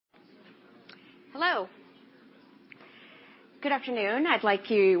Hello. Good afternoon. I'd like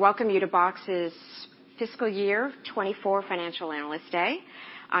to welcome you to Box's Fiscal Year 24 Financial Analyst Day.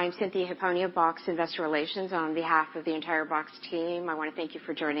 I'm Cynthia Hipponia of Box Investor Relations. On behalf of the entire Box team, I want to thank you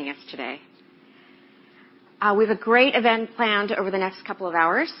for joining us today. We have a great event planned over the next couple of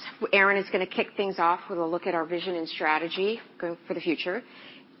hours. Aaron is going to kick things off with a look at our vision and strategy going for the future.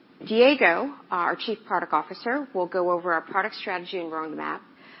 Diego, our Chief Product Officer, will go over our product strategy and roadmap.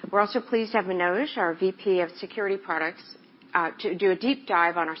 We're also pleased to have Manoj, our VP of Security Products, to do a deep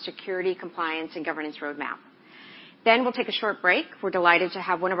dive on our security, compliance, and governance roadmap. Then we'll take a short break. We're delighted to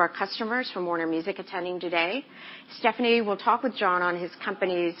have one of our customers from Warner Music attending today. Stephanie will talk with John on his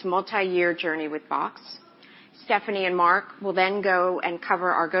company's multi-year journey with Box. Stephanie and Mark will then go and cover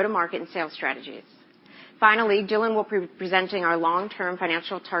our go-to-market and sales strategies. Finally, Dylan will be presenting our long-term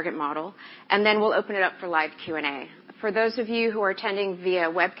financial target model, and then we'll open it up for live Q&A. For those of you who are attending via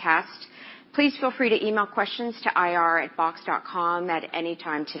webcast, please feel free to email questions to ir@box.com at any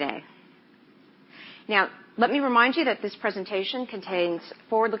time today. Now, let me remind you that this presentation contains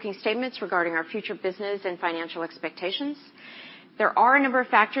forward-looking statements regarding our future business and financial expectations. There are a number of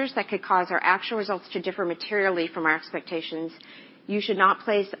factors that could cause our actual results to differ materially from our expectations. You should not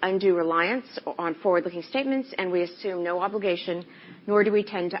place undue reliance on forward-looking statements, and we assume no obligation, nor do we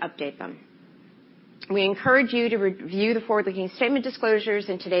tend to update them. We encourage you to review the forward-looking statement disclosures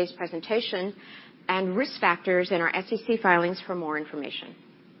in today's presentation and risk factors in our SEC filings for more information.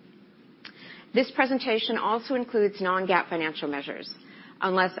 This presentation also includes non-GAAP financial measures.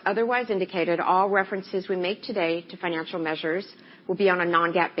 Unless otherwise indicated, all references we make today to financial measures will be on a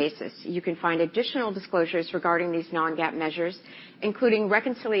non-GAAP basis. You can find additional disclosures regarding these non-GAAP measures, including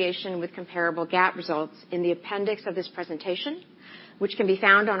reconciliation with comparable GAAP results, in the appendix of this presentation, which can be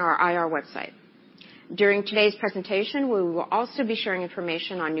found on our IR website. During today's presentation, we will also be sharing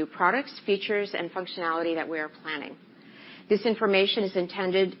information on new products, features, and functionality that we are planning. This information is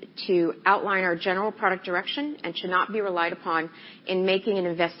intended to outline our general product direction and should not be relied upon in making an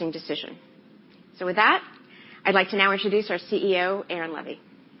investing decision. So with that, I'd like to now introduce our CEO, Aaron Levie.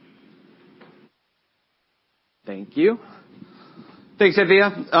 Thank you. Thanks, Cynthia.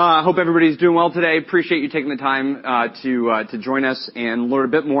 Hope everybody's doing well today. Appreciate you taking the time to join us and learn a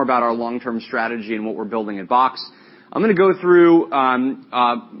bit more about our long-term strategy and what we're building at Box. I'm going to go through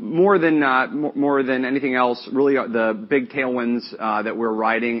more than anything else, really the big tailwinds that we're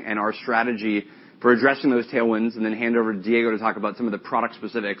riding and our strategy for addressing those tailwinds, and then hand over to Diego to talk about some of the product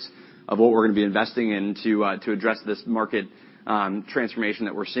specifics of what we're going to be investing in to address this market transformation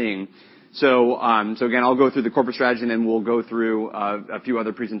that we're seeing. So again, I'll go through the corporate strategy, and then we'll go through a few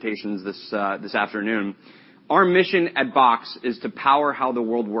other presentations this afternoon. Our mission at Box is to power how the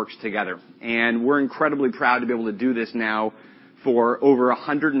world works together, and we're incredibly proud to be able to do this now for over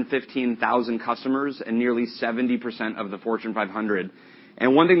 115,000 customers and nearly 70% of the Fortune 500.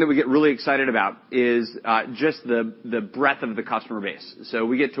 And one thing that we get really excited about is just the breadth of the customer base. So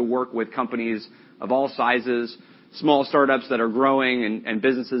we get to work with companies of all sizes, small startups that are growing, and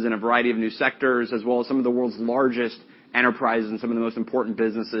businesses in a variety of new sectors, as well as some of the world's largest enterprises and some of the most important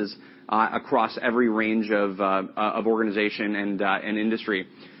businesses across every range of organization and industry.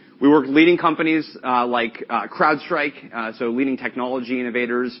 We work with leading companies like CrowdStrike, so leading technology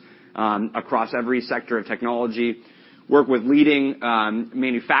innovators across every sector of technology. Work with leading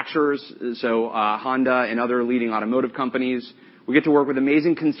manufacturers, so Honda and other leading automotive companies. We get to work with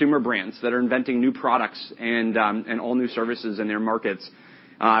amazing consumer brands that are inventing new products and all new services in their markets.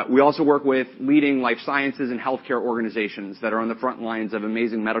 We also work with leading life sciences and healthcare organizations that are on the front lines of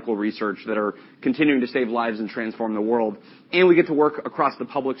amazing medical research that are continuing to save lives and transform the world. And we get to work across the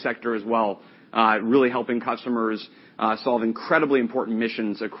public sector as well, really helping customers solve incredibly important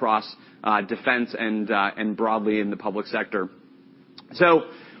missions across defense and broadly in the public sector. So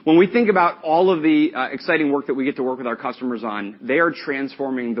when we think about all of the exciting work that we get to work with our customers on, they are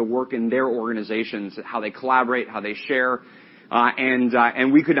transforming the work in their organizations, how they collaborate, how they share,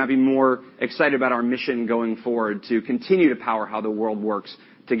 and we could not be more excited about our mission going forward to continue to power how the world works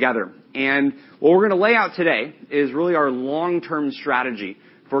together. And what we're going to lay out today is really our long-term strategy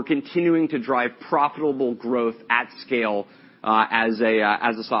for continuing to drive profitable growth at scale as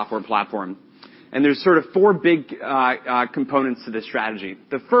a software platform. And there's sort of four big components to this strategy.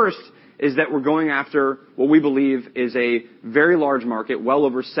 The first is that we're going after what we believe is a very large market, well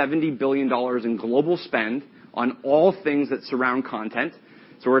over $70 billion in global spend on all things that surround content.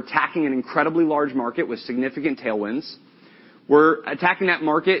 So we're attacking an incredibly large market with significant tailwinds. We're attacking that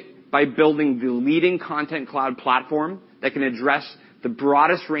market by building the leading content cloud platform that can address the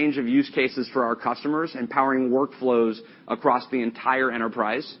broadest range of use cases for our customers, empowering workflows across the entire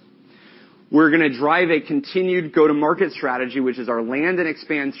enterprise. We're gonna drive a continued go-to-market strategy, which is our land and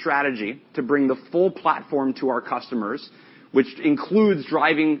expand strategy, to bring the full platform to our customers, which includes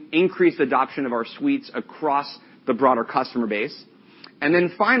driving increased adoption of our suites across the broader customer base.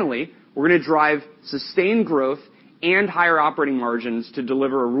 Finally, we're gonna drive sustained growth and higher operating margins to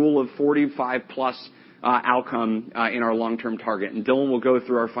deliver a Rule of 45+ outcome in our long-term target. Dylan will go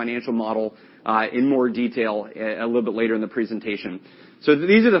through our financial model in more detail a little bit later in the presentation.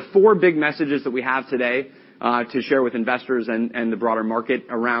 These are the four big messages that we have today to share with investors and the broader market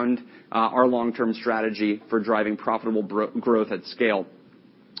around our long-term strategy for driving profitable growth at scale.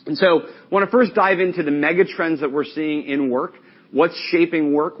 Wanna first dive into the mega trends that we're seeing in work, what's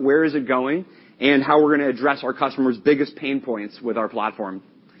shaping work, where is it going, and how we're gonna address our customers' biggest pain points with our platform.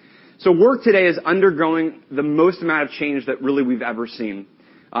 Work today is undergoing the most amount of change that really we've ever seen.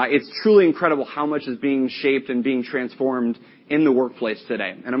 It's truly incredible how much is being shaped and being transformed in the workplace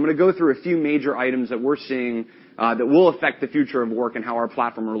today. I'm gonna go through a few major items that we're seeing that will affect the future of work and how our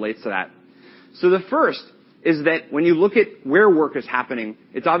platform relates to that. The first is that when you look at where work is happening,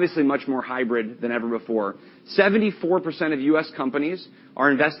 it's obviously much more hybrid than ever before. 74% of U.S. companies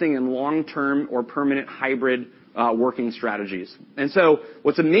are investing in long-term or permanent hybrid working strategies.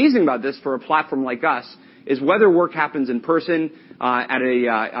 What's amazing about this for a platform like us is whether work happens in person, at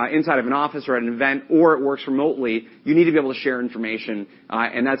inside of an office or at an event, or it works remotely, you need to be able to share information,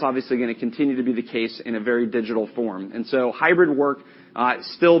 and that's obviously gonna continue to be the case in a very digital form. Hybrid work,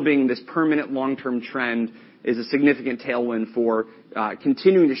 still being this permanent long-term trend is a significant tailwind for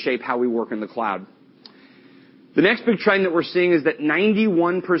continuing to shape how we work in the cloud. The next big trend that we're seeing is that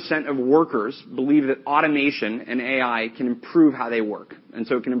 91% of workers believe that automation and AI can improve how they work.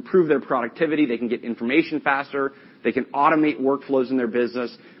 It can improve their productivity, they can get information faster, they can automate workflows in their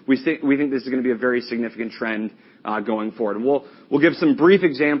business. We think this is gonna be a very significant trend going forward. We'll give some brief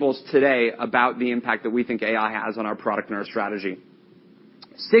examples today about the impact that we think AI has on our product and our strategy.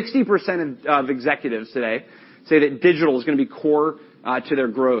 60% of executives today say that digital is gonna be core to their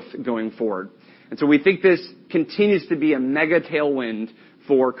growth going forward. We think this continues to be a mega tailwind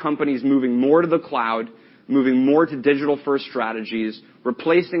for companies moving more to the cloud, moving more to digital-first strategies,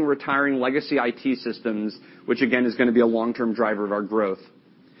 replacing retiring legacy IT systems, which again is gonna be a long-term driver of our growth.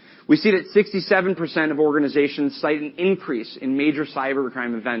 We see that 67% of organizations cite an increase in major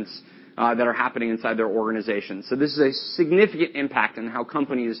cybercrime events that are happening inside their organizations. This is a significant impact on how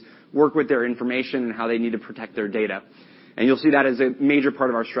companies work with their information and how they need to protect their data. You'll see that as a major part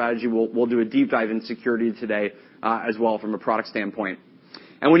of our strategy. We'll do a deep dive in security today, as well from a product standpoint.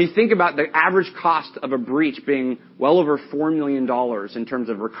 When you think about the average cost of a breach being well over $4 million in terms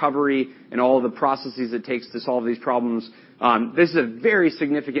of recovery and all of the processes it takes to solve these problems, this is a very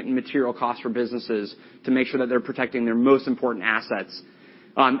significant and material cost for businesses to make sure that they're protecting their most important assets.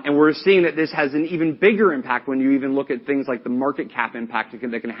 We're seeing that this has an even bigger impact when you even look at things like the market cap impact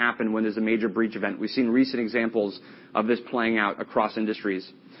that can happen when there's a major breach event. We've seen recent examples of this playing out across industries.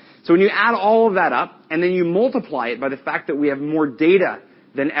 When you add all of that up, and then you multiply it by the fact that we have more data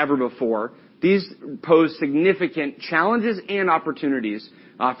than ever before, these pose significant challenges and opportunities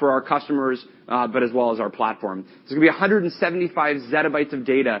for our customers, but as well as our platform. There's gonna be 175 zettabytes of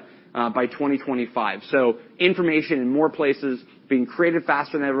data by 2025. Information in more places, being created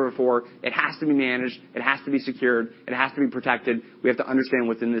faster than ever before. It has to be managed, it has to be secured, it has to be protected. We have to understand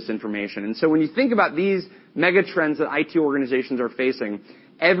what's in this information. When you think about these mega trends that IT organizations are facing,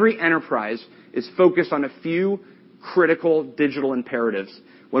 every enterprise is focused on a few critical digital imperatives.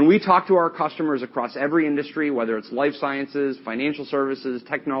 When we talk to our customers across every industry, whether it's life sciences, financial services,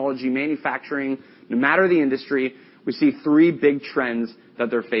 technology, manufacturing, no matter the industry, we see three big trends that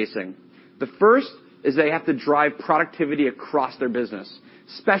they're facing. The first is they have to drive productivity across their business.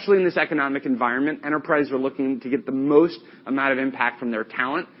 Especially in this economic environment, enterprises are looking to get the most amount of impact from their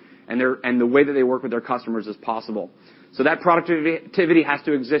talent and the way that they work with their customers as possible. That productivity has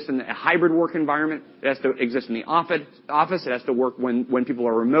to exist in a hybrid work environment. It has to exist in the office. It has to work when people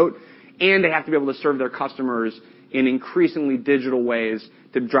are remote, and they have to be able to serve their customers in increasingly digital ways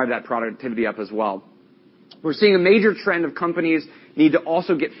to drive that productivity up as well. We're seeing a major trend of companies need to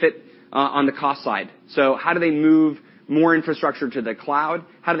also get fit on the cost side. How do they move more infrastructure to the cloud?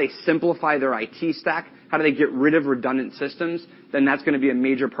 How do they simplify their IT stack? How do they get rid of redundant systems? That's gonna be a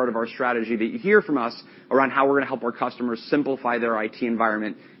major part of our strategy that you hear from us around how we're gonna help our customers simplify their IT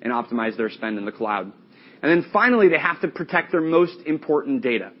environment and optimize their spend in the cloud. Finally, they have to protect their most important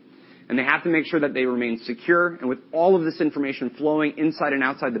data. They have to make sure that they remain secure. With all of this information flowing inside and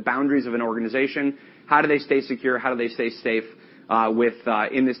outside the boundaries of an organization, how do they stay secure? How do they stay safe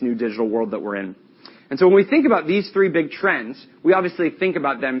in this new digital world that we're in? And so when we think about these three big trends, we obviously think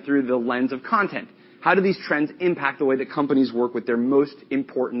about them through the lens of content. How do these trends impact the way that companies work with their most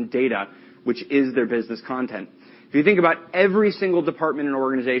important data, which is their business content? If you think about every single department in an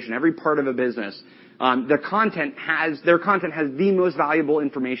organization, every part of a business, their content has the most valuable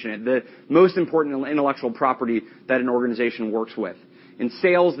information, the most important intellectual property that an organization works with. In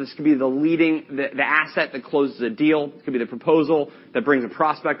sales, this could be the asset that closes a deal. It could be the proposal that brings a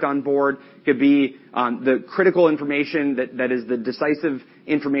prospect on board. It could be the critical information that is the decisive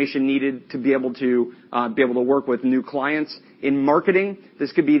information needed to be able to work with new clients. In marketing,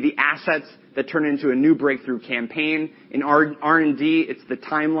 this could be the assets that turn into a new breakthrough campaign. In R&D, it's the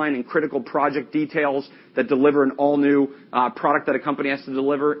timeline and critical project details that deliver an all-new product that a company has to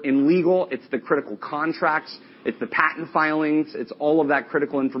deliver. In legal, it's the critical contracts. It's the patent filings. It's all of that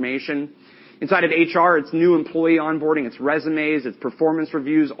critical information. Inside of HR, it's new employee onboarding. It's resumes. It's performance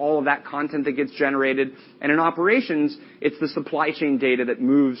reviews, all of that content that gets generated. And in operations, it's the supply chain data that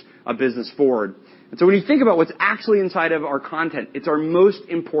moves a business forward. And so when you think about what's actually inside of our content, it's our most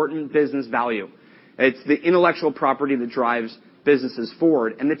important business value. It's the intellectual property that drives businesses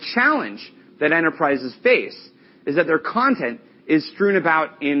forward. And the challenge that enterprises face is that their content is strewn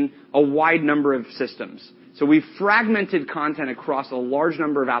about in a wide number of systems. So we've fragmented content across a large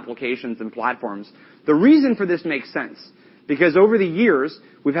number of applications and platforms. The reason for this makes sense, because over the years,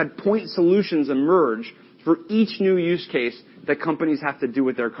 we've had point solutions emerge for each new use case that companies have to do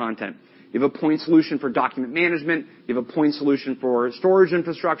with their content. You have a point solution for document management. You have a point solution for storage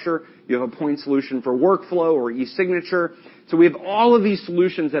infrastructure. You have a point solution for workflow or e-signature. So we have all of these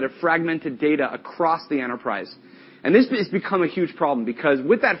solutions that have fragmented data across the enterprise. And this has become a huge problem because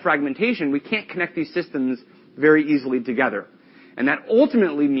with that fragmentation, we can't connect these systems very easily together. And that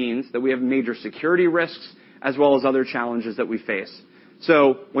ultimately means that we have major security risks as well as other challenges that we face.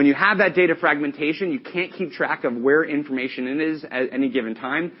 So when you have that data fragmentation, you can't keep track of where information is at any given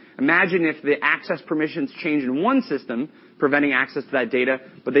time. Imagine if the access permissions change in one system, preventing access to that data,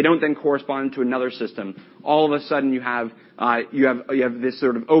 but they don't then correspond to another system. All of a sudden you have this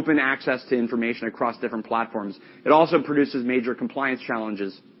sort of open access to information across different platforms. It also produces major compliance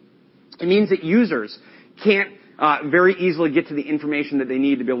challenges. It means that users can't very easily get to the information that they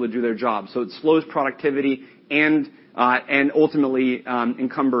need to be able to do their job. So it slows productivity and ultimately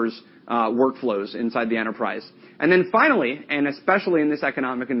encumbers workflows inside the enterprise. And then finally, and especially in this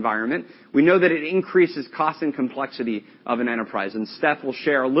economic environment, we know that it increases cost and complexity of an enterprise. And Steph will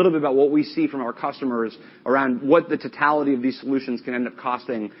share a little bit about what we see from our customers around what the totality of these solutions can end up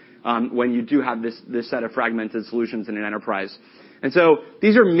costing when you do have this set of fragmented solutions in an enterprise. And so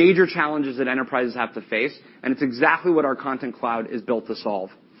these are major challenges that enterprises have to face, and it's exactly what our Content Cloud is built to solve.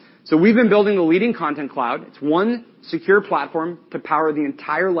 So we've been building the leading Content Cloud. It's one secure platform to power the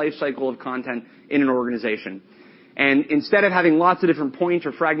entire life cycle of content in an organization. And instead of having lots of different point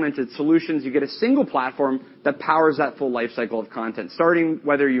or fragmented solutions, you get a single platform that powers that full life cycle of content, starting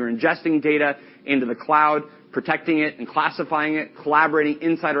whether you're ingesting data into the cloud, protecting it and classifying it, collaborating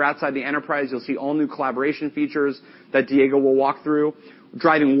inside or outside the enterprise. You'll see all new collaboration features that Diego will walk through,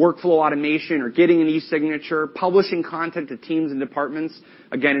 driving workflow automation or getting an e-signature, publishing content to teams and departments.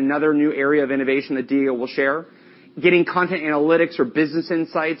 Again, another new area of innovation that Diego will share. Getting content analytics or business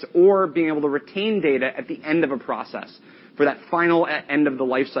insights, or being able to retain data at the end of a process for that final end of the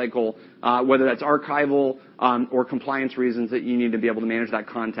life cycle, whether that's archival or compliance reasons that you need to be able to manage that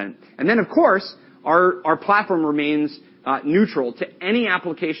content. And then, of course, our platform remains neutral to any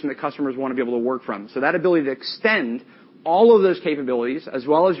application that customers want to be able to work from. So that ability to extend all of those capabilities, as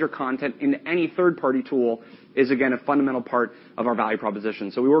well as your content, into any third-party tool is, again, a fundamental part of our value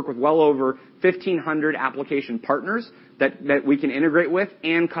proposition. So we work with well over 1,500 application partners that we can integrate with,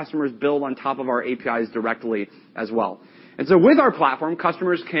 and customers build on top of our APIs directly as well. And so with our platform,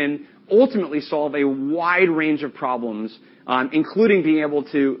 customers can ultimately solve a wide range of problems, including being able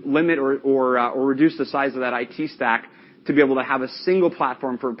to limit or reduce the size of that IT stack to be able to have a single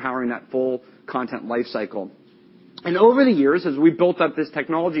platform for powering that full content lifecycle. And over the years, as we built up this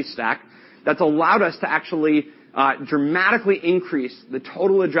technology stack, that's allowed us to actually dramatically increase the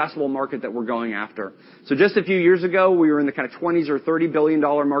total addressable market that we're going after. So just a few years ago, we were in the kind of $20 or $30 billion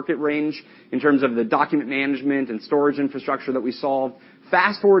market range in terms of the document management and storage infrastructure that we solve.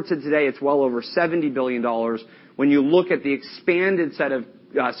 Fast forward to today, it's well over $70 billion when you look at the expanded set of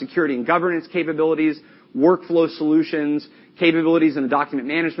security and governance capabilities, workflow solutions, capabilities in the document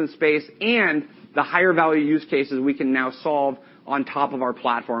management space, and the higher value use cases we can now solve on top of our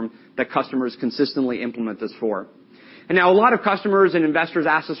platform that customers consistently implement this for. And now a lot of customers and investors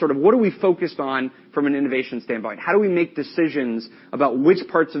ask us sort of, what are we focused on from an innovation standpoint? How do we make decisions about which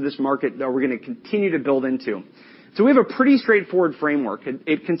parts of this market that we're gonna continue to build into? So we have a pretty straightforward framework.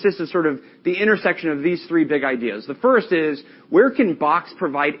 It consists of sort of the intersection of these three big ideas. The first is, where can Box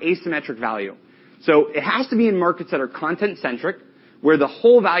provide asymmetric value? So it has to be in markets that are content-centric, where the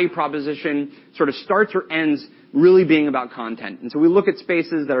whole value proposition sort of starts or ends really being about content. And so we look at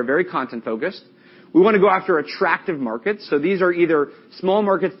spaces that are very content-focused. We want to go after attractive markets. So these are either small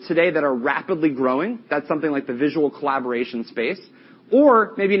markets today that are rapidly growing. That's something like the visual collaboration space.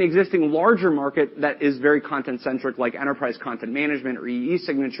 Or maybe an existing larger market that is very content-centric, like enterprise content management or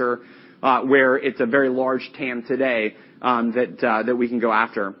e-signature, where it's a very large TAM today, that we can go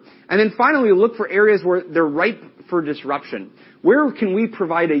after. And then finally, look for areas where they're ripe for disruption. Where can we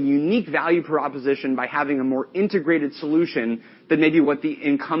provide a unique value proposition by having a more integrated solution than maybe what the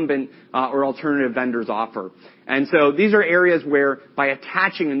incumbent or alternative vendors offer? And so these are areas where by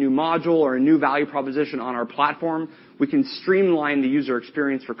attaching a new module or a new value proposition on our platform, we can streamline the user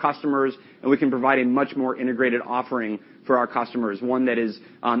experience for customers, and we can provide a much more integrated offering for our customers, one that is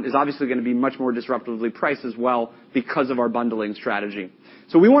obviously gonna be much more disruptively priced as well because of our bundling strategy.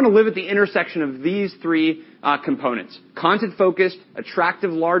 So we want to live at the intersection of these three components: content-focused,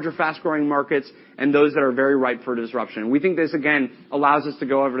 attractive, large or fast-growing markets, and those that are very ripe for disruption. We think this, again, allows us to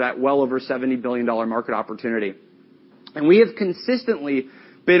go over that well over $70 billion market opportunity. And we have consistently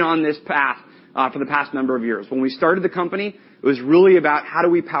been on this path for the past number of years. When we started the company, it was really about how do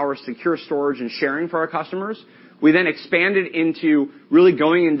we power secure storage and sharing for our customers. We then expanded into really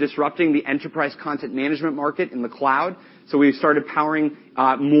going and disrupting the enterprise content management market in the cloud. So we started powering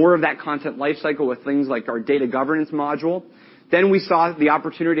more of that content lifecycle with things like our data governance module. Then we saw the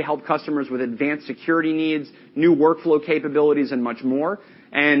opportunity to help customers with advanced security needs, new workflow capabilities, and much more.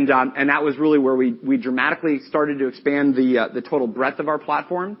 And that was really where we dramatically started to expand the total breadth of our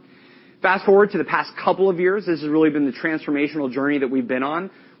platform. Fast forward to the past couple of years, this has really been the transformational journey that we've been on,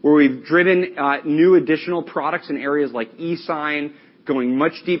 where we've driven new additional products in areas like e-sign, going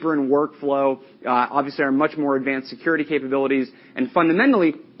much deeper in workflow, obviously our much more advanced security capabilities, and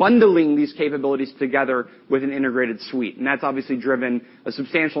fundamentally bundling these capabilities together with an integrated suite. And that's obviously driven a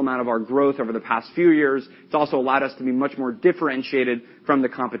substantial amount of our growth over the past few years. It's also allowed us to be much more differentiated from the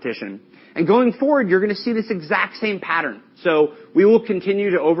competition. And going forward, you're going to see this exact same pattern. So we will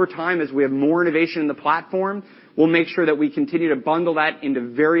continue to, over time, as we have more innovation in the platform, we'll make sure that we continue to bundle that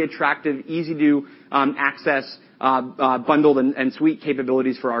into very attractive, easy to access bundled and suite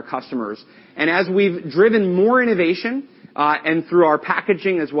capabilities for our customers. And as we've driven more innovation, and through our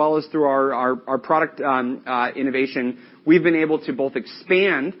packaging as well as through our product innovation, we've been able to both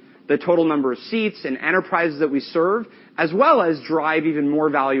expand the total number of seats and enterprises that we serve, as well as drive even more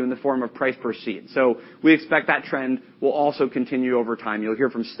value in the form of price per seat. So we expect that trend will also continue over time. You'll hear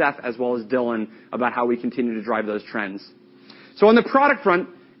from Steph as well as Dylan about how we continue to drive those trends. So on the product front,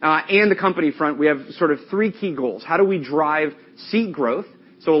 and the company front, we have sort of three key goals. How do we drive seat growth?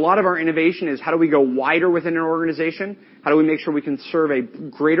 So a lot of our innovation is how do we go wider within an organization? How do we make sure we can serve a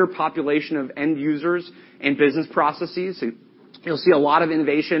greater population of end users and business processes? So you'll see a lot of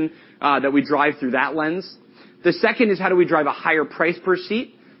innovation that we drive through that lens. The second is how do we drive a higher price per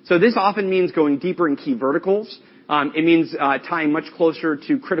seat? So this often means going deeper in key verticals. It means tying much closer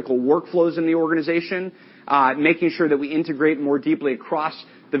to critical workflows in the organization, making sure that we integrate more deeply across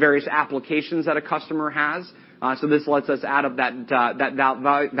the various applications that a customer has. So this lets us add up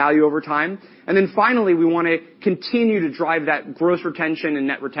that value over time. And then finally, we want to continue to drive that gross retention and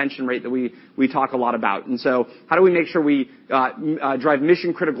net retention rate that we talk a lot about. And so how do we make sure we drive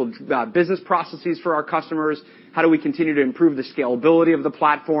mission-critical business processes for our customers? How do we continue to improve the scalability of the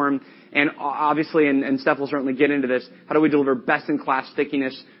platform? And obviously, and Steph will certainly get into this, how do we deliver best-in-class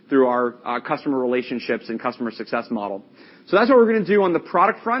stickiness through our customer relationships and customer success model? So that's what we're going to do on the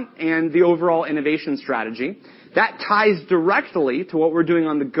product front and the overall innovation strategy. That ties directly to what we're doing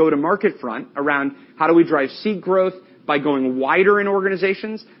on the go-to-market front around how do we drive seat growth by going wider in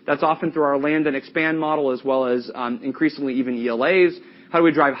organizations. That's often through our land and expand model as well as increasingly even ELAs. How do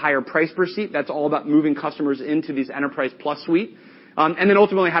we drive higher price per seat? That's all about moving customers into these Enterprise Plus suite. And then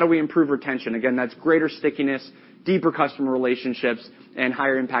ultimately, how do we improve retention? Again, that's greater stickiness, deeper customer relationships, and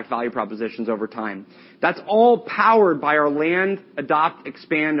higher impact value propositions over time. That's all powered by our land, adopt,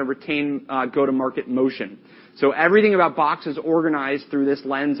 expand, and retain go-to-market motion. So everything about Box is organized through this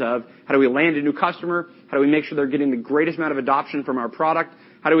lens of how do we land a new customer? How do we make sure they're getting the greatest amount of adoption from our product?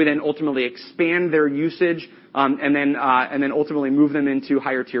 How do we then ultimately expand their usage, and then ultimately move them into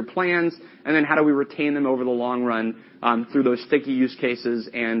higher tier plans? And then how do we retain them over the long run, through those sticky use cases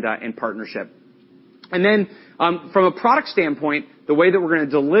and partnership? And then, from a product standpoint, the way that we're gonna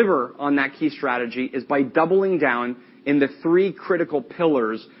deliver on that key strategy is by doubling down in the 3 critical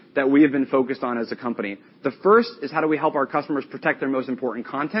pillars that we have been focused on as a company. The first is how do we help our customers protect their most important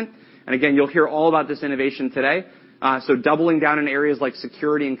content? And again, you'll hear all about this innovation today. So doubling down in areas like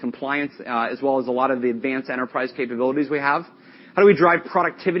security and compliance, as well as a lot of the advanced enterprise capabilities we have. How do we drive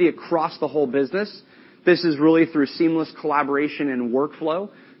productivity across the whole business? This is really through seamless collaboration and workflow.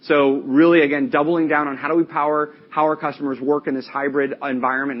 So really, again, doubling down on how do we power how our customers work in this hybrid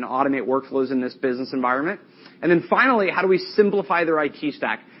environment and automate workflows in this business environment. And then finally, how do we simplify their IT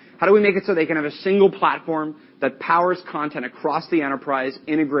stack? How do we make it so they can have a single platform that powers content across the enterprise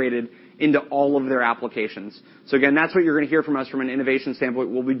integrated into all of their applications? So again, that's what you're going to hear from us from an innovation standpoint.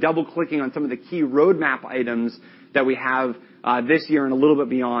 We'll be double-clicking on some of the key roadmap items that we have this year and a little bit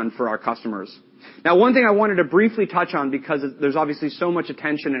beyond for our customers. Now, one thing I wanted to briefly touch on, because there's obviously so much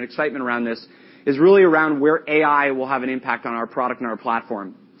attention and excitement around this, is really around where AI will have an impact on our product and our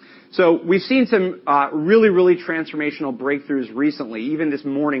platform. So we've seen some really transformational breakthroughs recently. Even this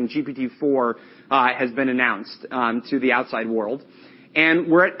morning, GPT-4 has been announced to the outside world. And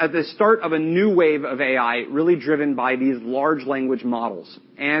we're at the start of a new wave of AI, really driven by these large language models.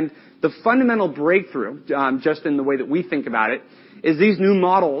 And the fundamental breakthrough, just in the way that we think about it, is these new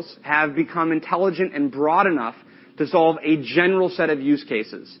models have become intelligent and broad enough to solve a general set of use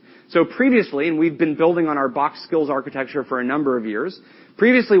cases. So previously, and we've been building on our Box Skills architecture for a number of years,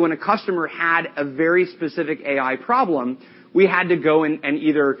 previously when a customer had a very specific AI problem, we had to go and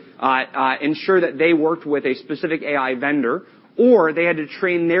either ensure that they worked with a specific AI vendor, or they had to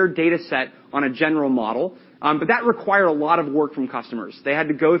train their data set on a general model. But that required a lot of work from customers. They had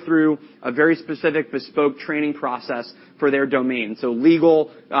to go through a very specific bespoke training process for their domain. So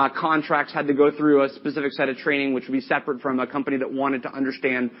legal contracts had to go through a specific set of training, which would be separate from a company that wanted to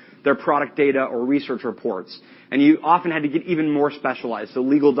understand their product data or research reports. And you often had to get even more specialized. So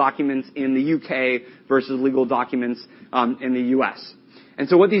legal documents in the UK versus legal documents in the US. And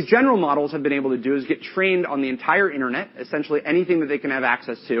so what these general models have been able to do is get trained on the entire internet, essentially anything that they can have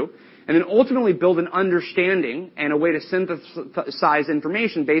access to, and then ultimately build an understanding and a way to synthesize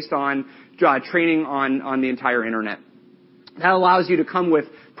information based on training on the entire internet. That allows you to come with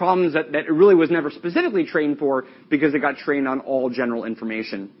problems that it really was never specifically trained for because it got trained on all general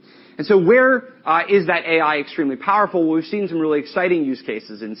information. And so where is that AI extremely powerful? Well, we've seen some really exciting use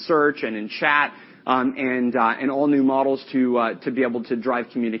cases in search and in chat, and all new models to be able to drive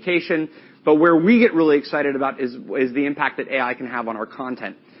communication. But where we get really excited about is the impact that AI can have on our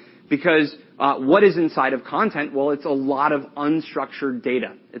content. Because what is inside of content? Well, it's a lot of unstructured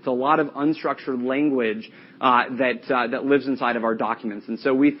data. It's a lot of unstructured language that lives inside of our documents. And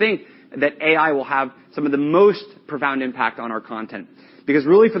so we think that AI will have some of the most profound impact on our content. Because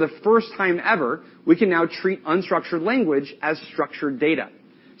really, for the first time ever, we can now treat unstructured language as structured data.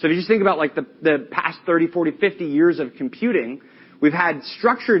 So if you just think about like the past 30, 40, 50 years of computing, we've had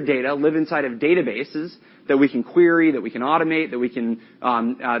structured data live inside of databases that we can query, that we can automate, that we can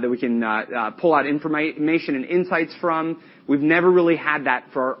pull out information and insights from. We've never really had that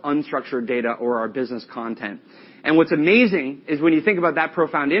for our unstructured data or our business content. And what's amazing is when you think about that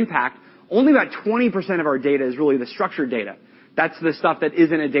profound impact, only about 20% of our data is really the structured data. That's the stuff that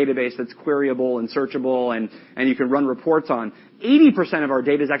is in a database that's queryable and searchable and you can run reports on. 80% of our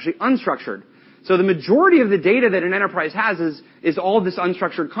data is actually unstructured. So the majority of the data that an enterprise has is all of this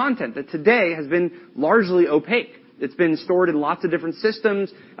unstructured content that today has been largely opaque. It's been stored in lots of different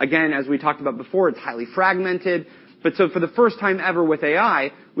systems. Again, as we talked about before, it's highly fragmented. But so for the first time ever with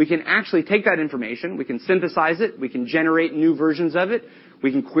AI, we can actually take that information, we can synthesize it, we can generate new versions of it,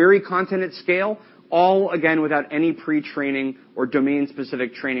 we can query content at scale, all, again, without any pre-training or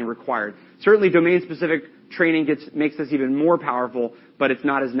domain-specific training required. Certainly, domain-specific training makes this even more powerful, but it's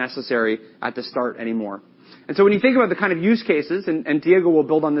not as necessary at the start anymore. And so when you think about the kind of use cases, and Diego will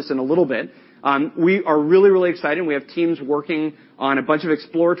build on this in a little bit, we are really excited. We have teams working on a bunch of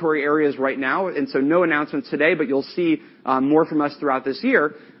exploratory areas right now, and so no announcements today, but you'll see more from us throughout this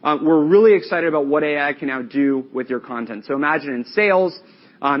year. We're really excited about what AI can now do with your content. So imagine in sales,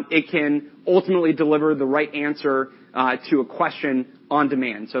 it can ultimately deliver the right answer to a question on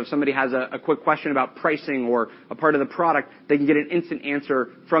demand. So if somebody has a quick question about pricing or a part of the product, they can get an instant answer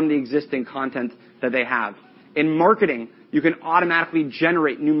from the existing content that they have. In marketing, you can automatically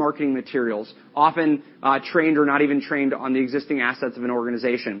generate new marketing materials, often trained or not even trained on the existing assets of an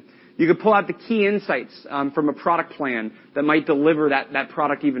organization. You could pull out the key insights from a product plan that might deliver that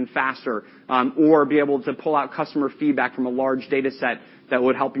product even faster, or be able to pull out customer feedback from a large data set that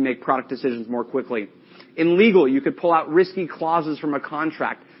would help you make product decisions more quickly. In legal, you could pull out risky clauses from a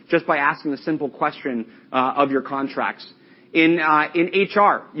contract just by asking the simple question of your contracts. In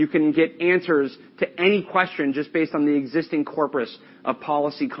HR, you can get answers to any question just based on the existing corpus of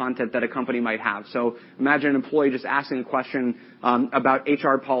policy content that a company might have. So imagine an employee just asking a question about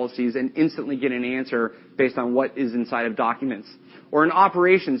HR policies and instantly get an answer based on what is inside of documents. Or in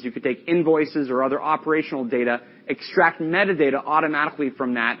operations, you could take invoices or other operational data, extract metadata automatically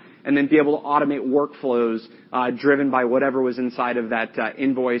from that, and then be able to automate workflows driven by whatever was inside of that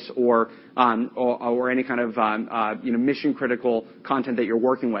invoice or any kind of mission critical content that you're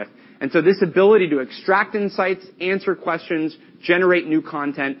working with. And so this ability to extract insights, answer questions, generate new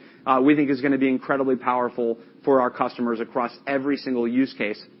content, we think is going to be incredibly powerful for our customers across every single use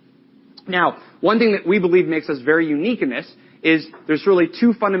case. Now, one thing that we believe makes us very unique in this is there's really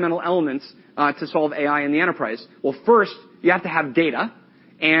two fundamental elements to solve AI in the enterprise. Well, first, you have to have data.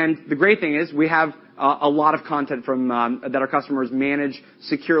 And the great thing is we have a lot of content from that our customers manage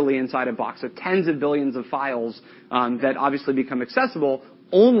securely inside of Box. So tens of billions of files that obviously become accessible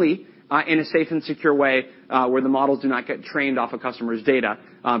only in a safe and secure way where the models do not get trained off a customer's data.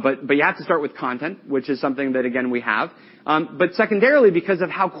 But you have to start with content, which is something that, again, we have. But secondarily, because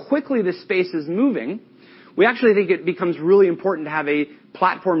of how quickly this space is moving, we actually think it becomes really important to have a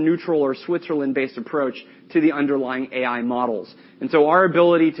platform-neutral or Switzerland-based approach to the underlying AI models. And so our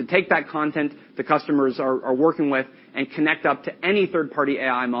ability to take that content the customers are working with and connect up to any third-party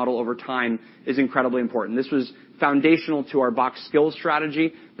AI model over time is incredibly important. This was foundational to our Box Skills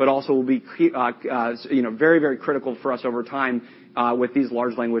strategy, but also will be very, very critical for us over time with these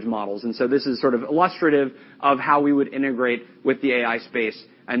large language models. And so this is sort of illustrative of how we would integrate with the AI space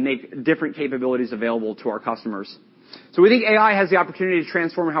and make different capabilities available to our customers. So we think AI has the opportunity to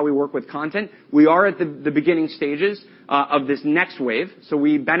transform how we work with content. We are at the beginning stages of this next wave. So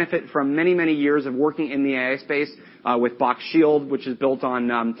we benefit from many, many years of working in the AI space with Box Shield, which is built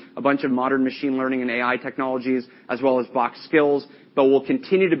on a bunch of modern machine learning and AI technologies, as well as Box Skills. But we'll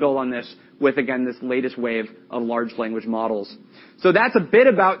continue to build on this with, again, this latest wave of large language models. So that's a bit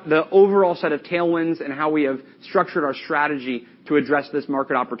about the overall set of tailwinds and how we have structured our strategy to address this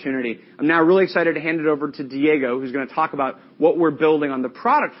market opportunity. I'm now really excited to hand it over to Diego, who's going to talk about what we're building on the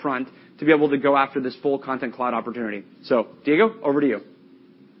product front to be able to go after this full Content Cloud opportunity. So, Diego, over to you.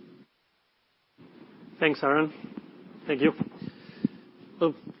 Thanks, Aaron. Thank you.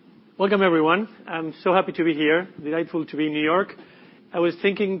 Well, welcome, everyone. I'm so happy to be here. Delightful to be in New York. I was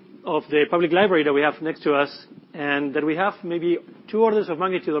thinking of the public library that we have next to us, and that we have maybe 2 orders of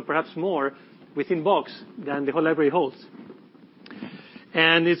magnitude or perhaps more within Box than the whole library holds.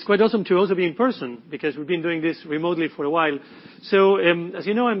 And it's quite awesome to also be in person, because we've been doing this remotely for a while. So, as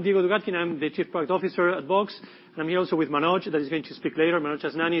you know, I'm Diego Dugatkin. I'm the Chief Product Officer at Box. And I'm here also with Manoj, that is going to speak later. Manoj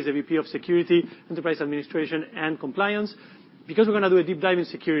Asnani is the VP of Security, Enterprise Administration, and Compliance, because we're going to do a deep dive in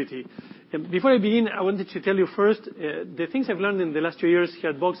security. Before I begin, I wanted to tell you first the things I've learned in the last 2 years here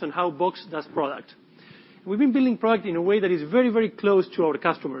at Box and how Box does product. We've been building product in a way that is very, very close to our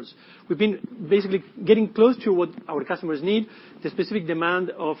customers. We've been basically getting close to what our customers need, the specific demand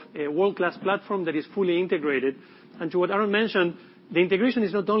of a world-class platform that is fully integrated. And to what Aaron mentioned, the integration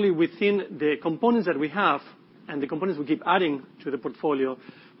is not only within the components that we have and the components we keep adding to the portfolio,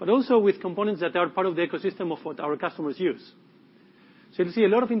 but also with components that are part of the ecosystem of what our customers use. So you'll see a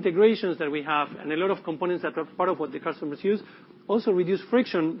lot of integrations that we have and a lot of components that are part of what the customers use also reduce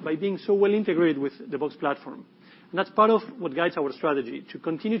friction by being so well integrated with the Box platform. And that's part of what guides our strategy, to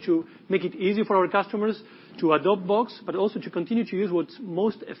continue to make it easy for our customers to adopt Box, but also to continue to use what's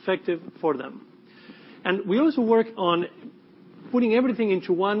most effective for them. And we also work on putting everything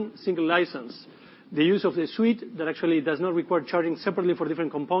into one single license. The use of the suite that actually does not require charging separately for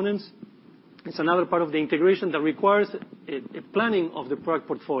different components. It's another part of the integration that requires a planning of the product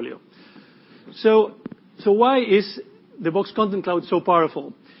portfolio. So why is the Box Content Cloud so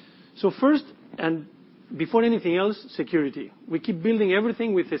powerful? So first, and before anything else, security. We keep building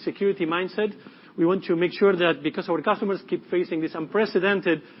everything with a security mindset. We want to make sure that because our customers keep facing this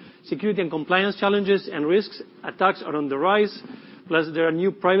unprecedented security and compliance challenges and risks, attacks are on the rise, plus there are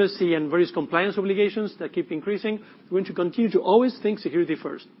new privacy and various compliance obligations that keep increasing. We're going to continue to always think security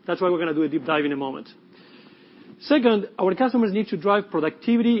first. That's why we're going to do a deep dive in a moment. Second, our customers need to drive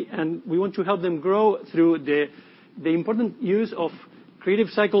productivity, and we want to help them grow through the important use of creative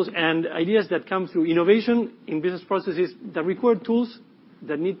cycles and ideas that come through innovation in business processes that require tools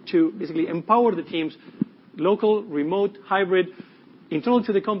that need to basically empower the teams, local, remote, hybrid, internal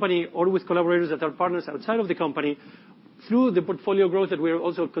to the company, or with collaborators that are partners outside of the company, through the portfolio growth that we're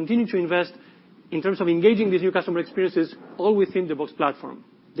also continuing to invest in terms of engaging these new customer experiences all within the Box platform.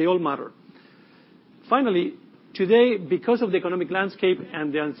 They all matter. Finally, today, because of the economic landscape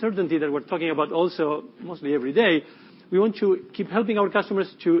and the uncertainty that we're talking about also mostly every day, we want to keep helping our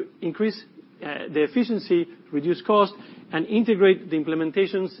customers to increase the efficiency, reduce cost, and integrate the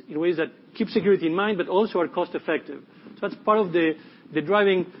implementations in ways that keep security in mind, but also are cost effective. So that's part of the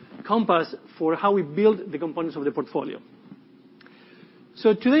driving compass for how we build the components of the portfolio.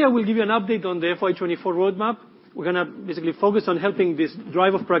 So today I will give you an update on the FY24 roadmap. We're gonna basically focus on helping this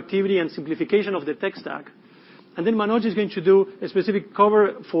drive of productivity and simplification of the tech stack. And then Manoj is going to do a specific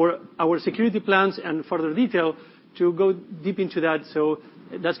cover for our security plans and further detail to go deep into that. So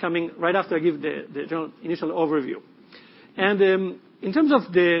that's coming right after I give the general initial overview. And in terms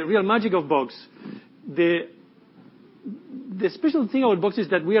of the real magic of Box, the special thing about Box is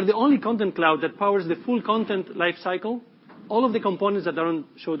that we are the only content cloud that powers the full content life cycle, all of the components that Aaron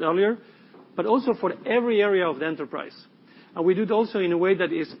showed earlier, but also for every area of the enterprise. And we do it also in a way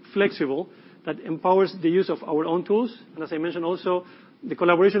that is flexible, that empowers the use of our own tools, and as I mentioned also, the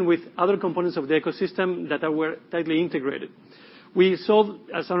collaboration with other components of the ecosystem that were tightly integrated. We solve,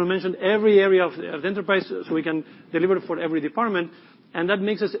 as Aaron mentioned, every area of the enterprise, so we can deliver for every department, and that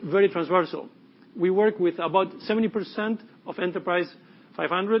makes us very transversal. We work with about 70% of Enterprise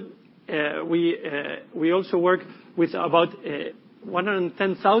 500. We also work with about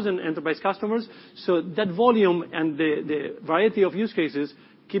 110,000 enterprise customers. So that volume and the variety of use cases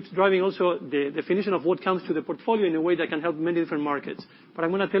keeps driving also the definition of what comes to the portfolio in a way that can help many different markets. But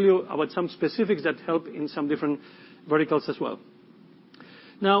I'm gonna tell you about some specifics that help in some different verticals as well.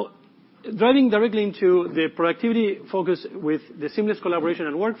 Now, driving directly into the productivity focus with the seamless collaboration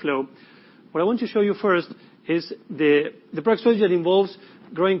and workflow, what I want to show you first is the product strategy that involves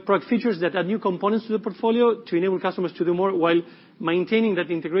growing product features that add new components to the portfolio to enable customers to do more while maintaining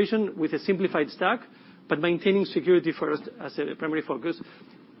that integration with a simplified stack, but maintaining security first as a primary focus,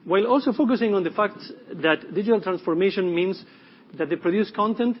 while also focusing on the fact that digital transformation means that the produced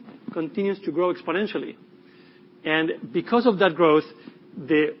content continues to grow exponentially. And because of that growth,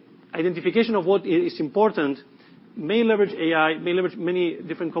 the identification of what is important may leverage AI, may leverage many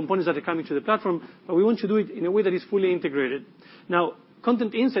different components that are coming to the platform, but we want to do it in a way that is fully integrated. Now,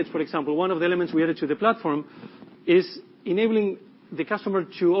 Content Insights, for example, one of the elements we added to the platform, is enabling the customer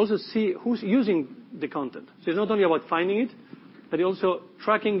to also see who's using the content. So it's not only about finding it, but also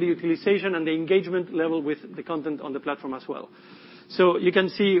tracking the utilization and the engagement level with the content on the platform as well. So you can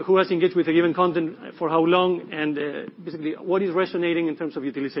see who has engaged with a given content for how long and basically what is resonating in terms of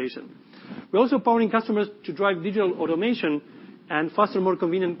utilization. We're also powering customers to drive digital automation and faster, more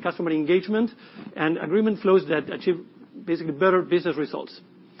convenient customer engagement and agreement flows that achieve basically better business results.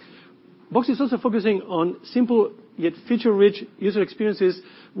 Box is also focusing on simple yet feature-rich user experiences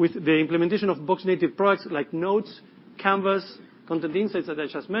with the implementation of Box native products like Notes, Canvas, Content Insights that I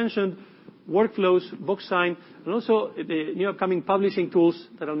just mentioned, Workflows, Box Sign, and also the new upcoming publishing tools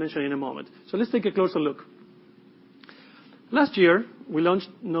that I'll mention in a moment. So let's take a closer look. Last year, we launched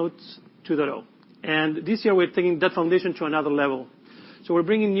Notes 2.0, and this year we're taking that foundation to another level. So we're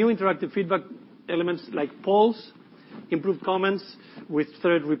bringing new interactive feedback elements like polls, improved comments with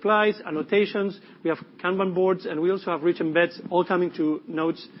thread replies, annotations. We have Kanban boards, and we also have rich embeds all coming to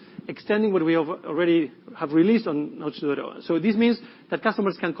Notes, extending what we already have released on Notes 2.0. So this means that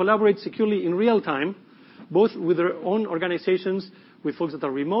customers can collaborate securely in real time, both with their own organizations, with folks that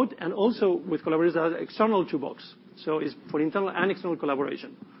are remote, and also with collaborators that are external to Box. So it's for internal and external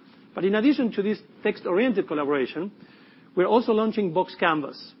collaboration. But in addition to this text-oriented collaboration, we're also launching Box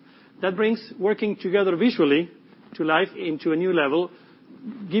Canvas. That brings working together visually to life into a new level,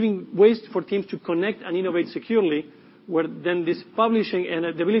 giving ways for teams to connect and innovate securely, where then this publishing and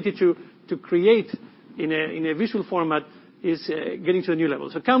the ability to create in a visual format is getting to a new level.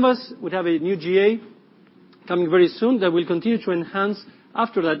 So Canvas would have a new GA coming very soon that will continue to enhance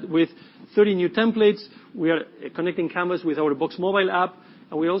after that with 30 new templates. We are connecting Canvas with our Box mobile app,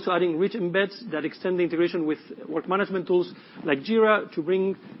 and we're also adding rich embeds that extend the integration with work management tools like Jira to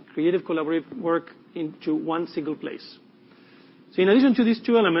bring creative collaborative work into one single place. So in addition to these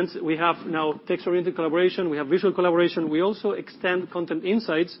two elements, we have now text-oriented collaboration, we have visual collaboration. We also extend Content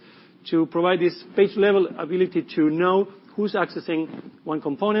Insights to provide this page-level ability to know who's accessing one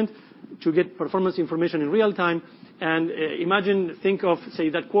component, to get performance information in real time, and think of, say,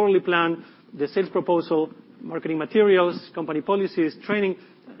 that quarterly plan, the sales proposal, marketing materials, company policies, training,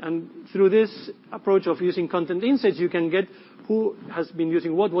 and through this approach of using Content Insights, you can get who has been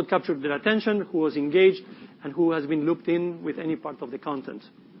using what captured their attention, who was engaged, and who has been looped in with any part of the content.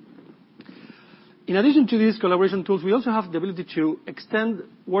 In addition to these collaboration tools, we also have the ability to extend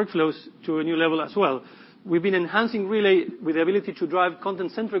workflows to a new level as well. We've been enhancing Relay with the ability to drive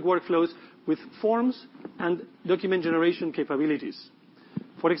content-centric workflows with forms and document generation capabilities.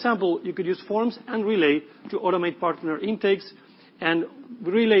 For example, you could use forms and Relay to automate partner intakes, and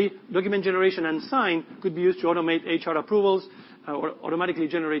Relay document generation and Sign could be used to automate HR approvals or automatically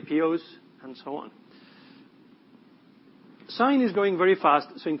generate POs and so on. Sign is growing very fast,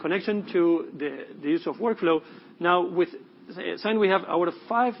 so in connection to the use of workflow, now with Sign we have our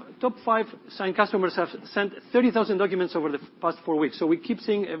top 5 Sign customers have sent 30,000 documents over the past 4 weeks. So we keep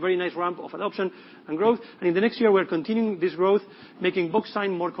seeing a very nice ramp of adoption and growth, and in the next year we're continuing this growth, making Box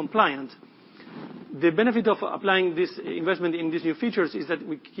Sign more compliant. The benefit of applying this investment in these new features is that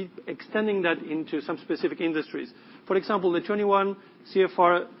we keep extending that into some specific industries. For example, the 21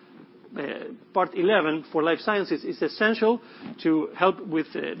 CFR Part 11 for life sciences is essential to help with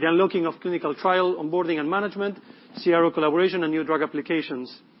the unlocking of clinical trial onboarding and management, CRO collaboration, and new drug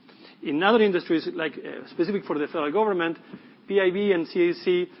applications. In other industries, like specific for the federal government, PIB and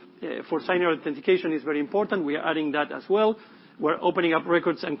CAC for signer authentication is very important. We are adding that as well. We're opening up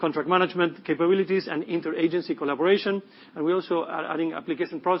records and contract management capabilities and interagency collaboration, and we also are adding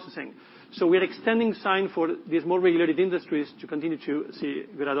application processing. So we're extending Sign for these more regulated industries to continue to see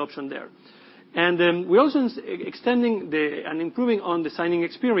good adoption there. And we're also extending and improving on the signing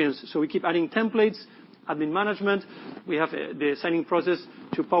experience. So we keep adding templates, admin management. We have the signing process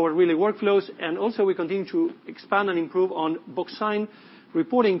to power Relay workflows, and also we continue to expand and improve on Box Sign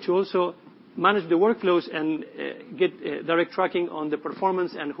reporting to also manage the workflows and get direct tracking on the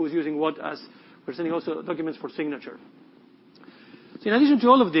performance and who's using what, as we're sending also documents for signature. So in addition to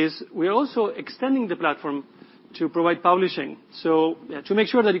all of this, we are also extending the platform to provide publishing. So to make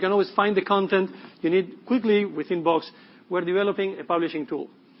sure that you can always find the content you need quickly within Box, we're developing a publishing tool.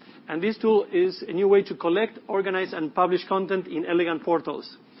 And this tool is a new way to collect, organize, and publish content in elegant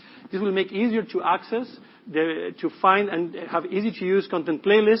portals. This will make it easier to access, to find, and have easy-to-use content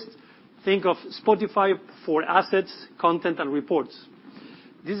playlists. Think of Spotify for assets, content, and reports.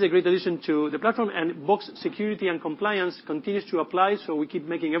 This is a great addition to the platform, and Box security and compliance continues to apply, so we keep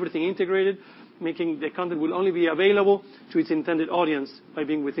making everything integrated, making the content will only be available to its intended audience by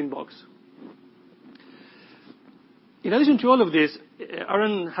being within Box. In addition to all of this,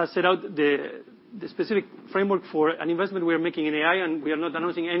 Aaron has set out the specific framework for an investment we are making in AI, and we are not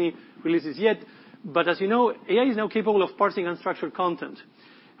announcing any releases yet. But as you know, AI is now capable of parsing unstructured content.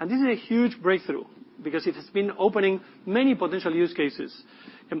 And this is a huge breakthrough because it has been opening many potential use cases.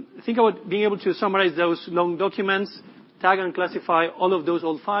 Think about being able to summarize those long documents, tag and classify all of those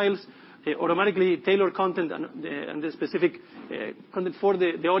old files, automatically tailor content and the specific content for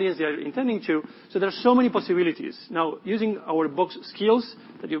the audience they are intending to. So there are so many possibilities. Now, using our Box skills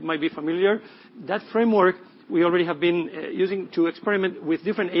that you might be familiar, that framework we already have been using to experiment with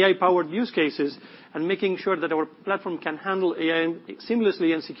different AI-powered use cases and making sure that our platform can handle AI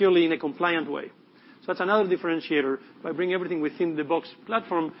seamlessly and securely in a compliant way. So that's another differentiator. By bringing everything within the Box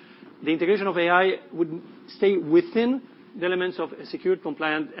platform, the integration of AI would stay within the elements of a secure,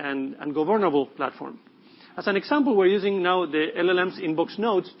 compliant, and governable platform. As an example, we're using now the LLMs in Box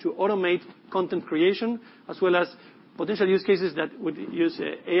Notes to automate content creation, as well as potential use cases that would use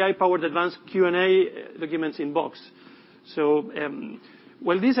AI-powered advanced Q&A documents in Box. So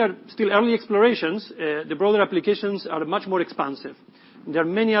while these are still early explorations, the broader applications are much more expansive. There are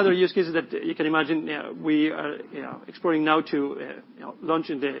many other use cases that you can imagine we are exploring now to launch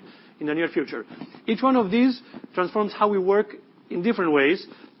in the near future. Each one of these transforms how we work in different ways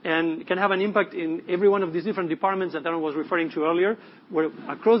and can have an impact in every one of these different departments that Aaron was referring to earlier, where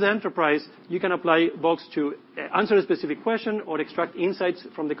across the enterprise, you can apply Box to answer a specific question or extract insights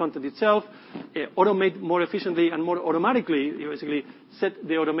from the content itself, automate more efficiently and more automatically, you basically set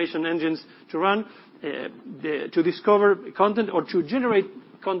the automation engines to run, to discover content or to generate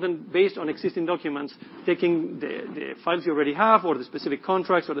content based on existing documents, taking the files you already have or the specific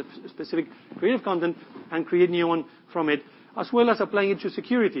contracts or the specific creative content and create new one from it, as well as applying it to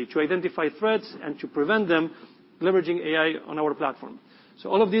security, to identify threats and to prevent them, leveraging AI on our platform. So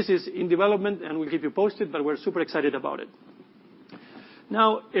all of this is in development, and we'll keep you posted, but we're super excited about it.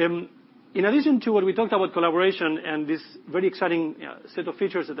 Now, in addition to what we talked about collaboration and this very exciting set of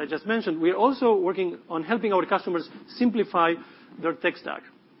features that I just mentioned, we're also working on helping our customers simplify their tech stack.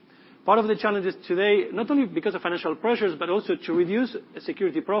 Part of the challenges today, not only because of financial pressures, but also to reduce a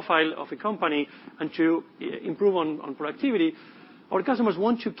security profile of a company and to improve on productivity, our customers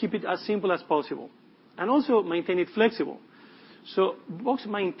want to keep it as simple as possible and also maintain it flexible. So Box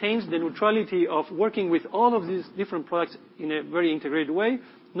maintains the neutrality of working with all of these different products in a very integrated way,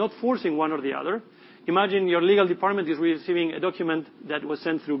 not forcing one or the other. Imagine your legal department is receiving a document that was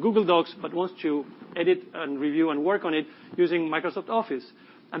sent through Google Docs, but wants to edit and review and work on it using Microsoft Office.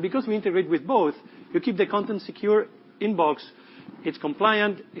 And because we integrate with both, you keep the content secure in Box. It's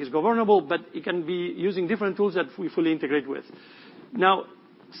compliant, it's governable, but it can be using different tools that we fully integrate with. Now,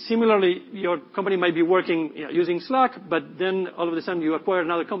 similarly, your company might be working using Slack, but then all of a sudden you acquire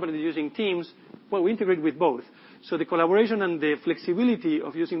another company that's using Teams. Well, we integrate with both. So the collaboration and the flexibility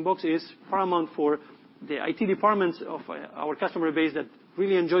of using Box is paramount for the IT departments of our customer base that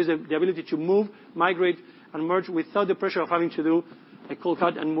really enjoys the ability to move, migrate, and merge without the pressure of having to do a cold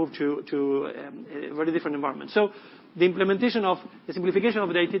cut and move to a very different environment. So the simplification of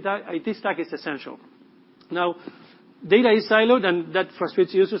the IT stack is essential. Now, data is siloed, and that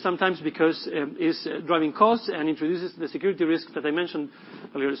frustrates users sometimes because it's driving costs and introduces the security risks that I mentioned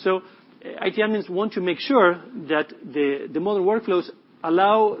earlier. So IT admins want to make sure that the modern workflows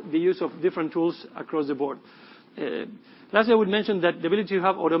allow the use of different tools across the board. Lastly, I would mention that the ability to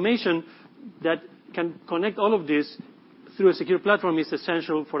have automation that can connect all of this through a secure platform is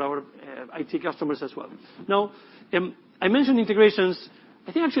essential for our IT customers as well. Now, I mentioned integrations.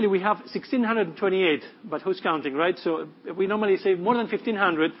 I think actually we have 1,628, but who's counting, right? So we normally say more than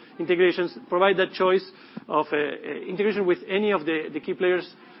 1,500 integrations provide that choice of integration with any of the key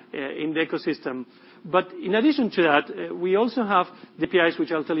players in the ecosystem. But in addition to that, we also have the APIs,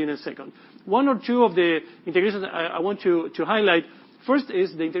 which I'll tell you in a second. One or two of the integrations I want to highlight. First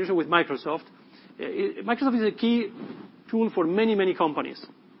is the integration with Microsoft. Microsoft is a key tool for many, many companies.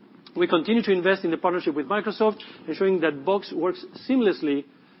 We continue to invest in the partnership with Microsoft, ensuring that Box works seamlessly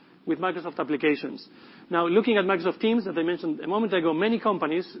with Microsoft applications. Now, looking at Microsoft Teams, that I mentioned a moment ago, many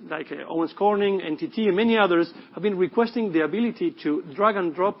companies like Owens Corning, NTT, and many others have been requesting the ability to drag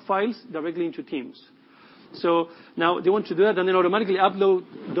and drop files directly into Teams. So now they want to do that and then automatically upload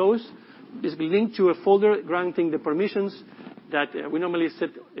those, basically linked to a folder granting the permissions that we normally set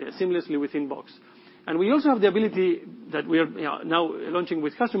seamlessly within Box. And we also have the ability that we are now launching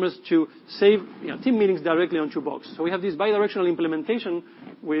with customers to save team meetings directly onto Box. So we have this bidirectional implementation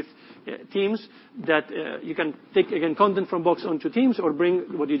with Teams that you can take, again, content from Box onto Teams or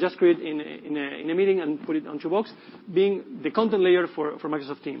bring what you just created in a meeting and put it onto Box, being the content layer for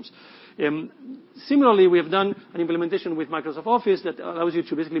Microsoft Teams. Similarly, we have done an implementation with Microsoft Office that allows you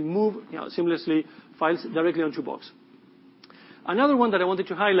to basically move seamlessly files directly onto Box. Another one that I wanted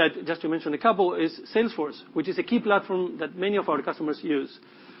to highlight, just to mention a couple, is Salesforce, which is a key platform that many of our customers use.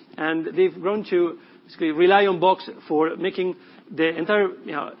 And they've grown to basically rely on Box for making the entire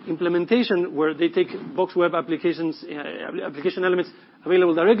implementation where they take Box web applications, application elements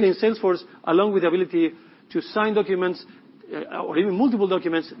available directly in Salesforce, along with the ability to sign documents or even multiple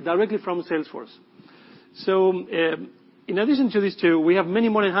documents directly from Salesforce. So in addition to these two, we have many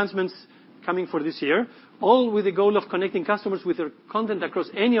more enhancements coming for this year, all with the goal of connecting customers with their content across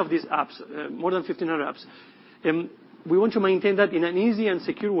any of these apps, more than 1,500 apps. We want to maintain that in an easy and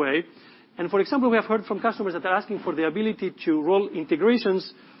secure way. And for example, we have heard from customers that are asking for the ability to roll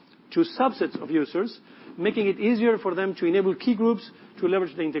integrations to subsets of users, making it easier for them to enable key groups to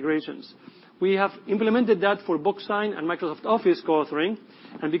leverage the integrations. We have implemented that for Box Sign and Microsoft Office co-authoring.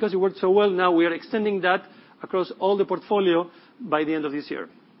 And because it worked so well, now we are extending that across all the portfolio by the end of this year.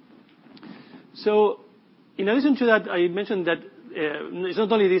 So in addition to that, I mentioned that it's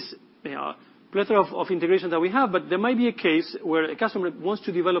not only this plethora of integrations that we have, but there might be a case where a customer wants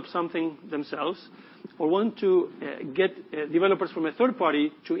to develop something themselves or want to get developers from a third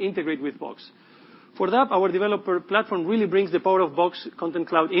party to integrate with Box. For that, our developer platform really brings the power of Box Content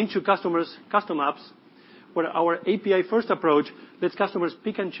Cloud into customers' custom apps, where our API-first approach lets customers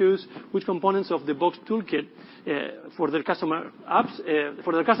pick and choose which components of the Box toolkit for their customer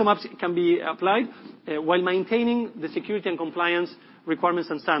apps can be applied while maintaining the security and compliance requirements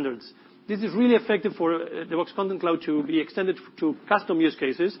and standards. This is really effective for the Box Content Cloud to be extended to custom use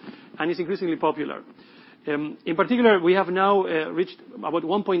cases, and is increasingly popular. In particular, we have now reached about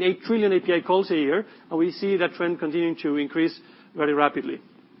 1.8 trillion API calls a year, and we see that trend continuing to increase very rapidly.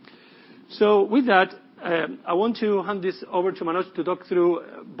 So with that, I want to hand this over to Manoj to talk through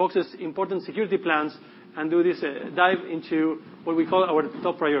Box's important security plans and do this dive into what we call our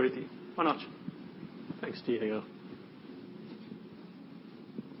top priority. Manoj. Thanks, Diego.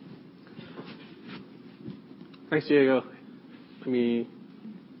 Hey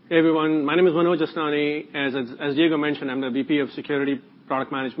everyone, my name is Manoj Asnani. As Diego mentioned, I'm the VP of Security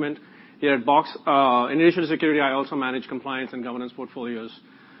Product Management here at Box. In addition to security, I also manage compliance and governance portfolios.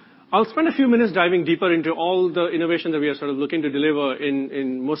 I'll spend a few minutes diving deeper into all the innovation that we are sort of looking to deliver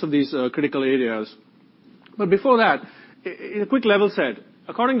in most of these critical areas. But before that, in a quick level set,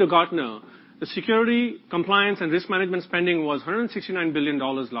 according to Gartner, the security, compliance, and risk management spending was $169 billion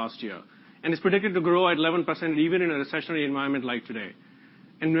last year, and it's predicted to grow at 11% even in a recessionary environment like today.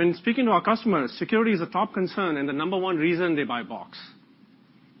 When speaking to our customers, security is a top concern and the number one reason they buy Box.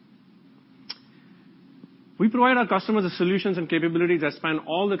 We provide our customers the solutions and capabilities that span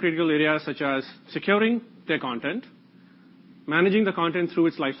all the critical areas such as securing their content, managing the content through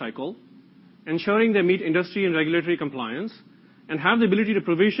its life cycle, ensuring they meet industry and regulatory compliance, and have the ability to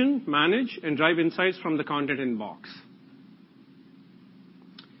provision, manage, and drive insights from the content in Box.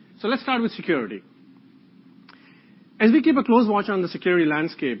 Let's start with security. As we keep a close watch on the security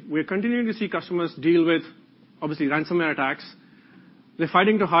landscape, we're continuing to see customers deal with, obviously, ransomware attacks. They're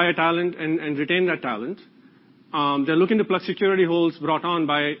fighting to hire talent and retain that talent. They're looking to plug security holes brought on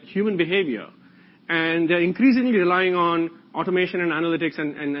by human behavior. They're increasingly relying on automation and analytics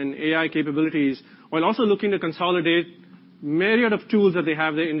and AI capabilities, while also looking to consolidate myriad of tools that they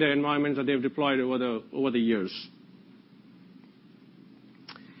have in their environments that they've deployed over the years.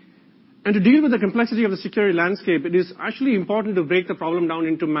 To deal with the complexity of the security landscape, it is actually important to break the problem down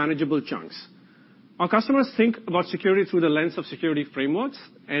into manageable chunks. Our customers think about security through the lens of security frameworks,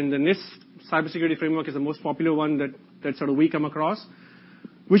 and the NIST cybersecurity framework is the most popular one that sort of we come across,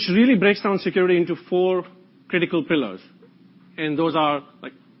 which really breaks down security into 4 critical pillars. Those are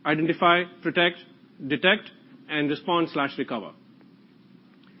like identify, protect, detect, and respond/recover.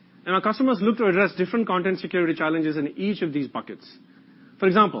 Our customers look to address different content security challenges in each of these buckets. For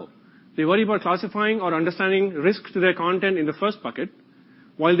example, they worry about classifying or understanding risk to their content in the first bucket,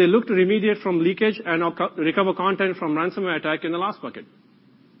 while they look to remediate from leakage and recover content from ransomware attack in the last bucket.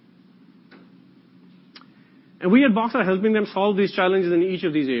 We at Box are helping them solve these challenges in each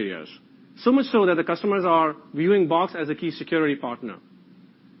of these areas. So much so that the customers are viewing Box as a key security partner.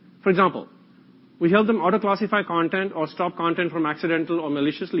 For example, we help them auto-classify content or stop content from accidental or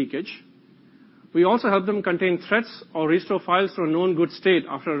malicious leakage. We also help them contain threats or restore files to a known good state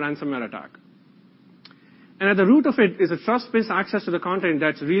after a ransomware attack. At the root of it is a trust-based access to the content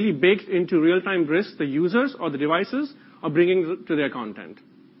that's really baked into real-time risks the users or the devices are bringing to their content.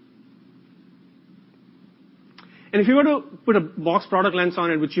 If you were to put a Box product lens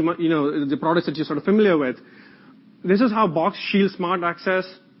on it, which the products that you're sort of familiar with, this is how Box Shield Smart Access,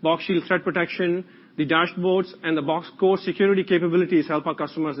 Box Shield Threat Protection, the dashboards, and the Box core security capabilities help our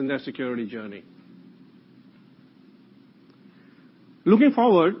customers in their security journey. Looking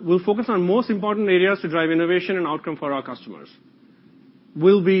forward, we'll focus on most important areas to drive innovation and outcome for our customers.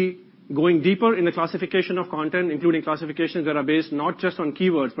 We'll be going deeper in the classification of content, including classifications that are based not just on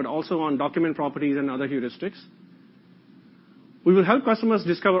keywords, but also on document properties and other heuristics. We will help customers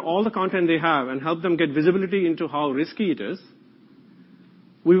discover all the content they have and help them get visibility into how risky it is.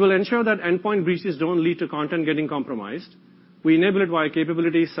 We will ensure that endpoint breaches don't lead to content getting compromised. We enable it via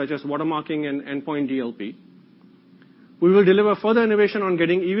capabilities such as watermarking and endpoint DLP. We will deliver further innovation on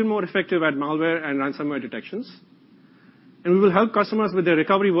getting even more effective at malware and ransomware detections. We will help customers with their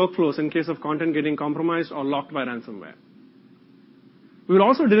recovery workflows in case of content getting compromised or locked by ransomware. We will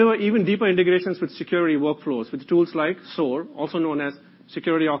also deliver even deeper integrations with security workflows with tools like SOAR, also known as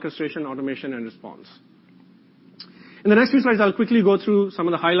Security Orchestration, Automation, and Response. In the next few slides, I'll quickly go through some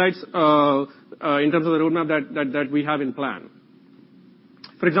of the highlights in terms of the roadmap that we have in plan.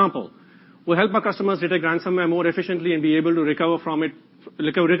 For example, we'll help our customers detect ransomware more efficiently and be able to recover from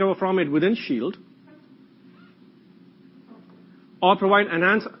it within Shield. Or provide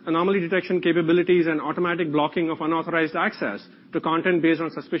enhanced anomaly detection capabilities and automatic blocking of unauthorized access to content based on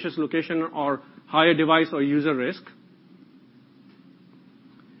suspicious location or higher device or user risk.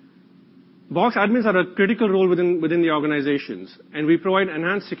 Box admins are a critical role within the organizations, and we provide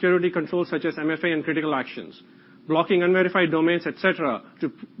enhanced security controls such as MFA and critical actions, blocking unverified domains, etc.,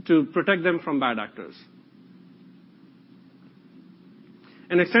 to protect them from bad actors.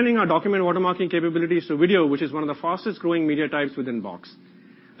 And extending our document watermarking capabilities to video, which is one of the fastest growing media types within Box.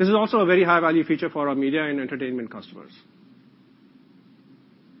 This is also a very high value feature for our media and entertainment customers.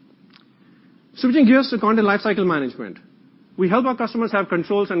 Switching gears to content lifecycle management. We help our customers have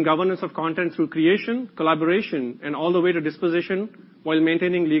controls and governance of content through creation, collaboration, and all the way to disposition while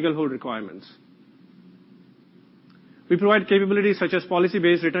maintaining legal hold requirements. We provide capabilities such as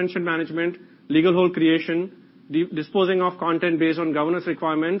policy-based retention management, legal hold creation, disposing of content based on governance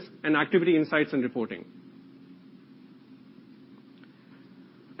requirements, and activity insights and reporting.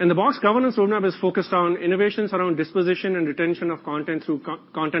 And the Box governance roadmap is focused on innovations around disposition and retention of content through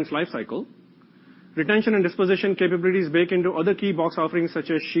content's lifecycle. Retention and disposition capabilities bake into other key Box offerings such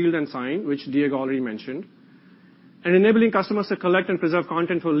as Shield and Sign, which Diego already mentioned, and enabling customers to collect and preserve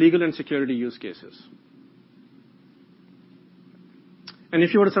content for legal and security use cases. And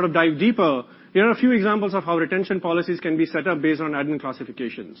if you were to sort of dive deeper, here are a few examples of how retention policies can be set up based on admin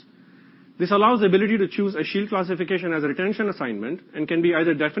classifications. This allows the ability to choose a shield classification as a retention assignment and can be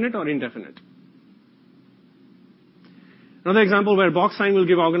either definite or indefinite. Another example where Box Sign will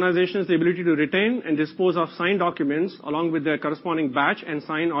give organizations the ability to retain and dispose of signed documents along with their corresponding batch and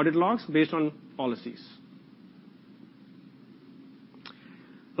sign audit logs based on policies.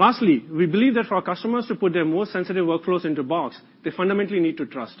 Lastly, we believe that for our customers to put their most sensitive workflows into Box, they fundamentally need to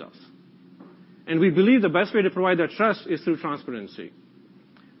trust us. And we believe the best way to provide that trust is through transparency.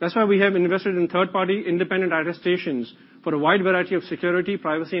 That's why we have invested in third-party independent attestations for a wide variety of security,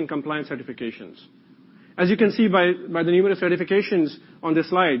 privacy, and compliance certifications. As you can see by the numerous certifications on this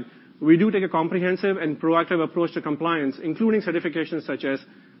slide, we do take a comprehensive and proactive approach to compliance, including certifications such as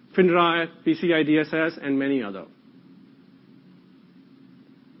FINRA, PCI DSS, and many other.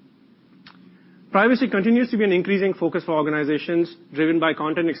 Privacy continues to be an increasing focus for organizations driven by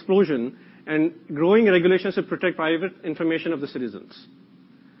content explosion and growing regulations to protect private information of the citizens.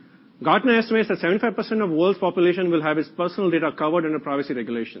 Gartner estimates that 75% of the world's population will have its personal data covered under privacy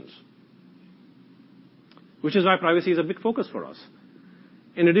regulations, which is why privacy is a big focus for us.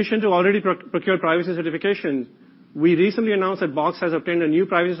 In addition to already procured privacy certification, we recently announced that Box has obtained a new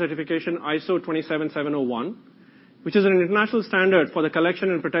privacy certification, ISO 27701, which is an international standard for the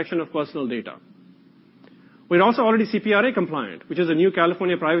collection and protection of personal data. We're also already CPRA compliant, which is a new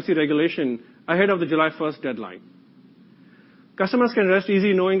California privacy regulation ahead of the July 1st deadline. Customers can rest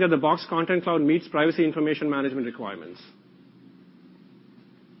easy knowing that the Box Content Cloud meets privacy information management requirements.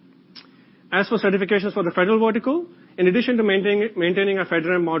 As for certifications for the federal vertical, in addition to maintaining a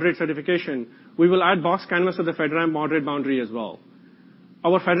FedRAMP Moderate certification, we will add Box Canvas to the FedRAMP Moderate boundary as well.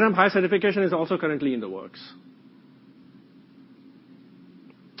 Our FedRAMP High certification is also currently in the works.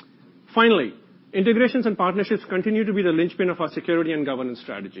 Finally, integrations and partnerships continue to be the linchpin of our security and governance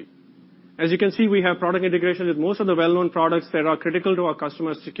strategy. As you can see, we have product integrations with most of the well-known products that are critical to our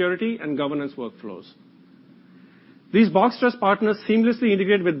customers' security and governance workflows. These Box Trust partners seamlessly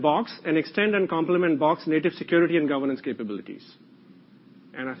integrate with Box and extend and complement Box native security and governance capabilities.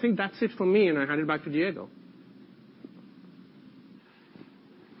 And I think that's it for me, and I hand it back to Diego.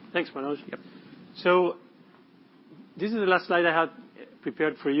 Thanks, Manoj. Yep. So this is the last slide I had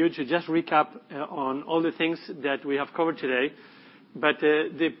prepared for you to just recap on all the things that we have covered today. But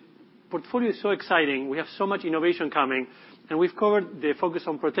the portfolio is so exciting. We have so much innovation coming, and we've covered the focus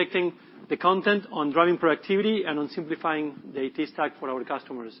on protecting the content, on driving productivity, and on simplifying the IT stack for our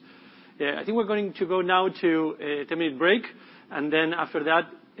customers. I think we're going to go now to a 10-minute break, and then after that,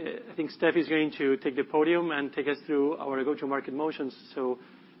 I think Steph is going to take the podium and take us through our go-to-market motions. So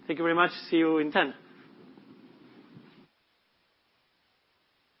thank you very much. See you in 10.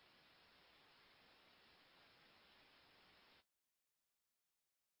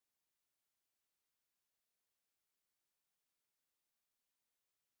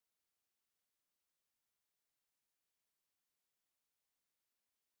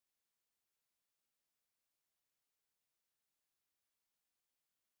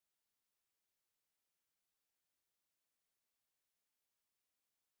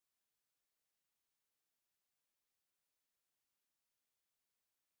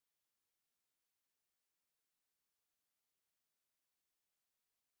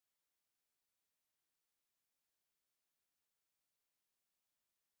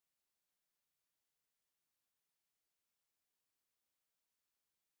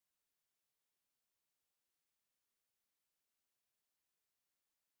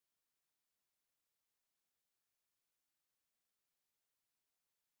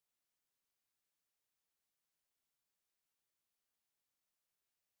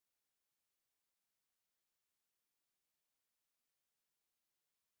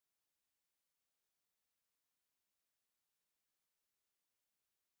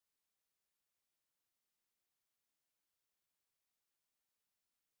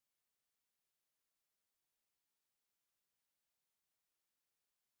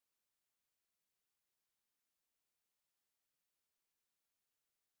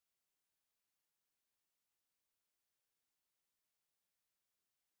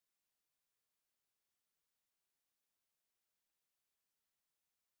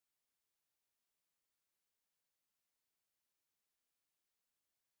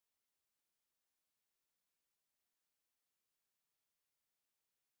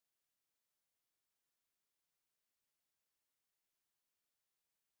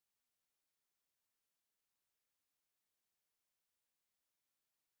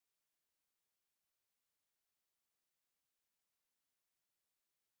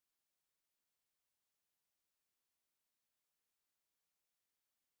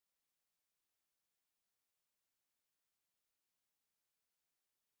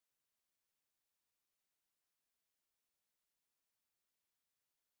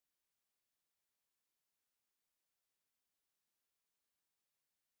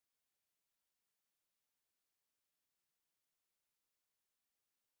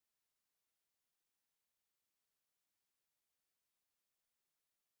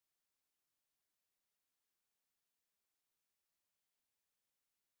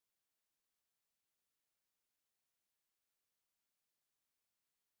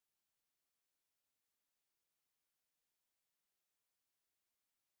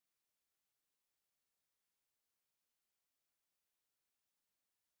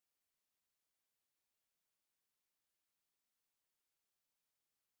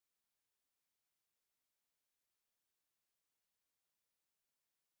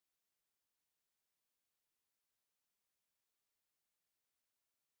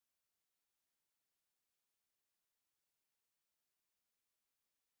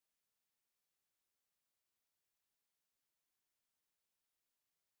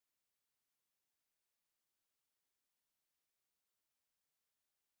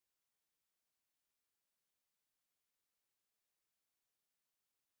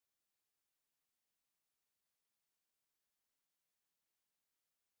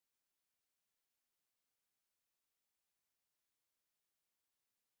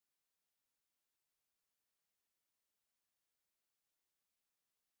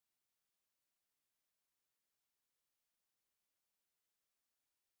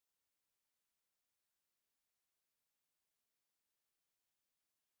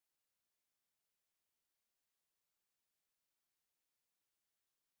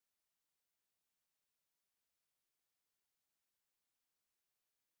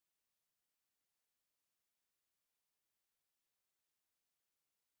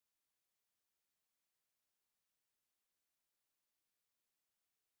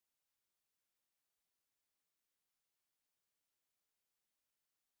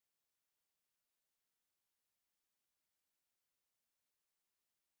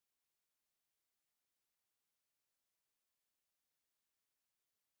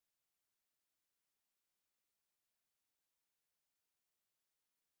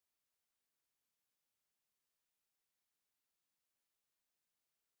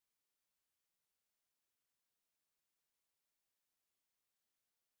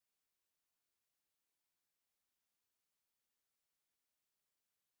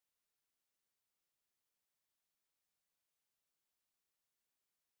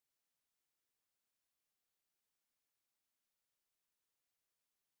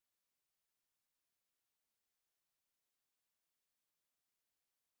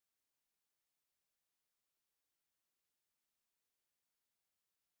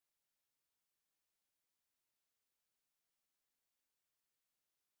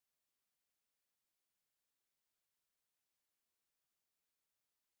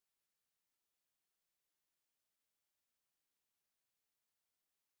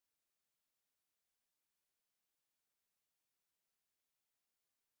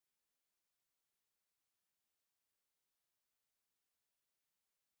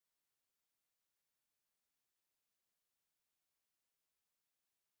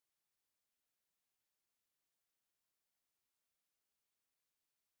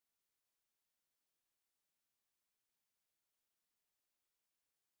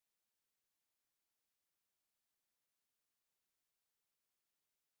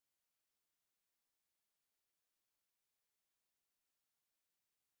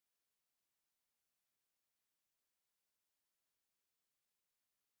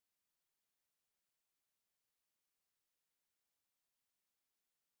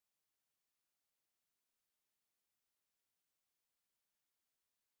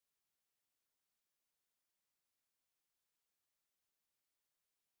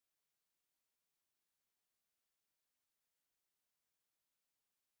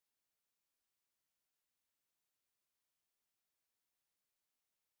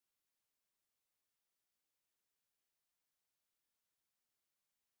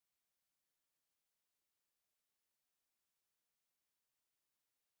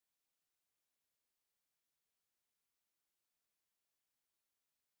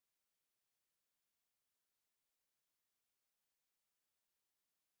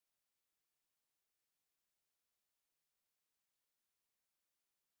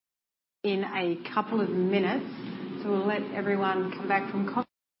 In a couple of minutes, so we'll let everyone come back from conference.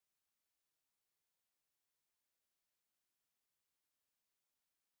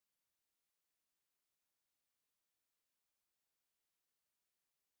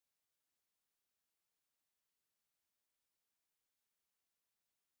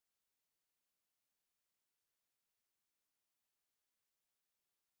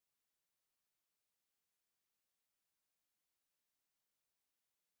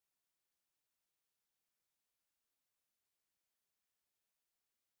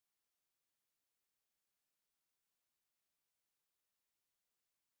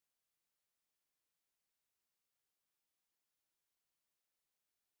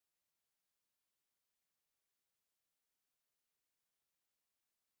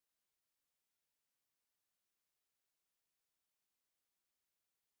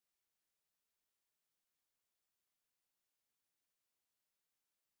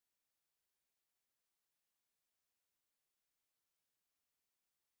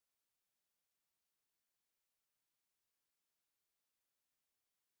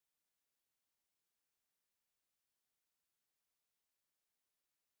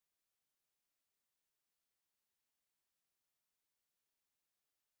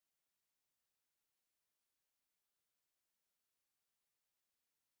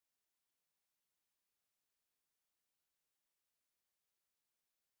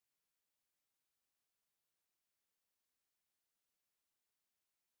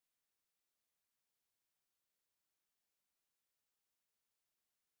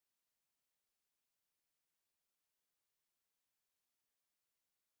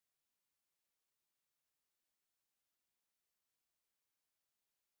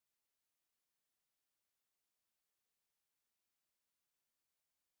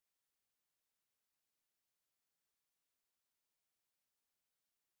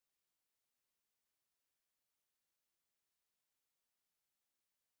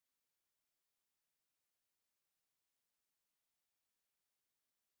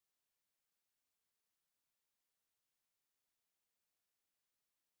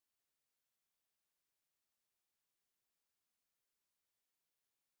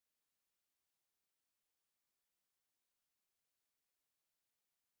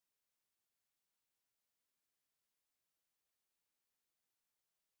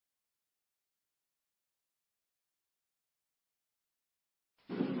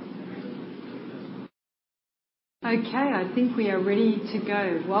 Okay, I think we are ready to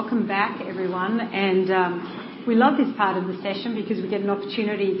go. Welcome back, everyone. And we love this part of the session because we get an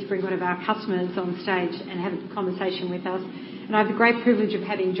opportunity to bring one of our customers on stage and have a conversation with us. And I have the great privilege of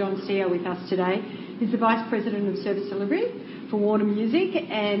having John Steele with us today. He's the Vice President of Service Delivery for Warner Music,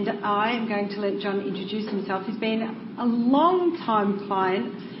 and I am going to let John introduce himself. He's been a long-time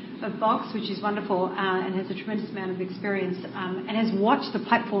client of Box, which is wonderful, and has a tremendous amount of experience, and has watched the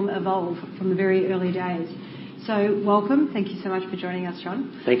platform evolve from the very early days. So welcome. Thank you so much for joining us,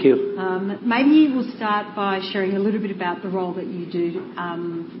 John. Thank you. Maybe we'll start by sharing a little bit about the role that you do.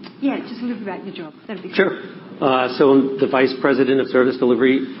 Just a little bit about your job. That'd be great. Sure. So I'm the Vice President of Service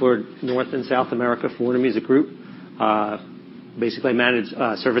Delivery for North and South America for Warner Music Group. Basically, I manage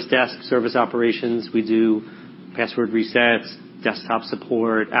service desk, service operations. We do password resets, desktop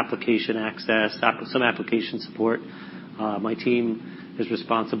support, application access, some application support. My team is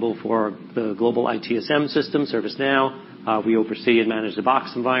responsible for the global ITSM system, ServiceNow. We oversee and manage the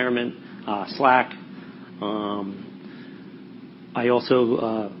Box environment, Slack. I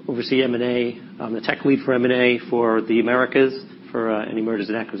also oversee M&A. I'm the tech lead for M&A for the Americas, for any mergers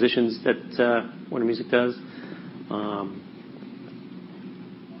and acquisitions that Warner Music does.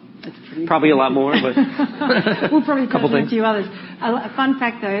 Probably a lot more, but we'll probably touch on a things. few others. A fun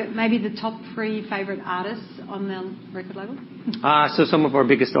fact, though, maybe the top 3 favorite artists on the record label? So some of our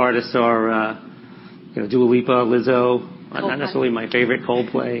biggest artists are, Dua Lipa, Lizzo, not necessarily my favorite,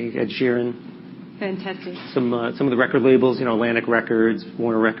 Coldplay, Ed Sheeran. Fantastic. Some of the record labels, Atlantic Records,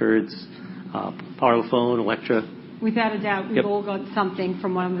 Warner Records, Parlophone, Elektra. Without a doubt, we've all got something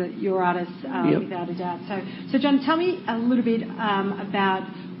from one of your artists, without a doubt. So John, tell me a little bit about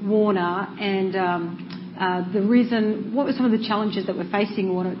Warner and what were some of the challenges that were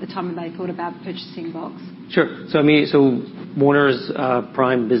facing Warner at the time when they thought about purchasing Box? Sure. So Warner's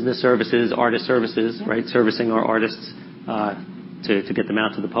prime business services, artist services, right? Servicing our artists to get them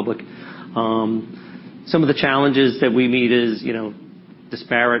out to the public. Some of the challenges that we meet is,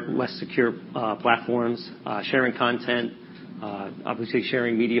 disparate, less secure platforms, sharing content, obviously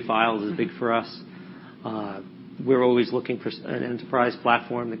sharing media files is big for us. We're always looking for an enterprise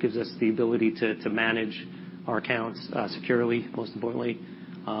platform that gives us the ability to manage our accounts securely, most importantly.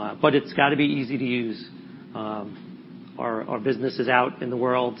 But it's gotta be easy to use. Our business is out in the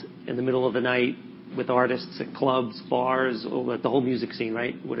world in the middle of the night with artists at clubs, bars, or the whole music scene,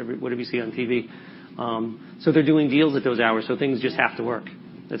 right? Whatever you see on TV. So they're doing deals at those hours, so things just have to work.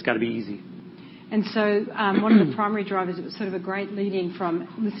 It's gotta be easy. And so, one of the primary drivers, it was sort of a great lead-in from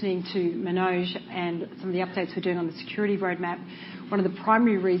listening to Manoj and some of the updates we're doing on the security roadmap. One of the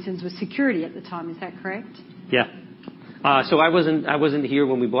primary reasons was security at the time. Is that correct? Yeah. So I wasn't here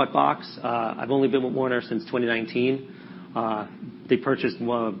when we bought Box. I've only been with Warner since 2019. They purchased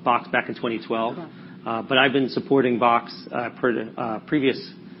Box back in 2012. But I've been supporting Box previous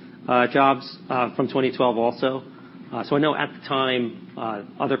jobs from 2012 also. So I know at the time,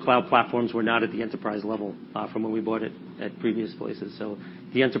 other cloud platforms were not at the enterprise level from when we bought it at previous places. So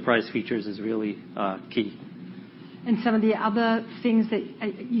the enterprise features is really key. And some of the other things that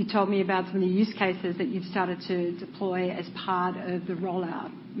you told me about, some of the use cases that you've started to deploy as part of the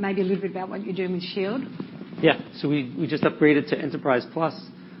rollout. Maybe a little bit about what you're doing with Shield. Yeah. So we just upgraded to Enterprise Plus,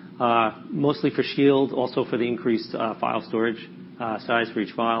 mostly for Shield, also for the increased file storage size for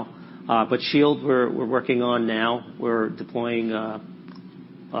each file. But Shield we're working on now. We're deploying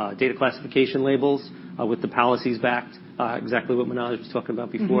data classification labels with the policies backed, exactly what Manoj was talking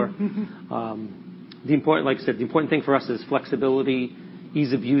about before. Like I said, the important thing for us is flexibility,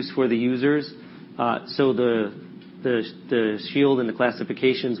 ease of use for the users. So the Shield and the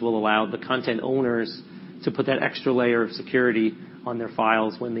classifications will allow the content owners to put that extra layer of security on their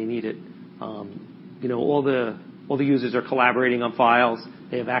files when they need it. All the users are collaborating on files.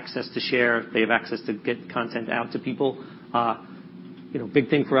 They have access to share. They have access to get content out to people. Big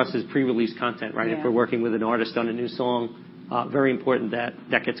thing for us is pre-release content, right? Yeah. If we're working with an artist on a new song, very important that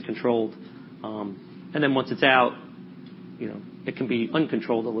gets controlled. And then once it's out, it can be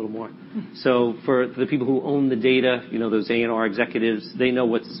uncontrolled a little more. So for the people who own the data, those A&R executives, they know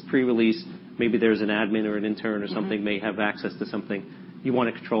what's pre-released. Maybe there's an admin or an intern or something may have access to something. You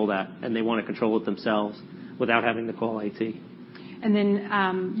want to control that, and they want to control it themselves without having to call IT. And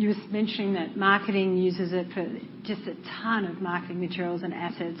then you were mentioning that marketing uses it for just a ton of marketing materials and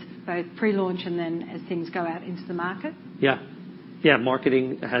assets, both pre-launch and then as things go out into the market. Yeah. Yeah,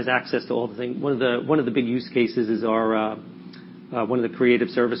 marketing has access to all the things. One of the big use cases is our one of the creative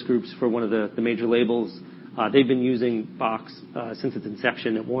service groups for one of the major labels. They've been using Box since its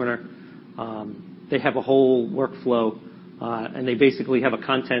inception at Warner. They have a whole workflow, and they basically have a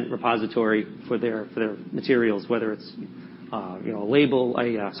content repository for their materials, whether it's a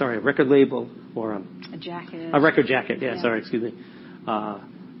record label or a jacket. A record jacket. Yeah. Sorry, excuse me.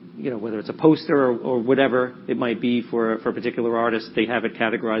 Whether it's a poster or whatever it might be for a particular artist, they have it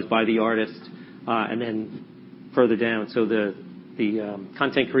categorized by the artist, and then further down. So the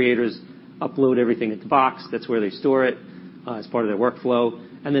content creators upload everything into Box. That's where they store it as part of their workflow.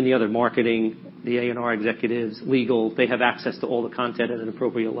 And then the other marketing, the A&R executives, legal, they have access to all the content at an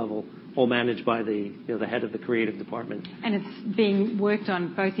appropriate level, all managed by the head of the creative department. And it's being worked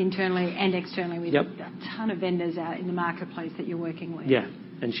on both internally and externally. We have a ton of vendors out in the marketplace that you're working with. Yeah,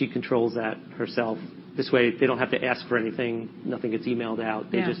 and she controls that herself. This way, they don't have to ask for anything. Nothing gets emailed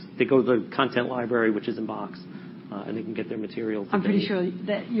out. They go to the content library, which is in Box, and they can get their material. I'm pretty sure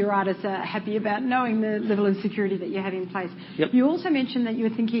that your artists are happy about knowing the level of security that you have in place. Yep. You also mentioned that you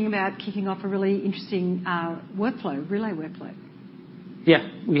were thinking about kicking off a really interesting Relay workflow. Yeah,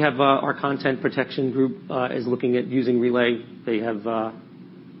 we have our content protection group is looking at using Relay. They have a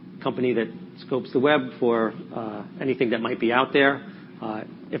company that scopes the web for anything that might be out there.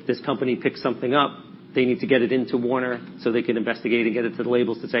 If this company picks something up, they need to get it into Warner so they can investigate and get it to the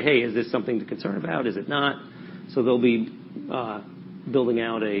labels to say, hey, is this something to concern about? Is it not? So they'll be building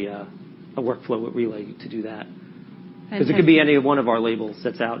out a workflow with Relay to do that. Because it could be any one of our labels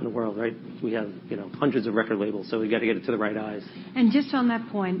that's out in the world, right? We have, hundreds of record labels, so we got to get it to the right eyes. And just on that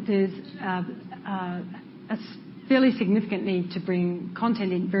point, there's a fairly significant need to bring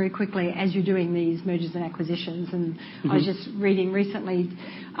content in very quickly as you're doing these mergers and acquisitions. And I was just reading recently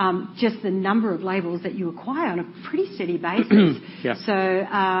just the number of labels that you acquire on a pretty steady basis. Yeah. So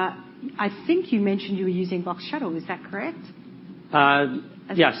I think you mentioned you were using Box Shuttle. Is that correct?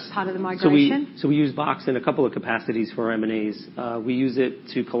 Yes. Part of the migration? So we use Box in a couple of capacities for M&As. We use it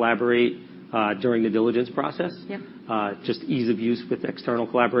to collaborate during the diligence process. Yep. Just ease of use with external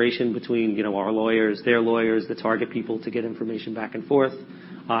collaboration between, our lawyers, their lawyers, the target people to get information back and forth.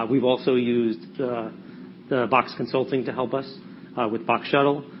 We've also used the Box Consulting to help us with Box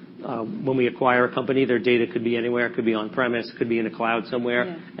Shuttle. When we acquire a company, their data could be anywhere. It could be on-premise, could be in a cloud somewhere.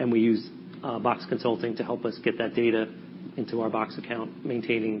 Yeah. And we use Box Consulting to help us get that data into our Box account,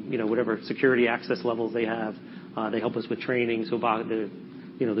 maintaining, whatever security access levels they have. They help us with training. So the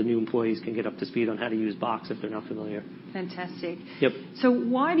the new employees can get up to speed on how to use Box if they're not familiar. Fantastic. Yep. So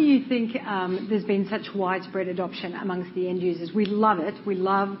why do you think there's been such widespread adoption amongst the end users? We love it. We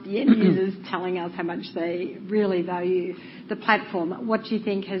love the end users telling us how much they really value the platform. What do you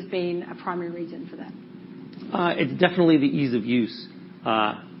think has been a primary reason for that? It's definitely the ease of use.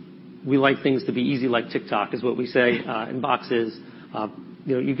 We like things to be easy, like TikTok is what we say in Boxes.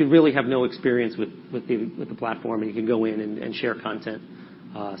 You can really have no experience with the platform, and you can go in and share content.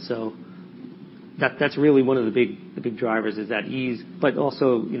 So that's really one of the big drivers is that ease, but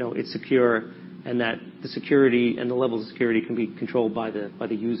also it's secure, and that the security and the levels of security can be controlled by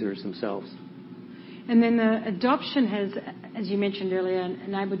the users themselves. And then the adoption has, as you mentioned earlier,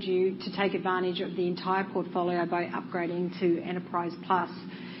 enabled you to take advantage of the entire portfolio by upgrading to Enterprise Plus.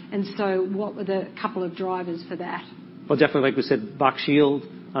 And so what were the couple of drivers for that? Well, definitely, like we said, Box Shield,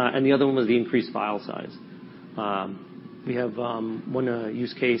 and the other one was the increased file size. We have one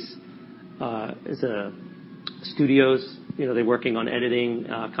use case is studios. They're working on editing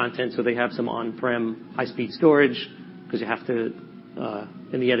content, so they have some on-prem high-speed storage because you have to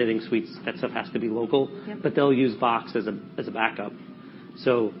in the editing suites that stuff has to be local. Yep. But they'll use Box as a backup.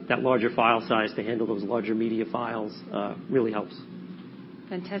 So that larger file size to handle those larger media files really helps.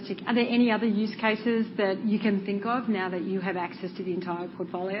 Fantastic. Are there any other use cases that you can think of now that you have access to the entire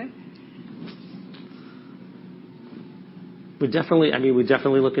portfolio? We're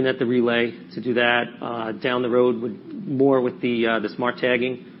definitely looking at the relay to do that down the road with the smart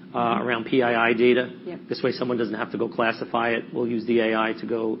tagging around PII data. Yep. This way, someone doesn't have to go classify it. We'll use the AI to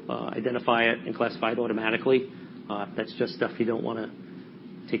go identify it and classify it automatically. That's just stuff you don't want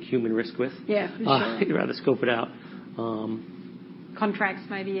to take human risk with. Yeah, for sure. You'd rather scope it out. Contracts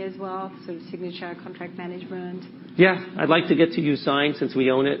maybe as well, sort of signature contract management. Yeah, I'd like to get to use Sign since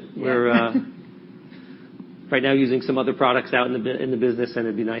we own it. Yeah. We're right now using some other products out in the business, and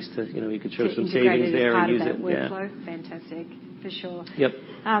it'd be nice to you could show some savings there and use it. Workflow. Yeah. Fantastic, for sure. Yep.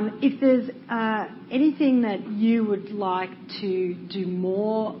 If there's anything that you would like to do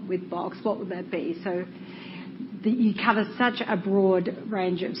more with Box, what would that be? So you cover such a broad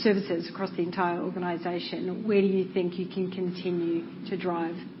range of services across the entire organization. Where do you think you can continue to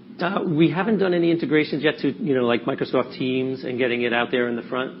drive? We haven't done any integrations yet to, like Microsoft Teams and getting it out there in the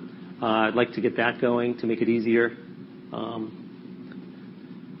front. I'd like to get that going to make it easier.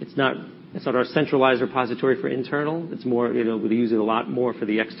 It's not our centralized repository for internal. It's more, we use it a lot more for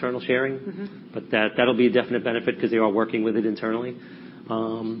the external sharing. Mm-hmm. But that'll be a definite benefit because they are working with it internally.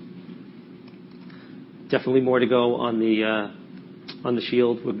 Definitely more to go on the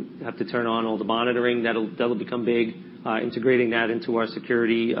Shield. We'll have to turn on all the monitoring. That'll become big. Integrating that into our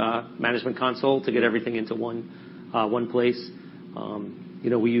security management console to get everything into one place.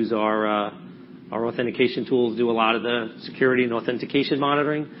 We use our authentication tools, do a lot of the security and authentication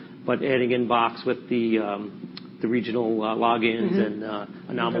monitoring, but adding in Box with the regional logins and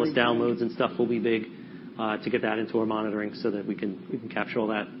anomalous downloads and stuff will be big to get that into our monitoring so that we can capture all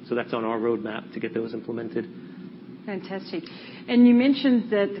that. So that's on our roadmap to get those implemented. Fantastic. And you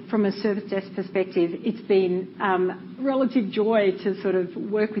mentioned that from a service desk perspective, it's been relative joy to sort of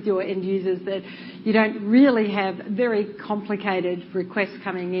work with your end users, that you don't really have very complicated requests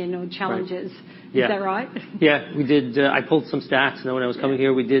coming in or challenges. Right. Yeah. Is that right? Yeah, we did. I pulled some stats. When I was coming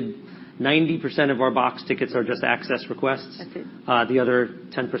here, we did 90% of our Box tickets are just access requests. That's it. The other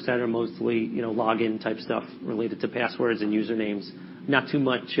 10% are mostly, login type stuff related to passwords and usernames. Not too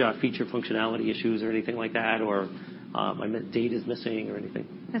much feature functionality issues or anything like that, or my date is missing or anything.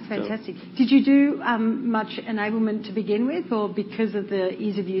 That's fantastic. So, did you do much enablement to begin with, or because of the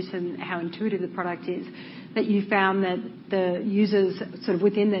ease of use and how intuitive the product is, that you found that the users sort of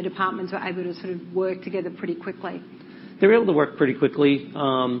within their departments were able to sort of work together pretty quickly? They were able to work pretty quickly.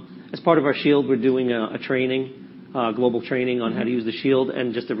 As part of our Shield, we're doing a training, global training on how to use the Shield.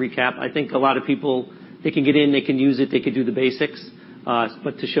 And just to recap, I think a lot of people, they can get in, they can use it, they can do the basics.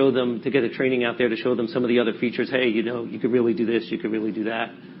 But to show them, to get a training out there to show them some of the other features, hey, you could really do this, you could really do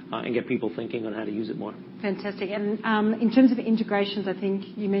that, and get people thinking on how to use it more. Fantastic. And in terms of integrations, I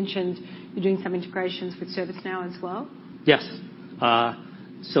think you mentioned you're doing some integrations with ServiceNow as well? Yes.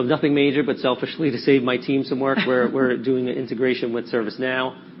 So nothing major, but selfishly to save my team some work, we're doing an integration with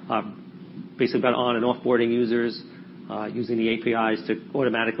ServiceNow, basically about on and offboarding users, using the APIs to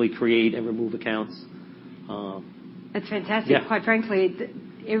automatically create and remove accounts. That's fantastic. Yeah. Quite frankly,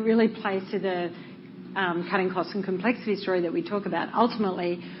 it really plays to the cutting costs and complexity story that we talk about.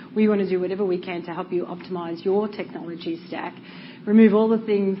 Ultimately, we want to do whatever we can to help you optimize your technology stack, remove all the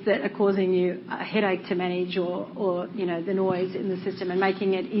things that are causing you a headache to manage or the noise in the system, and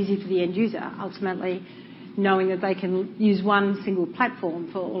making it easy for the end user. Ultimately, knowing that they can use one single platform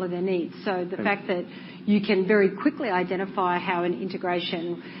for all of their needs. So the fact that you can very quickly identify how an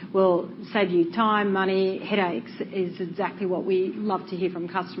integration will save you time, money, headaches is exactly what we love to hear from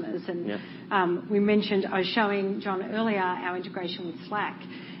customers. And I was showing John earlier our integration with Slack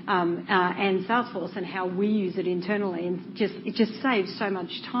and Salesforce and how we use it internally, and it just saves so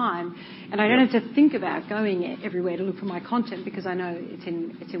much time. And I don't have to think about going everywhere to look for my content because I know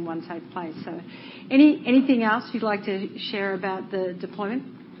it's in one safe place. So anything else you'd like to share about the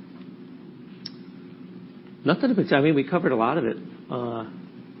deployment? Nothing. I mean, we covered a lot of it.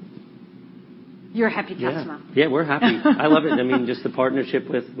 You're a happy customer. Yeah, we're happy. I love it. I mean, just the partnership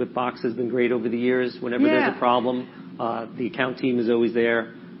with Box has been great over the years. Whenever there's a problem, the account team is always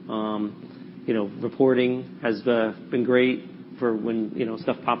there. Reporting has been great for when,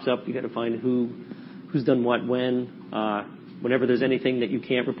 stuff pops up. You got to find who's done what when. Whenever there's anything that you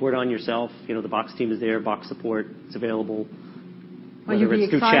can't report on yourself, the Box team is there. Box support is available. Whether it's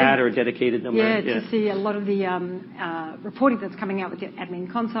through chat or a dedicated number. To see a lot of the reporting that's coming out with the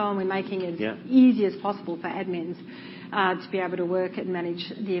admin console, and we're making it as easy as possible for admins to be able to work and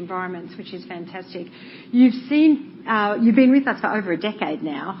manage the environments, which is fantastic. You've been with us for over a decade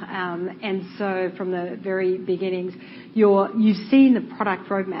now, and so from the very beginnings, you've seen the product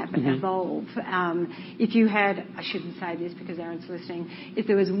roadmap evolve. If you had, I shouldn't say this because Aaron's listening, if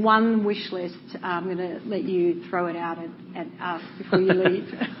there was one wish list, I'm going to let you throw it out at us before you leave.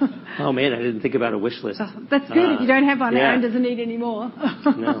 Oh man, I didn't think about a wish list. That's good. If you don't have one, Aaron doesn't need any more.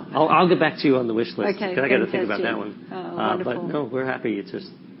 No, I'll get back to you on the wish list. Okay, because I got to think about that one. Wonderful. But no, we're happy. It's just,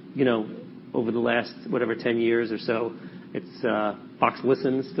 over the last, 10 years or so, it's, Box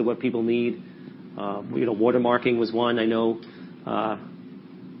listens to what people need. Watermarking was one. I know,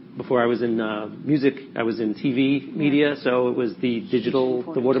 before I was in, music, I was in TV media, so it was the digital,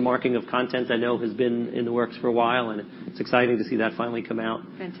 the watermarking of content I know has been in the works for a while, and it's exciting to see that finally come out.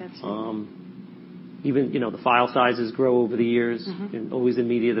 Fantastic. Even, the file sizes grow over the years. And always in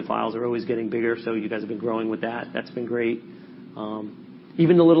media, the files are always getting bigger, so you guys have been growing with that. That's been great.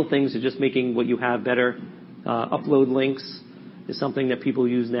 Even the little things of just making what you have better. Upload links is something that people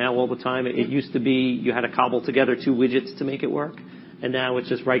use now all the time. It used to be you had to cobble together 2 widgets to make it work, and now it's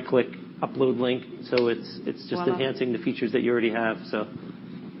just right-click, upload link. So it's just enhancing the features that you already have. So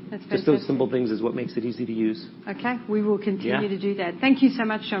that's just those simple things is what makes it easy to use. Okay, we will continue to do that. Thank you so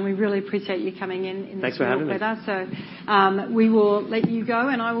much, John. We really appreciate you coming in Thanks for having me. with us. So we will let you go,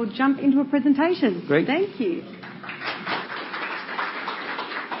 and I will jump into a presentation. Great. Thank you.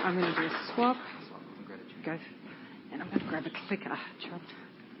 I'm going to do a swap. Go. And I'm going to grab a clicker, John.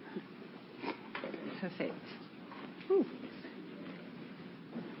 Perfect. Ooh.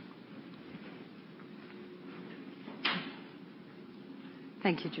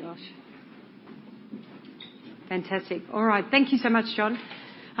 Thank you, Josh. Fantastic. All right. Thank you so much, John.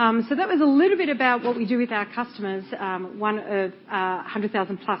 So that was a little bit about what we do with our customers, one of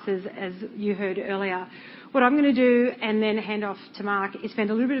 100,000 pluses, as you heard earlier. What I'm going to do, and then hand off to Mark, is spend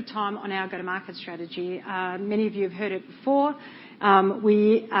a little bit of time on our go-to-market strategy. Many of you have heard it before.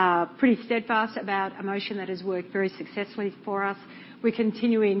 We are pretty steadfast about a motion that has worked very successfully for us. We're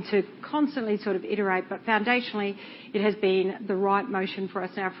continuing to constantly sort of iterate, but foundationally, it has been the right motion for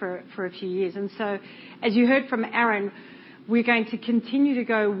us now for a few years. And so, as you heard from Aaron, we're going to continue to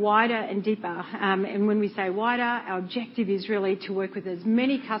go wider and deeper. And when we say wider, our objective is really to work with as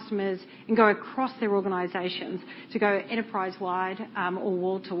many customers and go across their organisations, to go enterprise-wide or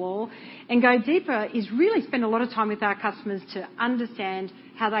wall-to-wall. And go deeper is really spend a lot of time with our customers to understand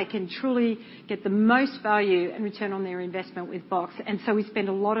how they can truly get the most value and return on their investment with Box. And so we spend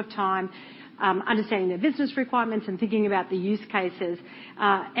a lot of time understanding their business requirements and thinking about the use cases.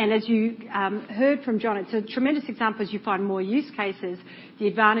 And as you heard from John, it's a tremendous example as you find more use cases. The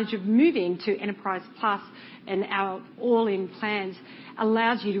advantage of moving to Enterprise Plus and our all-in plans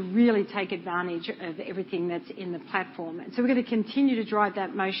allows you to really take advantage of everything that's in the platform. And so we're going to continue to drive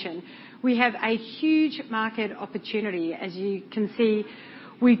that motion. We have a huge market opportunity. As you can see,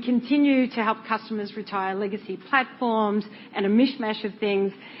 we continue to help customers retire legacy platforms and a mishmash of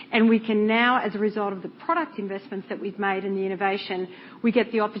things, and we can now, as a result of the product investments that we've made in the innovation, we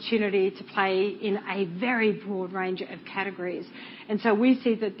get the opportunity to play in a very broad range of categories. And so we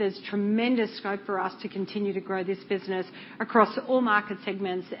see that there's tremendous scope for us to continue to grow this business across all market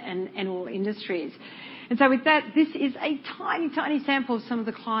segments and all industries. And so with that, this is a tiny, tiny sample of some of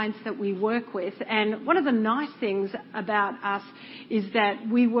the clients that we work with. And one of the nice things about us is that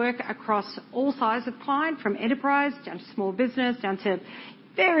we work across all sizes of client, from enterprise down to small business, down to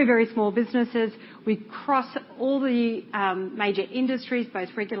very, very small businesses. We cross all the major industries, both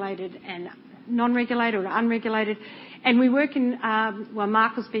regulated and non-regulated or unregulated. And we work in,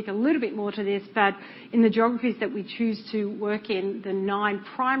 Mark will speak a little bit more to this, but in the geographies that we choose to work in, the 9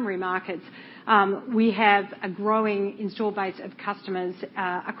 primary markets, we have a growing install base of customers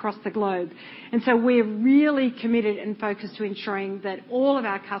across the globe. And so we're really committed and focused to ensuring that all of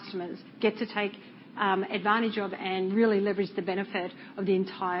our customers get to take advantage of and really leverage the benefit of the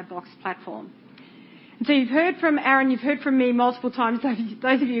entire Box platform. And so you've heard from Aaron, you've heard from me multiple times.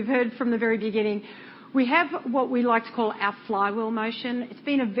 Those of you who've heard from the very beginning, we have what we like to call our flywheel motion. It's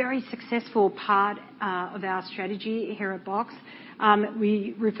been a very successful part of our strategy here at Box.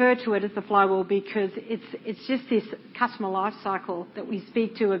 We refer to it as the flywheel because it's just this customer life cycle that we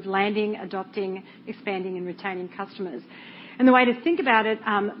speak to of landing, adopting, expanding, and retaining customers. And the way to think about it,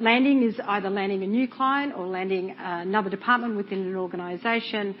 landing is either landing a new client or landing another department within an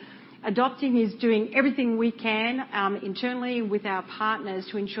organization. Adopting is doing everything we can internally with our partners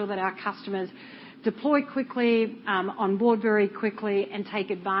to ensure that our customers deploy quickly, onboard very quickly, and take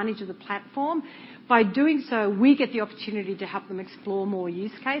advantage of the platform. By doing so, we get the opportunity to help them explore more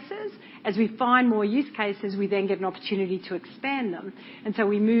use cases. As we find more use cases, we then get an opportunity to expand them. And so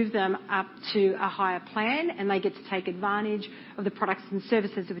we move them up to a higher plan, and they get to take advantage of the products and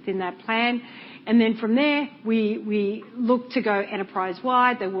services within that plan. And then from there, we look to go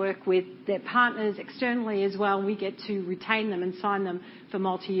enterprise-wide. They work with their partners externally as well. We get to retain them and sign them for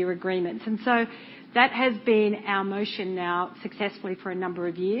multi-year agreements. And so that has been our motion now successfully for a number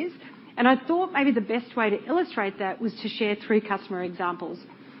of years. And I thought maybe the best way to illustrate that was to share 3 customer examples.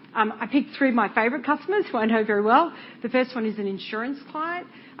 I picked 3 of my favorite customers who I know very well. The first one is an insurance client.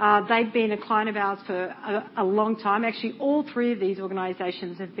 They've been a client of ours for a long time. Actually, all 3 of these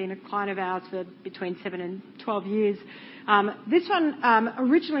organizations have been a client of ours for between 7 and 12 years. This one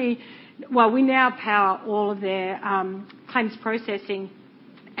originally, we now power all of their claims processing,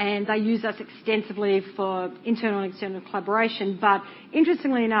 and they use us extensively for internal and external collaboration. But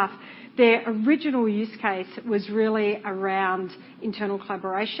interestingly enough, their original use case was really around internal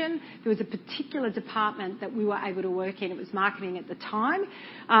collaboration. There was a particular department that we were able to work in. It was marketing at the time.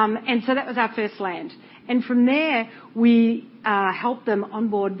 And so that was our first land. And from there, we helped them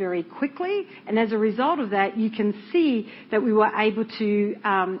onboard very quickly. And as a result of that, you can see that we were able to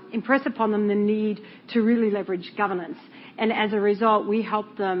impress upon them the need to really leverage governance. And as a result, we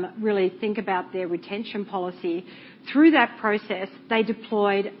helped them really think about their retention policy. Through that process, they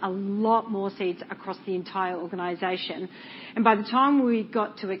deployed a lot more seats across the entire organization. And by the time we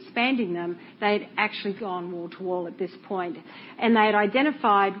got to expanding them, they had actually gone wall to wall at this point. And they had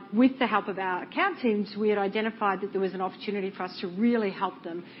identified, with the help of our account teams, we had identified that there was an opportunity for us to really help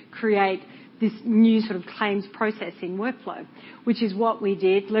them create this new sort of claims processing workflow, which is what we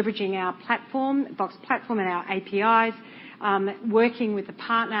did, leveraging our platform, Box platform, and our APIs. Working with the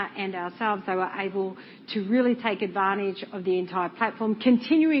partner and ourselves, they were able to really take advantage of the entire platform,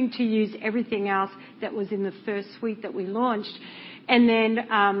 continuing to use everything else that was in the first suite that we launched. And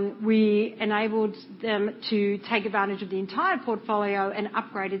then we enabled them to take advantage of the entire portfolio and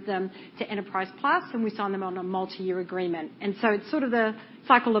upgraded them to Enterprise Plus, and we signed them on a multi-year agreement. And so it's sort of the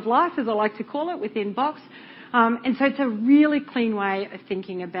cycle of life, as I like to call it, within Box. And so it's a really clean way of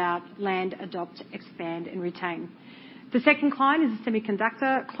thinking about land, adopt, expand, and retain. The second client is a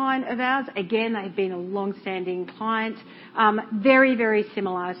semiconductor client of ours. Again, they've been a long-standing client. Very, very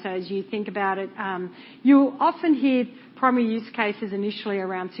similar. So as you think about it, you'll often hear primary use cases initially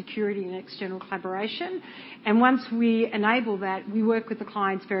around security and external collaboration. And once we enable that, we work with the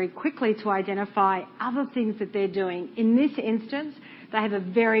clients very quickly to identify other things that they're doing. In this instance, they have a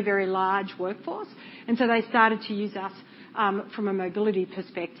very, very large workforce. And so they started to use us from a mobility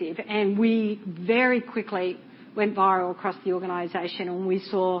perspective. And we very quickly went viral across the organization, and we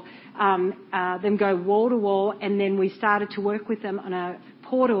saw them go wall to wall, and then we started to work with them on a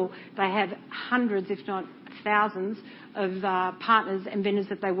portal. They have hundreds, if not thousands, of partners and vendors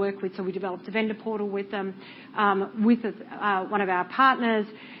that they work with, so we developed a vendor portal with them, with one of our partners.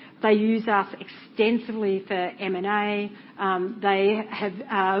 They use us extensively for M&A. They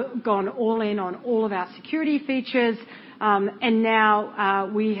have gone all in on all of our security features. And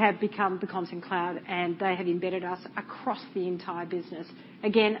now we have become the Content Cloud, and they have embedded us across the entire business.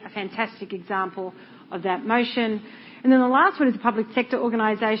 Again, a fantastic example of that motion. And then the last one is a public sector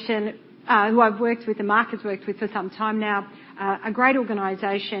organisation who I've worked with, and Mark has worked with for some time now. A great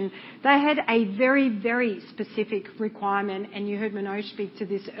organisation. They had a very, very specific requirement, and you heard Manoj speak to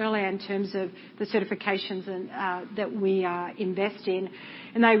this earlier in terms of the certifications that we invest in.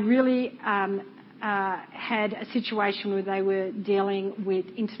 And they really had a situation where they were dealing with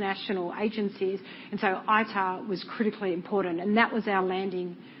international agencies, and so ITAR was critically important, and that was our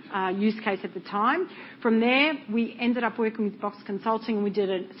landing use case at the time. From there, we ended up working with Box Consulting, and we did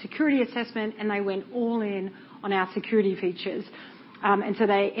a security assessment, and they went all in on our security features. And so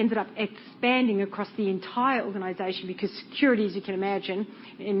they ended up expanding across the entire organization because security, as you can imagine,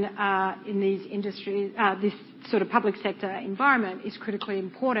 in these industries, this sort of public sector environment is critically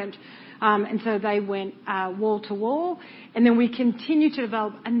important. And so they went wall to wall. And then we continued to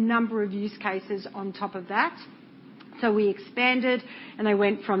develop a number of use cases on top of that. So we expanded, and they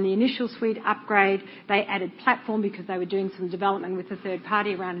went from the initial suite upgrade. They added platform because they were doing some development with a third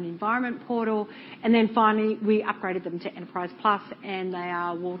party around an environment portal. And then finally, we upgraded them to Enterprise Plus, and they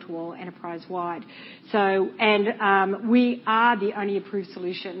are wall-to-wall enterprise-wide. So, and we are the only approved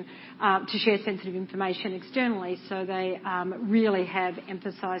solution to share sensitive information externally. So they really have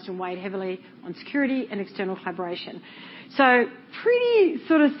emphasized and weighed heavily on security and external collaboration. So pretty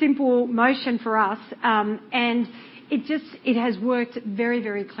sort of simple motion for us, and it has worked very,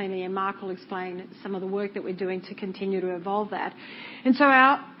 very cleanly, and Mark will explain some of the work that we're doing to continue to evolve that. And so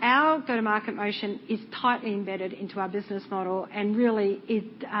our go-to-market motion is tightly embedded into our business model, and really it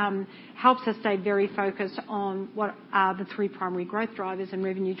helps us stay very focused on what are the three primary growth drivers and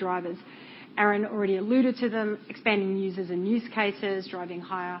revenue drivers. Aaron already alluded to them: expanding users and use cases, driving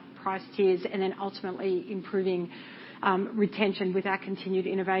higher price tiers, and then ultimately improving retention with our continued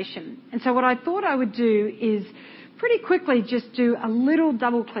innovation. And so what I thought I would do is pretty quickly just do a little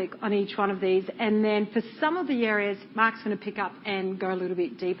double click on each one of these, and then for some of the areas, Mark's going to pick up and go a little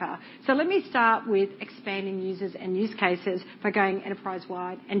bit deeper. So let me start with expanding users and use cases by going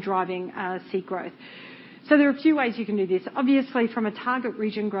enterprise-wide and driving seat growth. So there are a few ways you can do this. Obviously, from a target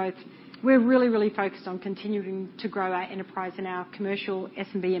region growth, we're really, really focused on continuing to grow our enterprise and our commercial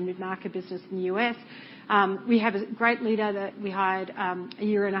SMB and mid-market business in the US. We have a great leader that we hired a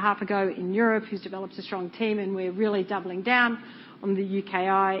year and a half ago in Europe who's developed a strong team, and we're really doubling down on the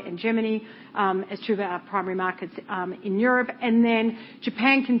UKI and Germany as two of our primary markets in Europe. And then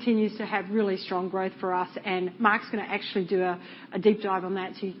Japan continues to have really strong growth for us, and Mark's going to actually do a deep dive on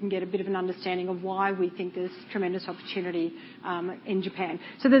that so you can get a bit of an understanding of why we think there's tremendous opportunity in Japan.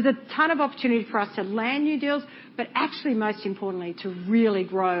 So there's a ton of opportunity for us to land new deals, but actually most importantly to really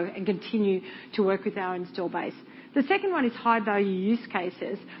grow and continue to work with our install base. The second one is high-value use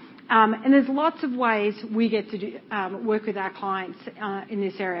cases. And there's lots of ways we get to work with our clients in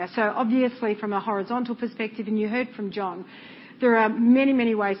this area. So obviously from a horizontal perspective, and you heard from John, there are many,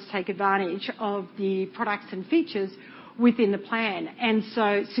 many ways to take advantage of the products and features within the plan. And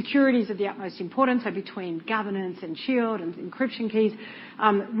so security is of the utmost importance. So between governance and shield and encryption keys,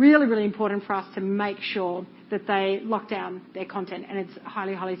 really, really important for us to make sure that they lock down their content and it's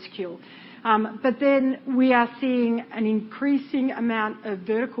highly, highly secure. But then we are seeing an increasing amount of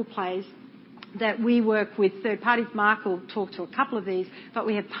vertical plays that we work with third parties. Mark will talk to a couple of these, but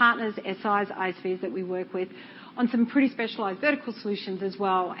we have partners, SIs, ISVs that we work with on some pretty specialized vertical solutions as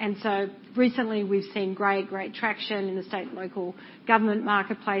well. And so recently we've seen great traction in the state and local government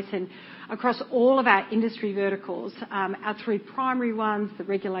marketplace and across all of our industry verticals, our three primary ones, the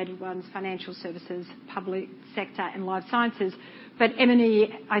regulated ones, financial services, public sector, and life sciences. But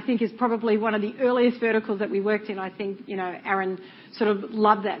M&E, I think, is probably one of the earliest verticals that we worked in. I think, Aaron sort of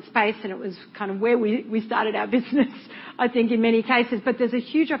loved that space, and it was kind of where we started our business, I think, in many cases. But there's a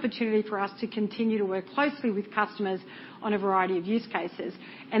huge opportunity for us to continue to work closely with customers on a variety of use cases.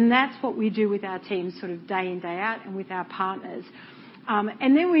 And that's what we do with our teams sort of day in, day out, and with our partners.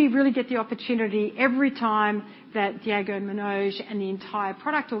 And then we really get the opportunity every time that Diego and Manoj and the entire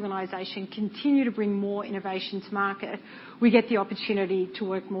product organization continue to bring more innovation to market, we get the opportunity to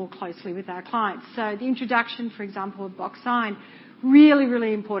work more closely with our clients. So the introduction, for example, of Box Sign, really,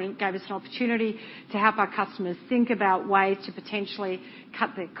 really important, gave us an opportunity to help our customers think about ways to potentially cut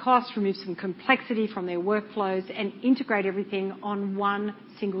their costs, remove some complexity from their workflows, and integrate everything on one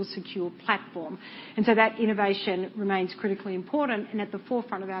single secure platform. And so that innovation remains critically important and at the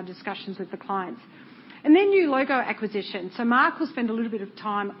forefront of our discussions with the clients. And then new logo acquisition. So Mark will spend a little bit of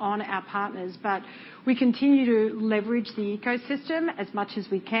time on our partners, but we continue to leverage the ecosystem as much as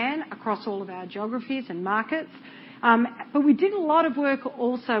we can across all of our geographies and markets. But we did a lot of work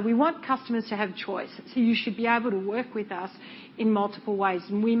also. We want customers to have choice. So you should be able to work with us in multiple ways.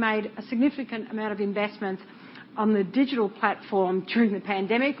 And we made a significant amount of investments on the digital platform during the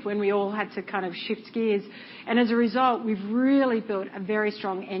pandemic when we all had to kind of shift gears. And as a result, we've really built a very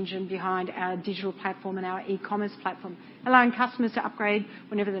strong engine behind our digital platform and our e-commerce platform, allowing customers to upgrade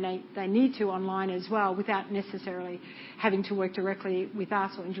whenever they need to online as well without necessarily having to work directly with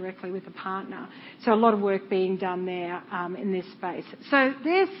us or indirectly with a partner. So a lot of work being done there in this space. So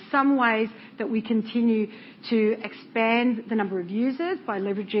there's some ways that we continue to expand the number of users by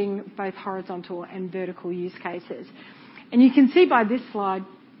leveraging both horizontal and vertical use cases. And you can see by this slide,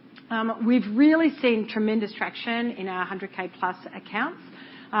 we've really seen tremendous traction in our 100K plus accounts.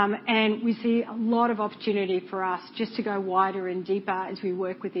 And we see a lot of opportunity for us just to go wider and deeper as we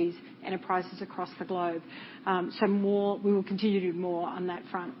work with these enterprises across the globe. So we will continue to do more on that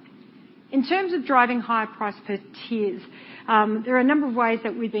front. In terms of driving higher price per tiers, there are a number of ways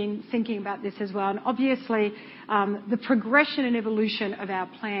that we've been thinking about this as well. And obviously, the progression and evolution of our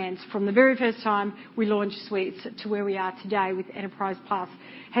plans from the very first time we launched Suites to where we are today with Enterprise Plus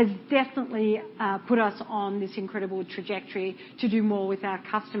has definitely put us on this incredible trajectory to do more with our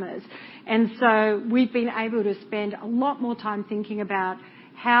customers. And so we've been able to spend a lot more time thinking about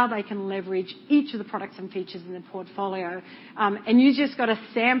how they can leverage each of the products and features in the portfolio. And you just got a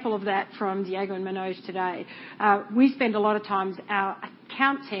sample of that from Diego and Manoj today. We spend a lot of times, our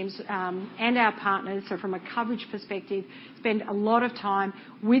account teams and our partners, so from a coverage perspective, spend a lot of time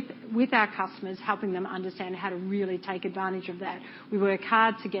with our customers, helping them understand how to really take advantage of that. We work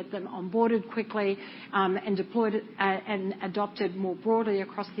hard to get them onboarded quickly and deployed and adopted more broadly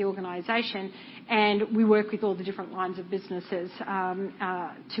across the organization. And we work with all the different lines of businesses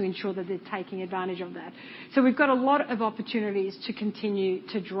to ensure that they're taking advantage of that. So we've got a lot of opportunities to continue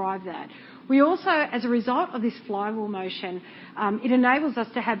to drive that. We also, as a result of this flywheel motion, it enables us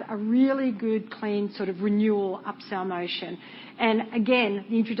to have a really good, clean sort of renewal upsell motion. And again,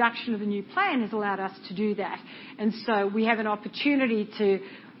 the introduction of the new plan has allowed us to do that. And so we have an opportunity to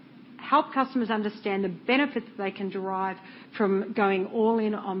help customers understand the benefits that they can derive from going all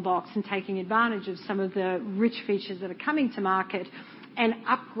in on Box and taking advantage of some of the rich features that are coming to market and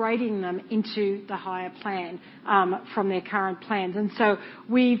upgrading them into the higher plan from their current plans. And so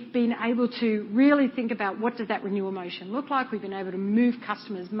we've been able to really think about what does that renewal motion look like. We've been able to move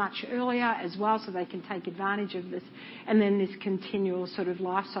customers much earlier as well so they can take advantage of this, and then this continual sort of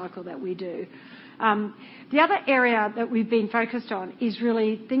life cycle that we do. The other area that we've been focused on is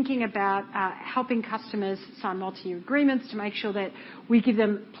really thinking about helping customers sign multi-year agreements to make sure that we give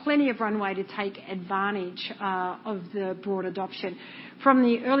them plenty of runway to take advantage of the broad adoption. From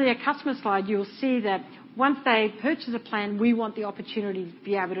the earlier customer slide, you'll see that once they purchase a plan, we want the opportunity to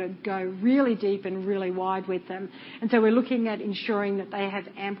be able to go really deep and really wide with them. And so we're looking at ensuring that they have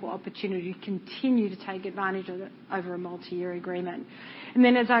ample opportunity to continue to take advantage of it over a multi-year agreement. And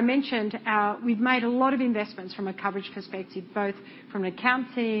then, as I mentioned, we've made a lot of investments from a coverage perspective, both from an account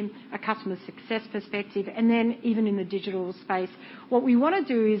team, a customer success perspective, and then even in the digital space. What we want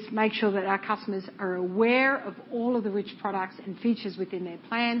to do is make sure that our customers are aware of all of the rich products and features within their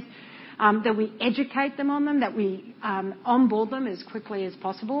plans, that we educate them on them, that we onboard them as quickly as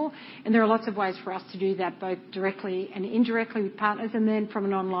possible. And there are lots of ways for us to do that, both directly and indirectly with partners, and then from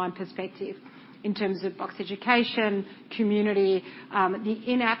an online perspective in terms of Box Education, community, the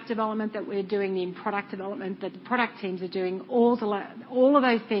in-app development that we're doing, the in-product development that the product teams are doing. All of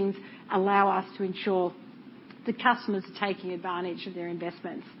those things allow us to ensure the customers are taking advantage of their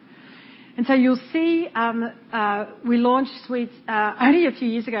investments. And so you'll see we launched Suites only a few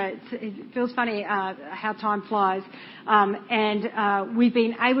years ago. It feels funny how time flies. And we've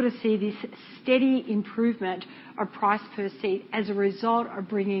been able to see this steady improvement of price per seat as a result of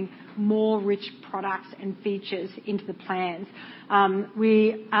bringing more rich products and features into the plans.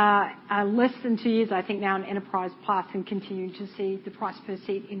 We are less than 2 years, I think, now in Enterprise Plus and continue to see the price per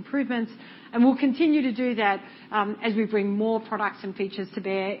seat improvements. And we'll continue to do that as we bring more products and features to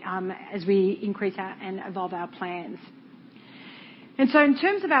bear as we increase and evolve our plans. And so in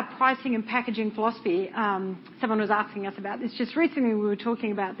terms of our pricing and packaging philosophy, someone was asking us about this just recently. We were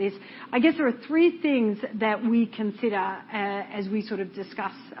talking about this. I guess there are 3 things that we consider as we sort of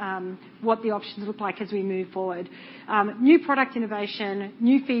discuss what the options look like as we move forward. New product innovation,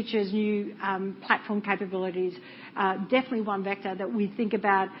 new features, new platform capabilities, definitely one vector that we think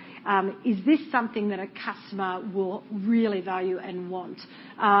about. Is this something that a customer will really value and want?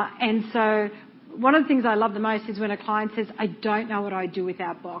 And so one of the things I love the most is when a client says, I don't know what I do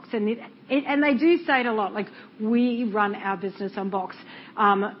without Box. And And they do say it a lot, like, we run our business on Box.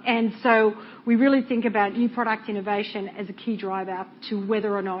 And so we really think about new product innovation as a key driver to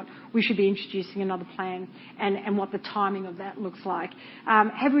whether or not we should be introducing another plan and what the timing of that looks like.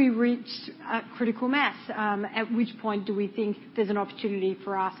 Have we reached critical mass? At which point do we think there's an opportunity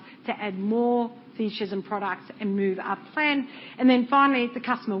for us to add more features and products and move up plan? And then finally, the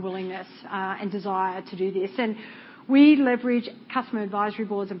customer willingness and desire to do this. And we leverage customer advisory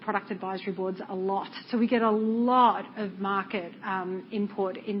boards and product advisory boards a lot. So we get a lot of market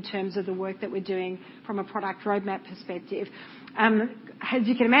input in terms of the work that we're doing from a product roadmap perspective. As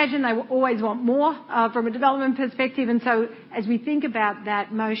you can imagine, they will always want more from a development perspective. And so as we think about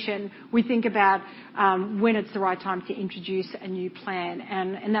that motion, we think about when it's the right time to introduce a new plan.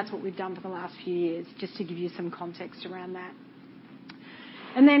 And that's what we've done for the last few years, just to give you some context around that.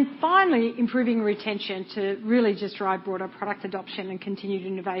 And then finally, improving retention to really just drive broader product adoption and continued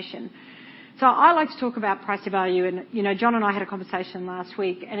innovation. So I like to talk about price to value. And, you know, John and I had a conversation last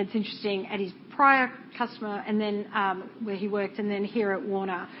week, and it's interesting, at his prior customer and then where he worked and then here at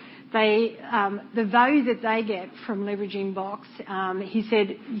Warner, they, the value that they get from leveraging Box, he said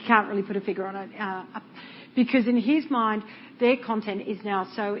you can't really put a figure on it because in his mind, their content is now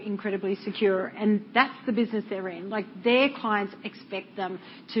so incredibly secure, and that's the business they're in. Like, their clients expect them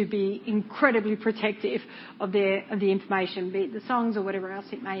to be incredibly protective of the information, be it the songs or whatever else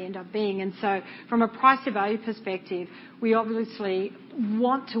it may end up being. And so from a price to value perspective, we obviously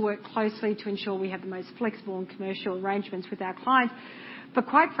want to work closely to ensure we have the most flexible and commercial arrangements with our clients. But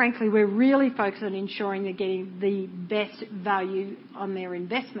quite frankly, we're really focused on ensuring they're getting the best value on their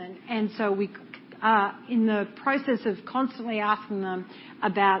investment. And so we in the process of constantly asking them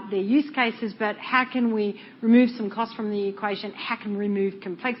about their use cases, but how can we remove some cost from the equation? How can we remove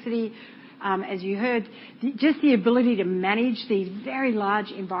complexity? As you heard, just the ability to manage these very large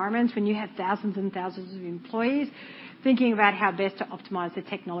environments when you have thousands and thousands of employees, thinking about how best to optimize the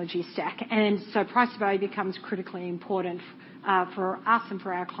technology stack. And so price to value becomes critically important for us and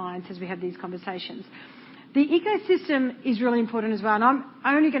for our clients as we have these conversations. The ecosystem is really important as well, and I'm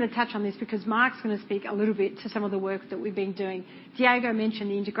only going to touch on this because Mark's going to speak a little bit to some of the work that we've been doing. Diego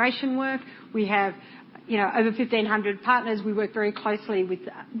mentioned the integration work. We have, you know, over 1,500 partners. We work very closely with,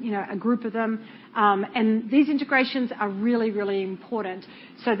 you know, a group of them, and these integrations are really, really important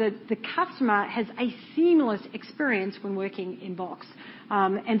so that the customer has a seamless experience when working in Box.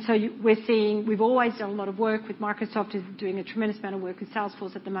 And so we've always done a lot of work with Microsoft, is doing a tremendous amount of work with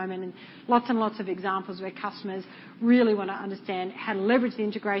Salesforce at the moment, and lots of examples where customers really want to understand how to leverage the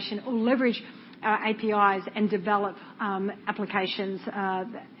integration or leverage our APIs and develop applications,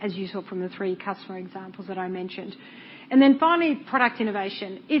 as you saw from the 3 customer examples that I mentioned. And then finally, product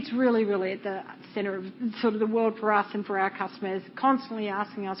innovation. It's really, really at the center of sort of the world for us and for our customers, constantly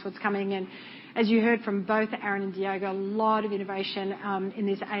asking us what's coming in. As you heard from both Aaron and Diego, a lot of innovation in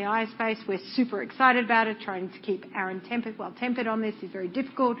this AI space. We're super excited about it. Trying to keep Aaron tempered on this is very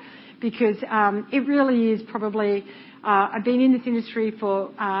difficult because it really is probably I've been in this industry for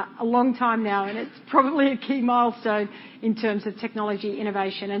a long time now, and it's probably a key milestone in terms of technology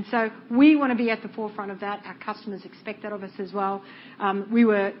innovation. And so we want to be at the forefront of that. Our customers expect that of us as well. We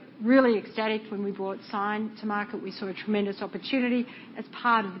were really ecstatic when we brought Sign to market. We saw a tremendous opportunity as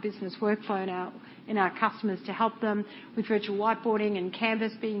part of the business workflow in our customers to help them with virtual whiteboarding and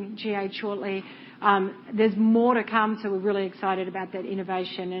Canvas being GA'd shortly. There's more to come, so we're really excited about that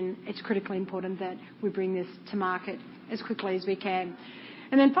innovation, and it's critically important that we bring this to market as quickly as we can.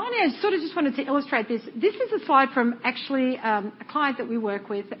 And then finally, I sort of just wanted to illustrate this. This is a slide from actually a client that we work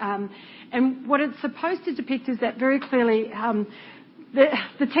with, and what it's supposed to depict is that very clearly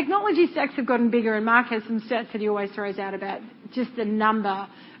the technology stacks have gotten bigger, and Mark has some stats that he always throws out about just the number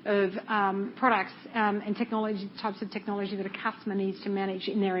of products and types of technology that a customer needs to manage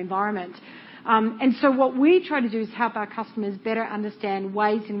in their environment. And so what we try to do is help our customers better understand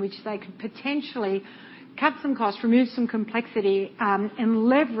ways in which they could potentially cut some costs, remove some complexity, and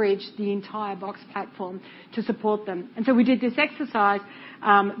leverage the entire Box platform to support them. And so we did this exercise.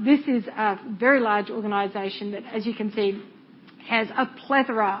 This is a very large organization that, as you can see, has a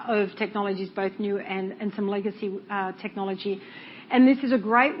plethora of technologies, both new and some legacy technology. And this is a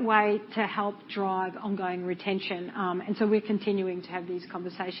great way to help drive ongoing retention. And so we're continuing to have these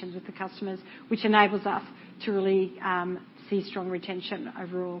conversations with the customers, which enables us to really see strong retention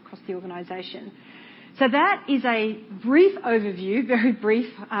overall across the organization. So that is a brief overview, very brief.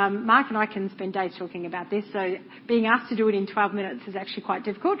 Mark and I can spend days talking about this, so being asked to do it in 12 minutes is actually quite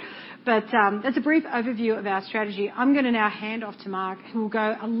difficult. But that's a brief overview of our strategy. I'm going to now hand off to Mark, who will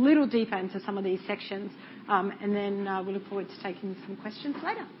go a little deeper into some of these sections We look forward to taking some questions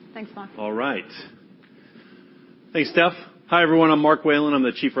later. Thanks, Mark. All right. Thanks, Steph. Hi, everyone. I'm Mark Whalen. I'm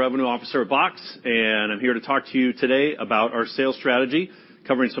the Chief Revenue Officer at Box, and I'm here to talk to you today about our sales strategy,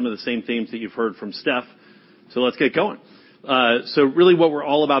 covering some of the same themes that you've heard from Steph. Let's get going. Really what we're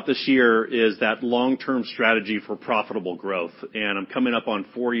all about this year is that long-term strategy for profitable growth. I'm coming up on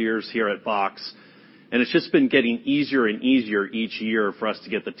 4 years here at Box, and it's just been getting easier and easier each year for us to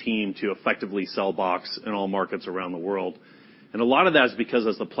get the team to effectively sell Box in all markets around the world. A lot of that is because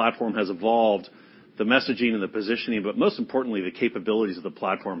as the platform has evolved, the messaging and the positioning, but most importantly, the capabilities of the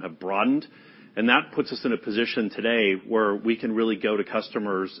platform have broadened. That puts us in a position today where we can really go to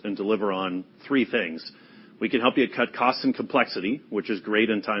customers and deliver on 3 things. We can help you cut costs and complexity, which is great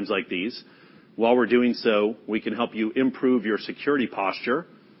in times like these. While we're doing so, we can help you improve your security posture.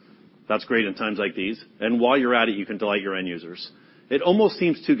 That's great in times like these. While you're at it, you can delight your end users. It almost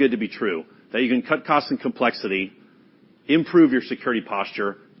seems too good to be true that you can cut costs and complexity, improve your security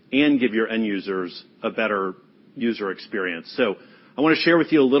posture, and give your end users a better user experience. I want to share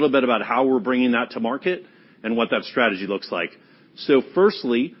with you a little bit about how we're bringing that to market and what that strategy looks like.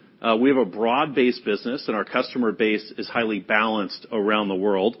 Firstly, we have a broad-based business, and our customer base is highly balanced around the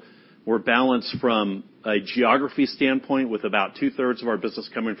world. We're balanced from a geography standpoint, with about 2/3 of our business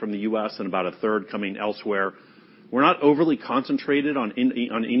coming from the U.S. and about 1/3 coming elsewhere. We're not overly concentrated on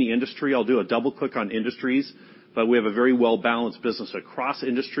any industry. I'll do a double click on industries, but we have a very well-balanced business across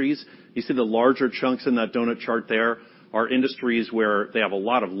industries. You see the larger chunks in that donut chart there are industries where they have a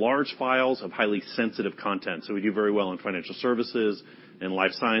lot of large files of highly sensitive content. We do very well in financial services, in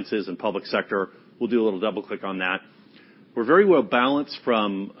life sciences, and public sector. We'll do a little double click on that. We're very well balanced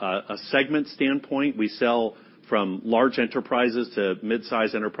from a segment standpoint. We sell from large enterprises to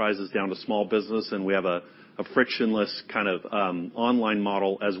mid-size enterprises down to small business, and we have a frictionless kind of online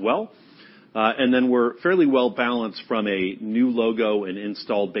model as well. We're fairly well balanced from a new logo and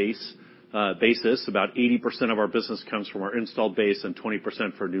installed base basis. About 80% of our business comes from our installed base and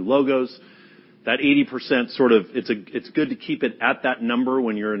 20% for new logos. That 80% it's good to keep it at that number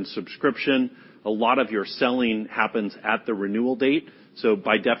when you're in subscription. A lot of your selling happens at the renewal date.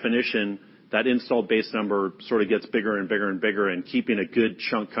 By definition, that installed base number sort of gets bigger and bigger and bigger, and keeping a good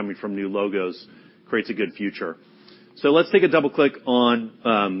chunk coming from new logos creates a good future. Let's take a double click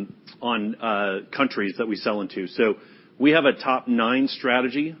on countries that we sell into. We have a top 9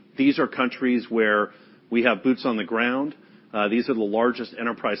 strategy. These are countries where we have boots on the ground. These are the largest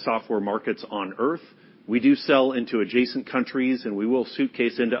enterprise software markets on Earth. We do sell into adjacent countries, and we will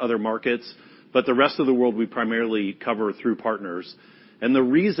suitcase into other markets, but the rest of the world we primarily cover through partners. The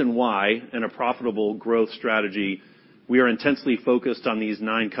reason why, in a profitable growth strategy, we are intensely focused on these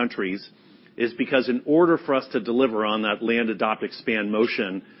 9 countries is because in order for us to deliver on that land, adopt, expand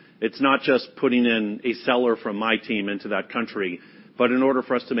motion, it's not just putting in a seller from my team into that country, but in order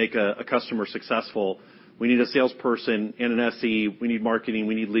for us to make a customer successful, we need a salesperson and an SE, we need marketing,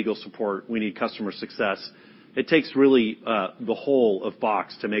 we need legal support, we need customer success. It takes really the whole of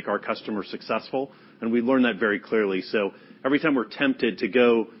Box to make our customers successful, and we learn that very clearly. Every time we're tempted to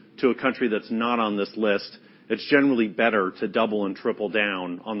go to a country that's not on this list, it's generally better to double and triple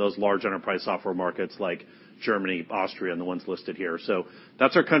down on those large enterprise software markets like Germany, Austria, and the ones listed here.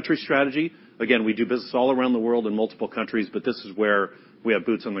 That's our country strategy. Again, we do business all around the world in multiple countries, but this is where we have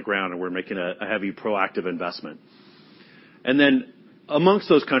boots on the ground, and we're making a heavy proactive investment. Amongst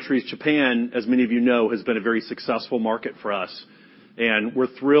those countries, Japan, as many of you know, has been a very successful market for us, and we're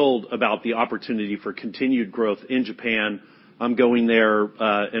thrilled about the opportunity for continued growth in Japan. I'm going there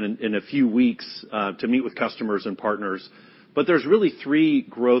in a few weeks to meet with customers and partners. There's really 3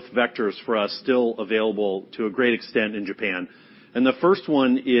 growth vectors for us still available to a great extent in Japan. The first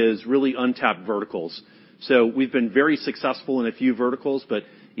one is really untapped verticals. We've been very successful in a few verticals, but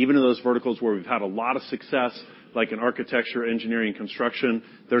even in those verticals where we've had a lot of success, like in architecture, engineering, construction,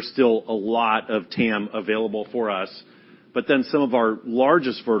 there's still a lot of TAM available for us. Some of our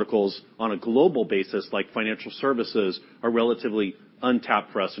largest verticals on a global basis, like financial services, are relatively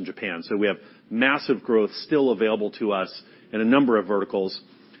untapped for us in Japan. We have massive growth still available to us in a number of verticals.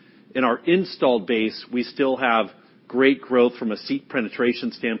 In our installed base, we still have great growth from a seat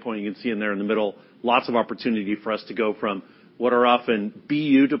penetration standpoint. You can see in there in the middle, lots of opportunity for us to go from what are often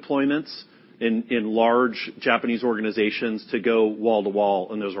BU deployments in large Japanese organizations to go wall to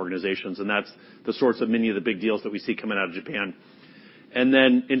wall in those organizations. That's the sorts of many of the big deals that we see coming out of Japan.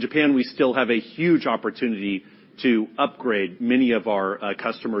 In Japan, we still have a huge opportunity to upgrade many of our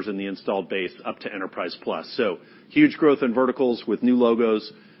customers in the installed base up to Enterprise Plus. Huge growth in verticals with new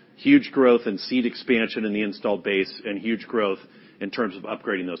logos, huge growth in seat expansion in the installed base, and huge growth in terms of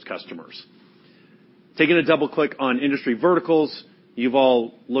upgrading those customers. Taking a double click on industry verticals, you've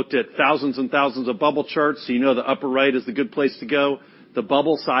all looked at thousands and thousands of bubble charts, so you know the upper right is the good place to go. The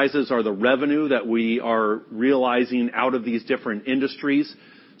bubble sizes are the revenue that we are realizing out of these different industries.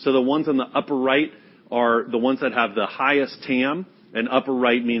 So the ones on the upper right are the ones that have the highest TAM, and upper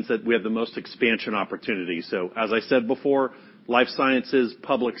right means that we have the most expansion opportunity. So as I said before, life sciences,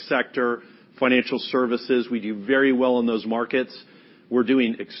 public sector, financial services, we do very well in those markets. We're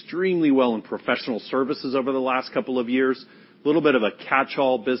doing extremely well in professional services over the last couple of years. A little bit of a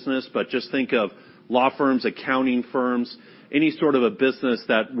catch-all business, but just think of law firms, accounting firms, any sort of a business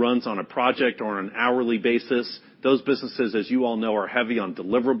that runs on a project or on an hourly basis. Those businesses, as you all know, are heavy on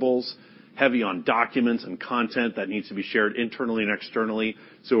deliverables, heavy on documents and content that needs to be shared internally and externally.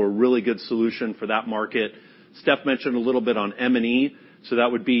 So a really good solution for that market. Steph mentioned a little bit on M&E. So that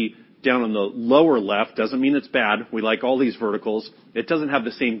would be down on the lower left. Doesn't mean it's bad. We like all these verticals. It doesn't have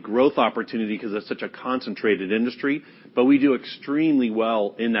the same growth opportunity because it's such a concentrated industry, but we do extremely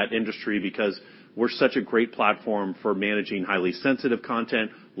well in that industry because we're such a great platform for managing highly sensitive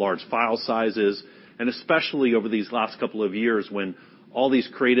content, large file sizes, and especially over these last couple of years when all these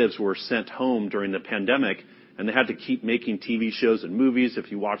creatives were sent home during the pandemic and they had to keep making TV shows and movies.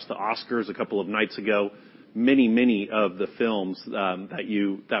 If you watched the Oscars a couple of nights ago, many of the films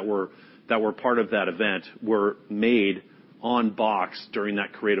that were part of that event were made on Box during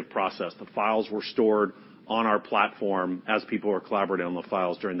that creative process. The files were stored on our platform as people were collaborating on the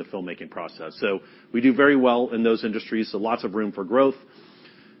files during the filmmaking process. So we do very well in those industries, so lots of room for growth.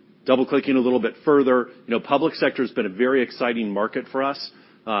 Double-clicking a little bit further, public sector has been a very exciting market for us,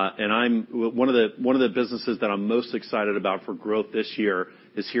 and I'm one of the businesses that I'm most excited about for growth this year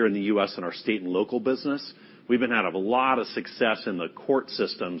is here in the U.S. in our state and local business. We've been having a lot of success in the court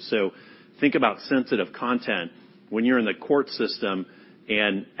system. So think about sensitive content. When you're in the court system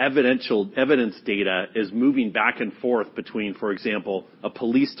and evidence data is moving back and forth between, for example, a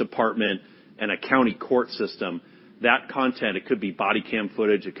police department and a county court system, that content, it could be body cam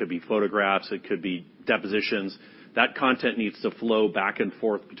footage, it could be photographs, it could be depositions. That content needs to flow back and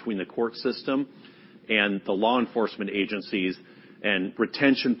forth between the court system and the law enforcement agencies, and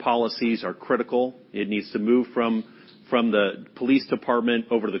retention policies are critical. It needs to move from the police department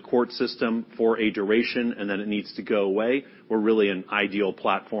over to the court system for a duration, and then it needs to go away. We're really an ideal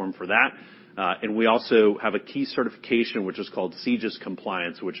platform for that. And we also have a key certification, which is called CJIS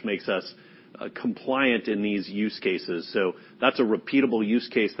compliance, which makes us compliant in these use cases. So that's a repeatable use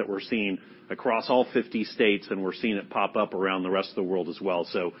case that we're seeing across all 50 states, and we're seeing it pop up around the rest of the world as well.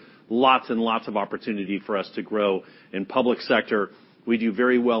 So lots and lots of opportunity for us to grow in public sector. We do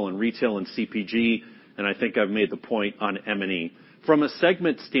very well in retail and CPG, and I think I've made the point on M&E. From a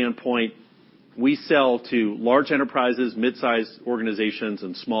segment standpoint, we sell to large enterprises, mid-sized organizations,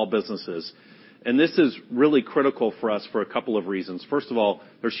 and small businesses. And this is really critical for us for a couple of reasons. First of all,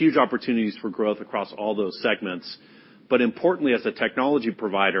 there's huge opportunities for growth across all those segments. But importantly, as a technology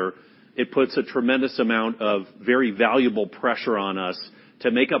provider, it puts a tremendous amount of very valuable pressure on us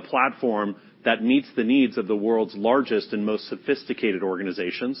to make a platform that meets the needs of the world's largest and most sophisticated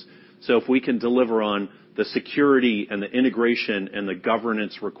organizations. So if we can deliver on the security and the integration and the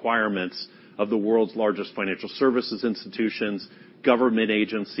governance requirements of the world's largest financial services institutions, government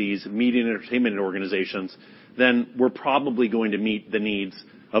agencies, media and entertainment organizations, then we're probably going to meet the needs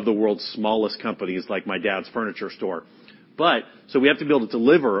of the world's smallest companies like my dad's furniture store. But so we have to be able to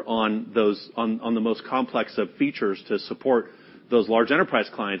deliver on those on the most complex of features to support those large enterprise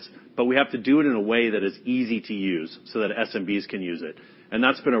clients, but we have to do it in a way that is easy to use so that SMBs can use it. And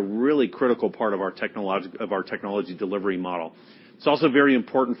that's been a really critical part of our technology delivery model. It's also very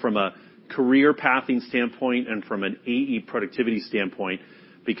important from a career pathing standpoint and from an AE productivity standpoint,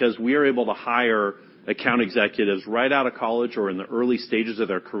 because we are able to hire account executives right out of college or in the early stages of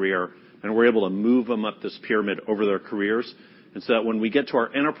their career, and we're able to move them up this pyramid over their careers. And so that when we get to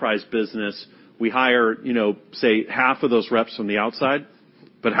our enterprise business, we hire, say half of those reps from the outside,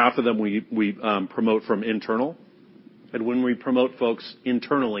 but half of them we promote from internal. And when we promote folks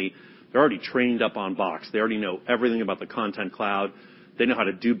internally, they're already trained up on Box. They already know everything about the Content Cloud. They know how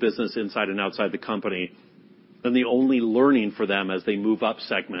to do business inside and outside the company. And the only learning for them as they move up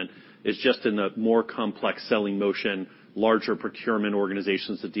segment is just in the more complex selling motion, larger procurement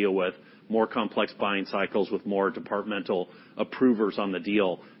organizations to deal with, more complex buying cycles with more departmental approvers on the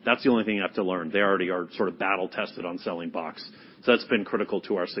deal. That's the only thing you have to learn. They already are sort of battle tested on selling Box. So that's been critical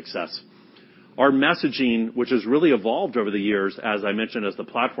to our success. Our messaging, which has really evolved over the years, as I mentioned, as the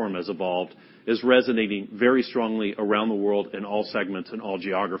platform has evolved, is resonating very strongly around the world in all segments and all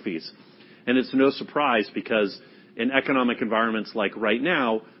geographies. And it's no surprise because in economic environments like right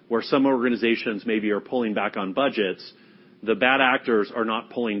now, where some organizations maybe are pulling back on budgets, the bad actors are not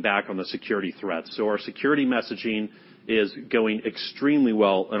pulling back on the security threats. Our security messaging is going extremely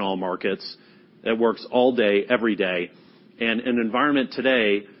well in all markets. It works all day, every day. In an environment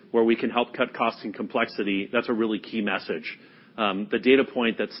today where we can help cut costs and complexity, that's a really key message. The data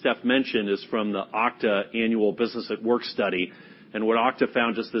point that Steph mentioned is from the Okta annual Business at Work study. What Okta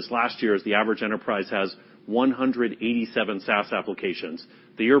found just this last year is the average enterprise has 187 SaaS applications.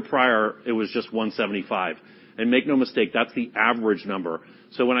 The year prior, it was just 175. Make no mistake, that's the average number.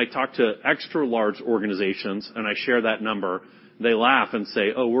 When I talk to extra large organizations and I share that number, they laugh and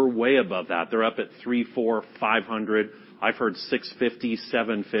say, "Oh, we're way above that." They're up at 300, 400, 500. I've heard 650,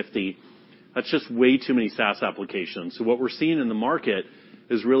 750. That's just way too many SaaS applications. What we're seeing in the market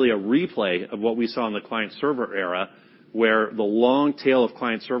is really a replay of what we saw in the client server era, where the long tail of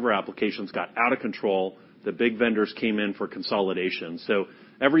client server applications got out of control. The big vendors came in for consolidation.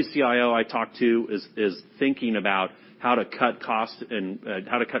 Every CIO I talk to is thinking about how to cut cost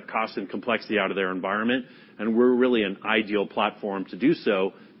and complexity out of their environment. We're really an ideal platform to do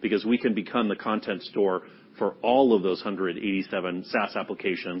so because we can become the content store for all of those 187 SaaS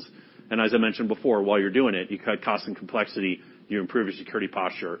applications. As I mentioned before, while you're doing it, you cut cost and complexity, you improve your security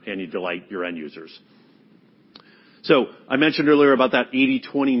posture, and you delight your end users. I mentioned earlier about that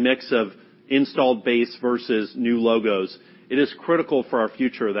 80/20 mix of installed base versus new logos. It is critical for our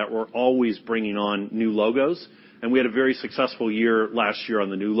future that we're always bringing on new logos, and we had a very successful year last year on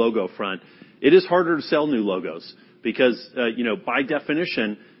the new logo front. It is harder to sell new logos because, by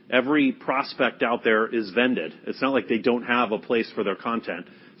definition, every prospect out there is vended. It's not like they don't have a place for their content.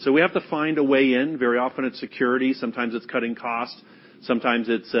 We have to find a way in. Very often it's security. Sometimes it's cutting cost. Sometimes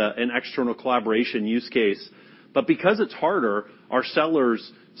it's an external collaboration use case. Because it's harder, our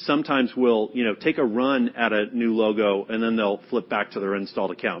sellers sometimes will, take a run at a new logo, and then they'll flip back to their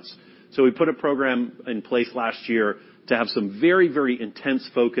installed accounts. We put a program in place last year to have some very, very intense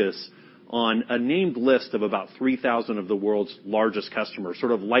focus on a named list of about 3,000 of the world's largest customers,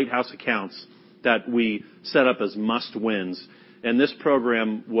 sort of lighthouse accounts that we set up as must-wins. This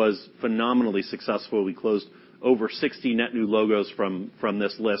program was phenomenally successful. We closed over 60 net new logos from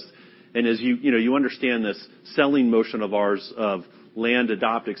this list. As you understand this selling motion of ours of land,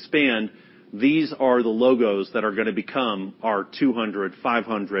 adopt, expand, these are the logos that are gonna become our $200,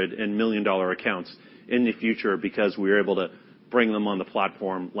 $500, and $1 million accounts in the future because we were able to bring them on the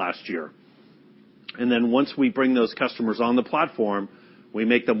platform last year. Once we bring those customers on the platform, we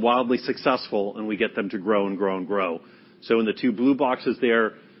make them wildly successful, and we get them to grow and grow and grow. In the two blue boxes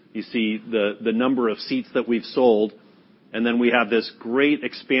there, you see the number of seats that we've sold, and then we have this great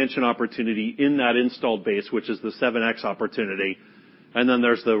expansion opportunity in that installed base, which is the 7x opportunity.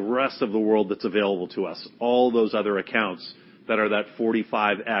 There's the rest of the world that's available to us, all those other accounts that are that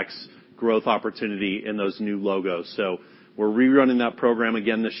 45x growth opportunity in those new logos. We're rerunning that program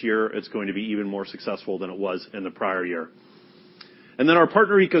again this year. It's going to be even more successful than it was in the prior year. Our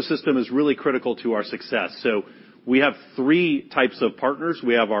partner ecosystem is really critical to our success. We have 3 types of partners.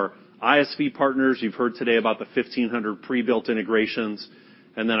 We have our ISV partners. You've heard today about the 1,500 pre-built integrations.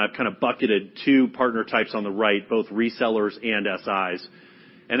 I've kind of bucketed 2 partner types on the right, both resellers and SIs.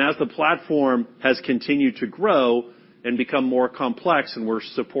 As the platform has continued to grow and become more complex, and we're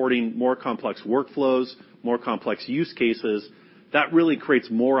supporting more complex workflows, more complex use cases, that really creates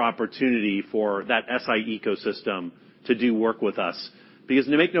more opportunity for that SI ecosystem to do work with us. Because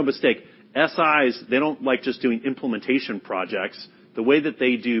to make no mistake, SIs, they don't like just doing implementation projects. The way that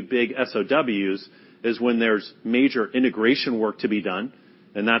they do big SOWs is when there's major integration work to be done,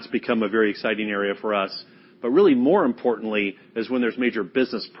 and that's become a very exciting area for us. Really more importantly is when there's major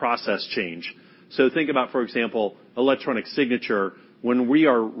business process change. Think about, for example, electronic signature. When we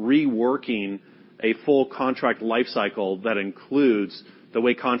are reworking a full contract lifecycle that includes the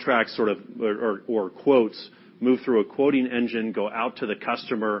way contracts sort of or quotes move through a quoting engine, go out to the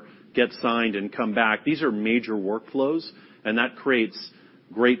customer, get signed, and come back. These are major workflows, and that creates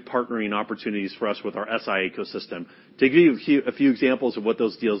great partnering opportunities for us with our SI ecosystem. To give you a few examples of what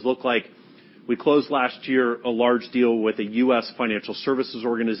those deals look like, we closed last year a large deal with a U.S. financial services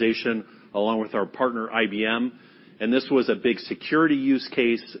organization along with our partner IBM. This was a big security use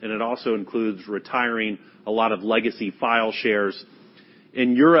case, and it also includes retiring a lot of legacy file shares.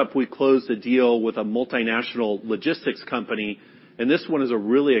 In Europe, we closed a deal with a multinational logistics company, and this one is a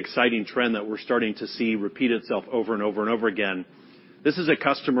really exciting trend that we're starting to see repeat itself over and over and over again. This is a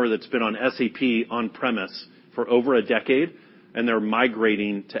customer that's been on SAP on-premise for over a decade, and they're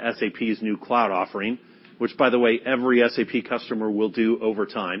migrating to SAP's new cloud offering, which, by the way, every SAP customer will do over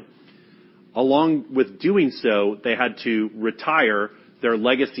time. Along with doing so, they had to retire their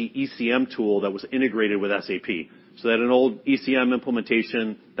legacy ECM tool that was integrated with SAP. So they had an old ECM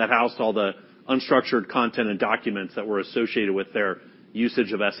implementation that housed all the unstructured content and documents that were associated with their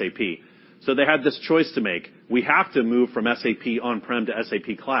usage of SAP. So they had this choice to make. We have to move from SAP on-prem to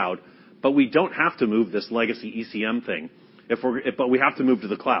SAP Cloud, but we don't have to move this legacy ECM thing. But we have to move to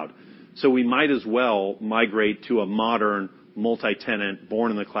the cloud. So we might as well migrate to a modern, multi-tenant,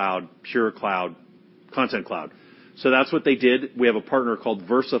 born in the cloud, pure cloud, content cloud. So that's what they did. We have a partner called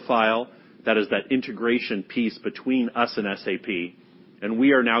VersaFile that is that integration piece between us and SAP. And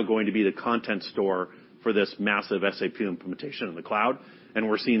we are now going to be the content store for this massive SAP implementation in the cloud. And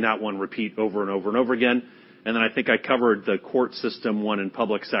we're seeing that one repeat over and over and over again. And then I think I covered the court system one in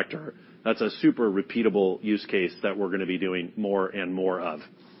public sector. That's a super repeatable use case that we're going to be doing more and more of.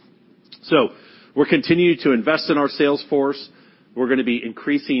 So we're continuing to invest in our sales force. We're going to be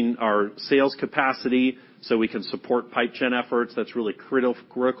increasing our sales capacity so we can support pipe gen efforts. That's really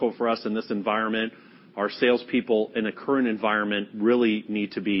critical for us in this environment. Our salespeople in the current environment really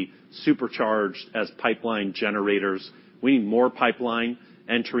need to be supercharged as pipeline generators. We need more pipeline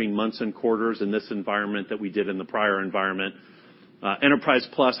entering months and quarters in this environment that we did in the prior environment. Enterprise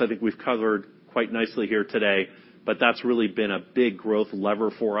Plus, I think we've covered quite nicely here today, but that's really been a big growth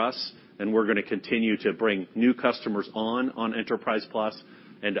lever for us, and we're going to continue to bring new customers on Enterprise Plus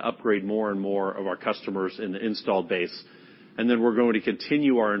and to upgrade more and more of our customers in the installed base. And then we're going to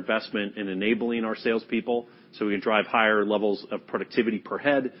continue our investment in enabling our salespeople so we can drive higher levels of productivity per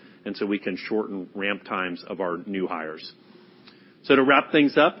head and so we can shorten ramp times of our new hires. So to wrap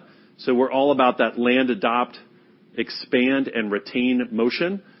things up, so we're all about that land, adopt, expand, and retain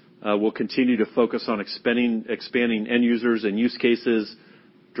motion. We'll continue to focus on expanding end users and use cases,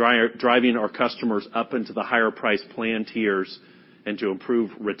 driving our customers up into the higher price plan tiers, and to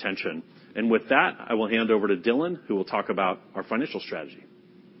improve retention. And with that, I will hand over to Dylan, who will talk about our financial strategy.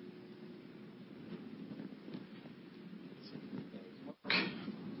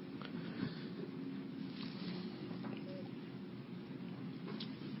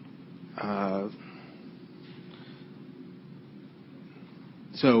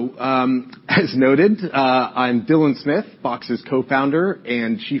 As noted, I'm Dylan Smith, Box's co-founder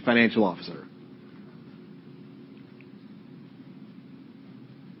and Chief Financial Officer.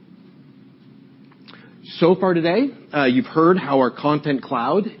 So far today, you've heard how our Content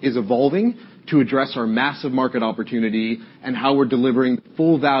Cloud is evolving to address our massive market opportunity and how we're delivering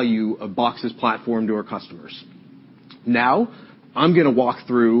full value of Box's platform to our customers. Now, I'm going to walk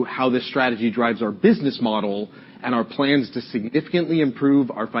through how this strategy drives our business model and our plans to significantly improve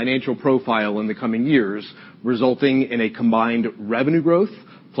our financial profile in the coming years, resulting in a combined revenue growth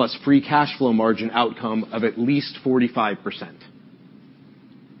plus free cash flow margin outcome of at least 45%.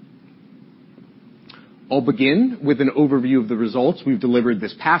 I'll begin with an overview of the results we've delivered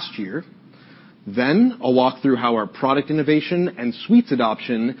this past year. Then I'll walk through how our product innovation and suites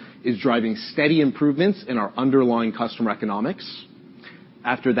adoption is driving steady improvements in our underlying customer economics.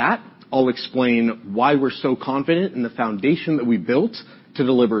 After that, I'll explain why we're so confident in the foundation that we built to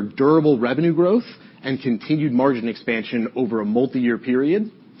deliver durable revenue growth and continued margin expansion over a multi-year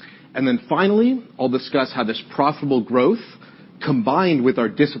period. And then finally, I'll discuss how this profitable growth, combined with our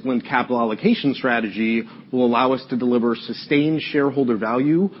disciplined capital allocation strategy, will allow us to deliver sustained shareholder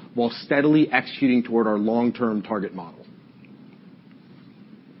value while steadily executing toward our long-term target model.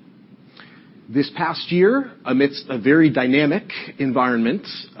 This past year, amidst a very dynamic environment,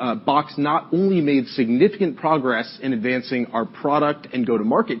 Box not only made significant progress in advancing our product and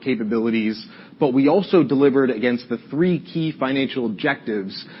go-to-market capabilities, but we also delivered against the 3 key financial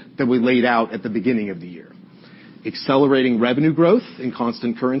objectives that we laid out at the beginning of the year: accelerating revenue growth in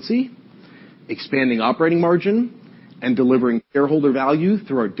constant currency, expanding operating margin, and delivering shareholder value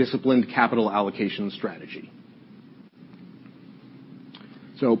through our disciplined capital allocation strategy.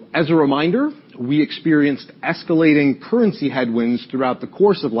 So, as a reminder, we experienced escalating currency headwinds throughout the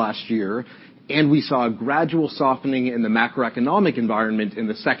course of last year, and we saw a gradual softening in the macroeconomic environment in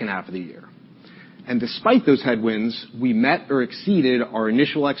the second half of the year. And despite those headwinds, we met or exceeded our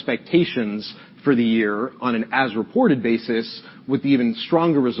initial expectations for the year on an as-reported basis, with even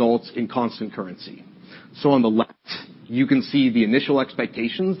stronger results in constant currency. So on the left, you can see the initial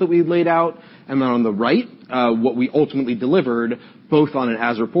expectations that we had laid out, and then on the right, what we ultimately delivered, both on an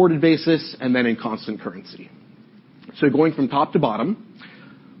as-reported basis and then in constant currency. So going from top to bottom,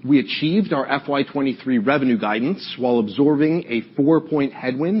 we achieved our FY23 revenue guidance while absorbing a 4-point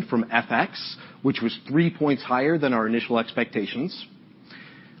headwind from FX, which was 3 points higher than our initial expectations.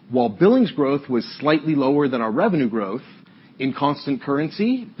 While billings growth was slightly lower than our revenue growth, in constant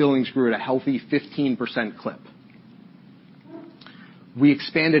currency, billings grew at a healthy 15% clip. We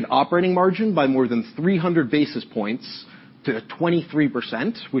expanded operating margin by more than 300 basis points to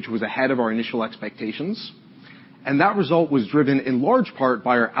 23%, which was ahead of our initial expectations. That result was driven in large part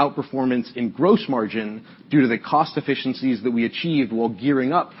by our outperformance in gross margin due to the cost efficiencies that we achieved while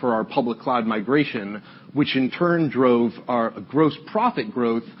gearing up for our public cloud migration, which in turn drove our gross profit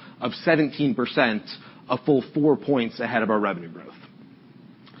growth of 17%, a full 4 points ahead of our revenue growth.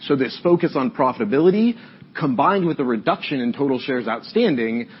 This focus on profitability, combined with the reduction in total shares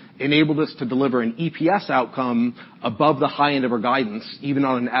outstanding, enabled us to deliver an EPS outcome above the high end of our guidance, even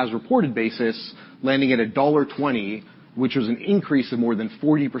on an as-reported basis, landing at $1.20, which was an increase of more than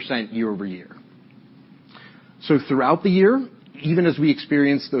 40% year-over-year. Throughout the year, even as we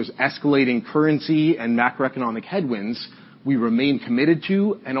experienced those escalating currency and macroeconomic headwinds, we remained committed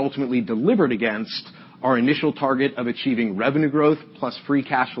to and ultimately delivered against our initial target of achieving revenue growth plus free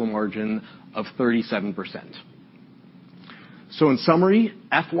cash flow margin of 37%. In summary,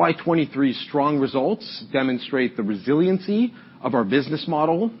 FY 2023's strong results demonstrate the resiliency of our business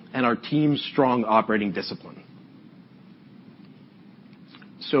model and our team's strong operating discipline.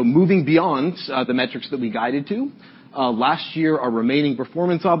 Moving beyond the metrics that we guided to, last year, our remaining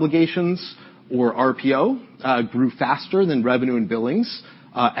performance obligations, or RPO, grew faster than revenue and billings,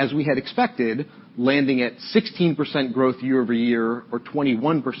 as we had expected, landing at 16% growth year-over-year or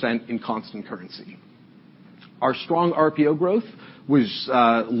 21% in constant currency. Our strong RPO growth was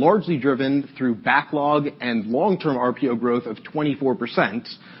largely driven through backlog and long-term RPO growth of 24%,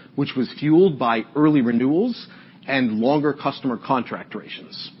 which was fueled by early renewals and longer customer contract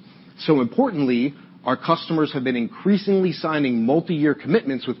durations. Importantly, our customers have been increasingly signing multi-year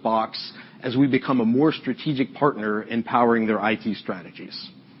commitments with Box as we become a more strategic partner in powering their IT strategies.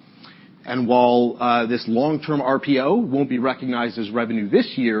 While this long-term RPO won't be recognized as revenue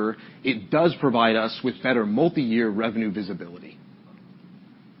this year, it does provide us with better multi-year revenue visibility.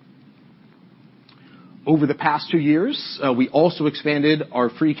 Over the past 2 years, we also expanded our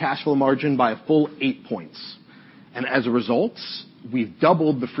free cash flow margin by a full 8 points. As a result, we've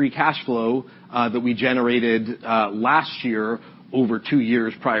doubled the free cash flow that we generated last year over 2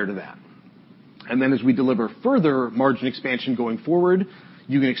 years prior to that. As we deliver further margin expansion going forward,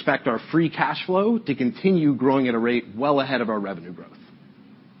 you can expect our free cash flow to continue growing at a rate well ahead of our revenue growth.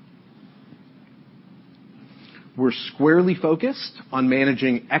 We're squarely focused on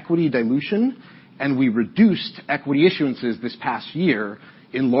managing equity dilution, and we reduced equity issuances this past year,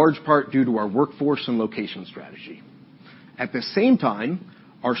 in large part due to our workforce and location strategy. At the same time,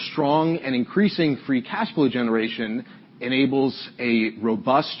 our strong and increasing free cash flow generation enables a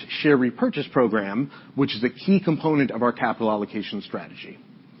robust share repurchase program, which is a key component of our capital allocation strategy.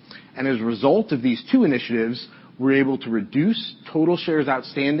 As a result of these 2 initiatives, we're able to reduce total shares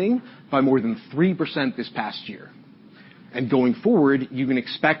outstanding by more than 3% this past year. Going forward, you can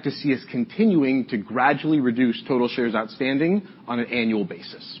expect to see us continuing to gradually reduce total shares outstanding on an annual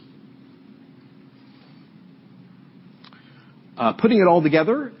basis. Putting it all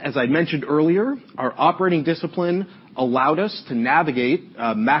together, as I mentioned earlier, our operating discipline allowed us to navigate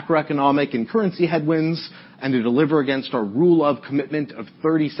macroeconomic and currency headwinds and to deliver against our rule of commitment of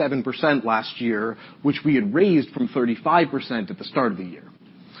 37% last year, which we had raised from 35% at the start of the year.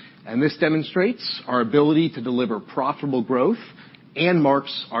 This demonstrates our ability to deliver profitable growth and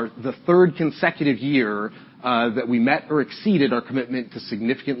marks the 3rd consecutive year that we met or exceeded our commitment to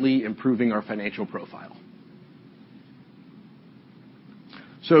significantly improving our financial profile.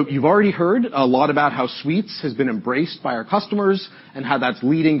 You've already heard a lot about how Suites has been embraced by our customers and how that's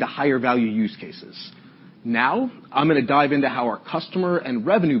leading to higher value use cases. Now, I'm gonna dive into how our customer and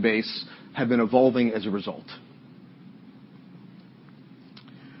revenue base have been evolving as a result.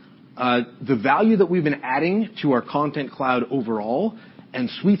 The value that we've been adding to our Content Cloud overall, and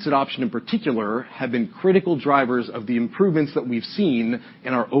Suites adoption in particular, have been critical drivers of the improvements that we've seen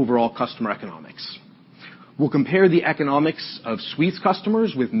in our overall customer economics. We'll compare the economics of Suites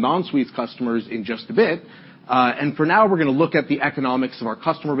customers with non-Suites customers in just a bit. For now, we're gonna look at the economics of our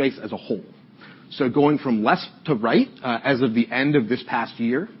customer base as a whole. Going from left to right, as of the end of this past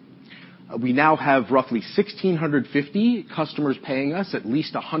year, we now have roughly 1,650 customers paying us at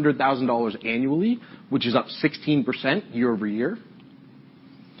least $100,000 annually, which is up 16% year-over-year.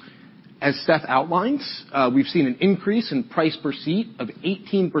 As Steph outlined, we've seen an increase in price per seat of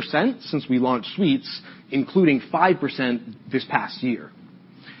 18% since we launched Suites, including 5% this past year.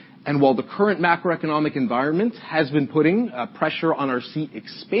 While the current macroeconomic environment has been putting pressure on our seat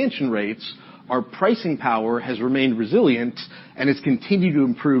expansion rates, our pricing power has remained resilient and has continued to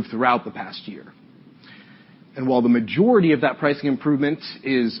improve throughout the past year. While the majority of that pricing improvement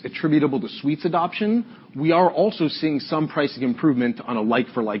is attributable to Suites adoption, we are also seeing some pricing improvement on a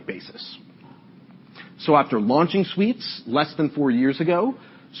like-for-like basis. After launching Suites less than 4 years ago,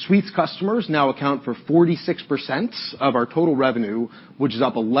 Suites customers now account for 46% of our total revenue, which is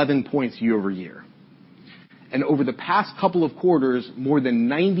up 11 points year-over-year. Over the past couple of quarters, more than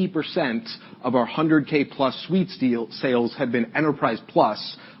 90% of our 100K plus Suites deal sales have been Enterprise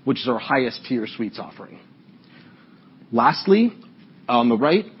Plus, which is our highest tier Suites offering. Lastly, on the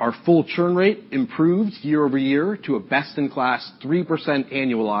right, our full churn rate improved year-over-year to a best-in-class 3%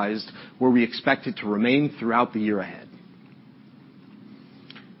 annualized, where we expect it to remain throughout the year ahead.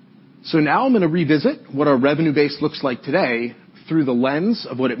 Now I'm gonna revisit what our revenue base looks like today through the lens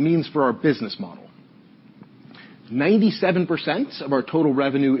of what it means for our business model. 97% of our total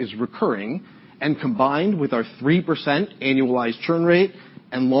revenue is recurring, and combined with our 3% annualized churn rate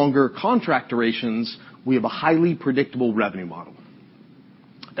and longer contract durations, we have a highly predictable revenue model.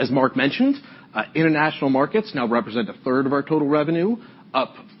 As Mark mentioned, international markets now represent a third of our total revenue,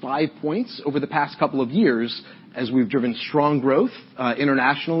 up 5 points over the past couple of years as we've driven strong growth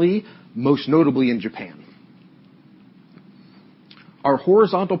internationally, most notably in Japan. Our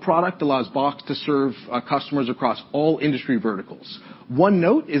horizontal product allows Box to serve customers across all industry verticals. One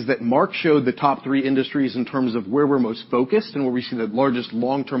note is that Mark showed the top 3 industries in terms of where we're most focused and where we see the largest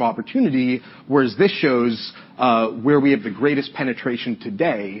long-term opportunity, whereas this shows where we have the greatest penetration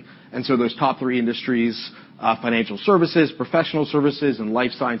today. Those top 3 industries, financial services, professional services, and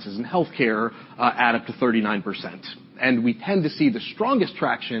life sciences and healthcare, add up to 39%. We tend to see the strongest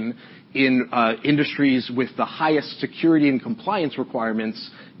traction in industries with the highest security and compliance requirements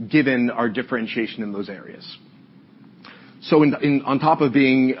given our differentiation in those areas. On top of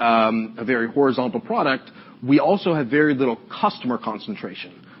being a very horizontal product, we also have very little customer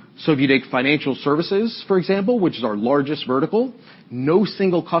concentration. If you take financial services, for example, which is our largest vertical, no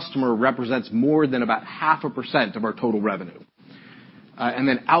single customer represents more than about 0.5% of our total revenue.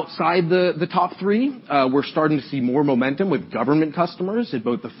 Outside the top 3, we're starting to see more momentum with government customers at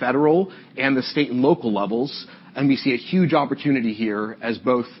both the federal and the state and local levels, and we see a huge opportunity here as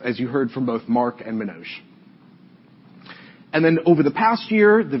you heard from both Mark and Manoj. Over the past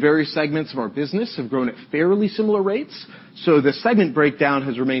year, the various segments of our business have grown at fairly similar rates. The segment breakdown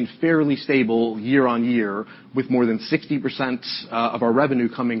has remained fairly stable year-on-year, with more than 60% of our revenue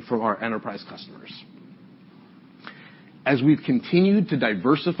coming from our enterprise customers. As we've continued to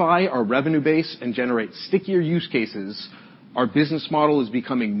diversify our revenue base and generate stickier use cases, our business model is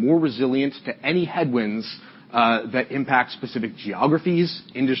becoming more resilient to any headwinds that impact specific geographies,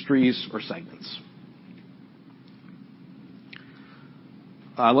 industries, or segments.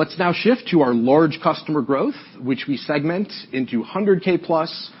 Let's now shift to our large customer growth, which we segment into 100K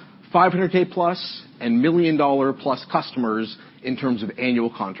plus, 500K plus, and $1 million plus customers in terms of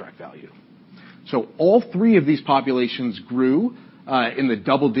annual contract value. All 3 of these populations grew in the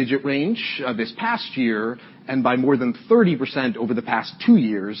double-digit range this past year and by more than 30% over the past 2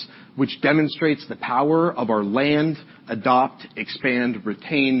 years, which demonstrates the power of our land, adopt, expand,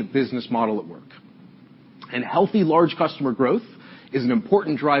 retain business model at work. Healthy large customer growth is an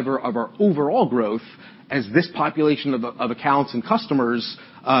important driver of our overall growth, as this population of accounts and customers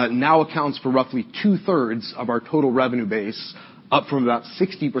now accounts for roughly 2/3 of our total revenue base, up from about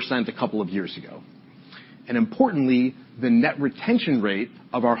 60% a couple of years ago. Importantly, the net retention rate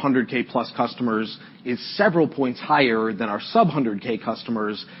of our 100K plus customers is several points higher than our sub-100K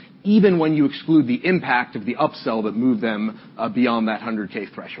customers, even when you exclude the impact of the upsell that moved them beyond that 100K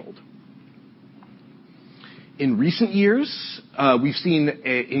threshold. In recent years, we've seen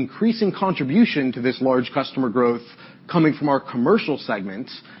a increasing contribution to this large customer growth coming from our commercial segment,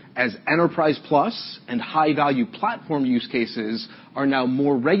 as Enterprise Plus and high-value platform use cases are now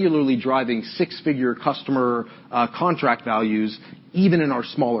more regularly driving 6-figure customer contract values, even in our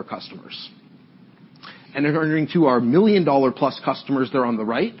smaller customers. Turning to our $1 million plus customers there on the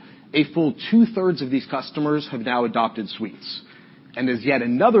right, a full 2/3 of these customers have now adopted Suites. As yet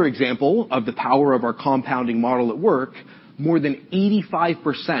another example of the power of our compounding model at work, more than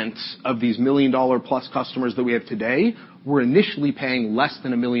 85% of these $1 million plus customers that we have today were initially paying less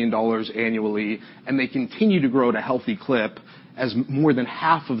than $1 million annually, and they continue to grow at a healthy clip, as more than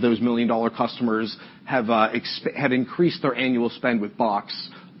half of those $1 million customers have increased their annual spend with Box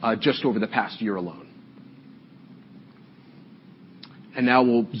just over the past year alone. Now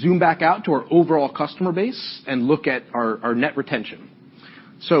we'll zoom back out to our overall customer base and look at our net retention.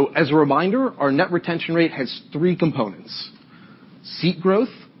 As a reminder, our net retention rate has 3 components: seat growth,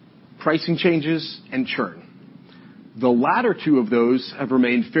 pricing changes, and churn. The latter 2 of those have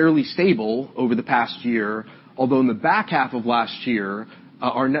remained fairly stable over the past year, Although in the back half of last year,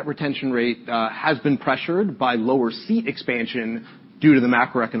 our net retention rate has been pressured by lower seat expansion due to the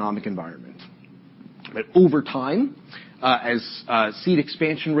macroeconomic environment. Over time, as seat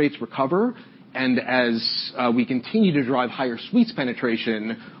expansion rates recover and as we continue to drive higher suites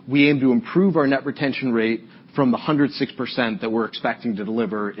penetration, we aim to improve our net retention rate from the 106% that we're expecting to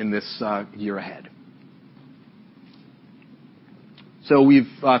deliver in this year ahead. We've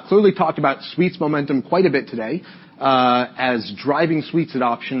clearly talked about suites momentum quite a bit today, as driving suites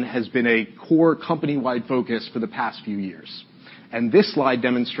adoption has been a core company-wide focus for the past few years. This slide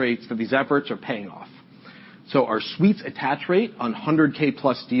demonstrates that these efforts are paying off. Our suites attach rate on 100K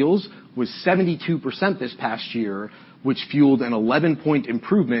plus deals was 72% this past year, which fueled an 11-point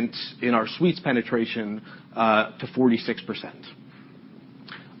improvement in our suites penetration to 46%.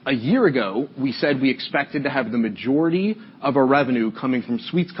 A year ago, we said we expected to have the majority of our revenue coming from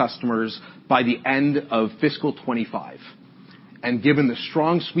suites customers by the end of fiscal 2025. Given the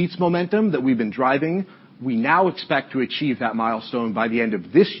strong suites momentum that we've been driving, we now expect to achieve that milestone by the end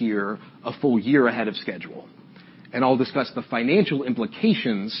of this year, a full year ahead of schedule. I'll discuss the financial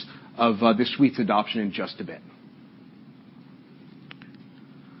implications of this suites adoption in just a bit.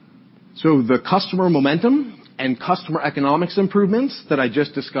 The customer momentum and customer economics improvements that I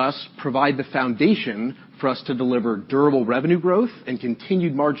just discussed provide the foundation for us to deliver durable revenue growth and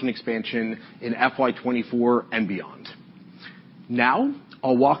continued margin expansion in FY 2024 and beyond. Now,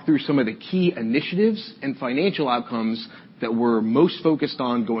 I'll walk through some of the key initiatives and financial outcomes that we're most focused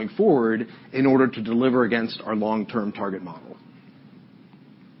on going forward in order to deliver against our long-term target model.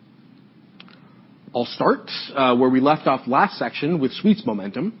 I'll start where we left off last section with suites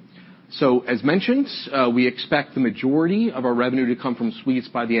momentum. As mentioned, we expect the majority of our revenue to come from suites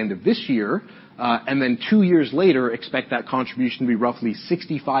by the end of this year, and then 2 years later, expect that contribution to be roughly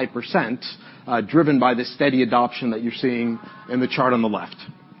 65%, driven by the steady adoption that you're seeing in the chart on the left.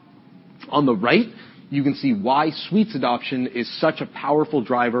 On the right, you can see why suites adoption is such a powerful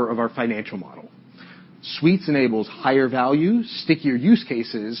driver of our financial model. Suites enables higher value, stickier use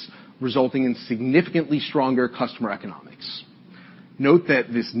cases, resulting in significantly stronger customer economics. Note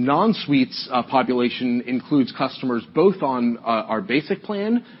that this non-suites population includes customers both on our basic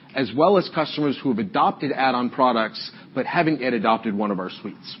plan, as well as customers who have adopted add-on products but haven't yet adopted one of our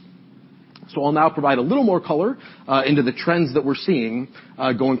suites. I'll now provide a little more color into the trends that we're seeing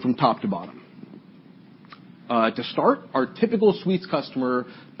going from top to bottom. To start, our typical suites customer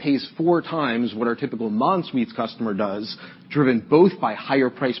pays 4 times what our typical non-suites customer does, driven both by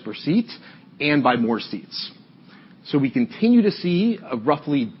higher price per seat and by more seats. We continue to see a rough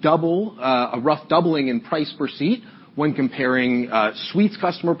doubling in price per seat when comparing suites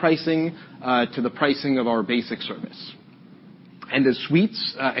customer pricing to the pricing of our basic service. As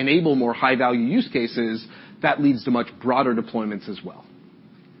suites enable more high-value use cases, that leads to much broader deployments as well.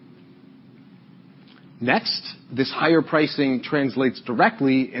 Next, this higher pricing translates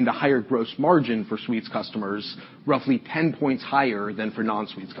directly into higher gross margin for suites customers, roughly 10 points higher than for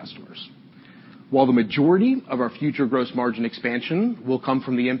non-suites customers. While the majority of our future gross margin expansion will come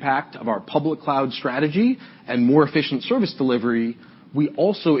from the impact of our public cloud strategy and more efficient service delivery, we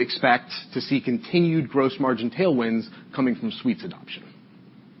also expect to see continued gross margin tailwinds coming from suites adoption.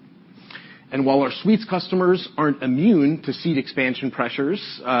 While our suites customers aren't immune to seat expansion pressures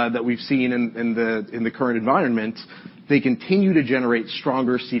that we've seen in the current environment, they continue to generate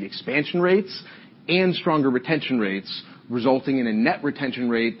stronger seat expansion rates and stronger retention rates, resulting in a net retention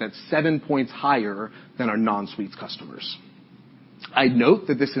rate that's 7 points higher than our non-suites customers. I'd note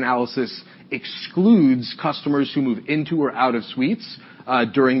that this analysis excludes customers who move into or out of suites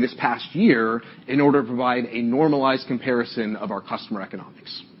during this past year in order to provide a normalized comparison of our customer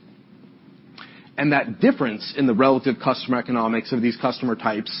economics. That difference in the relative customer economics of these customer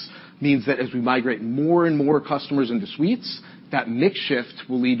types means that as we migrate more and more customers into suites, that mix shift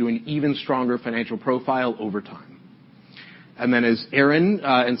will lead to an even stronger financial profile over time. As Aaron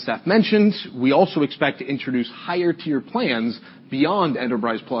and Steph mentioned, we also expect to introduce higher tier plans beyond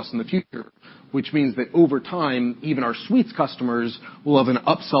Enterprise Plus in the future, which means that over time, even our suites customers will have an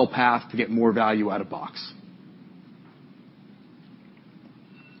upsell path to get more value out of Box.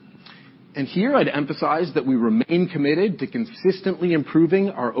 Here I'd emphasize that we remain committed to consistently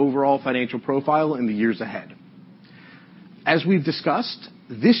improving our overall financial profile in the years ahead. As we've discussed,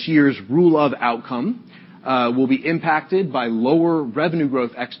 this year's rule of outcome will be impacted by lower revenue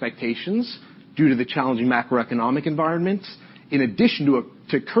growth expectations due to the challenging macroeconomic environment, in addition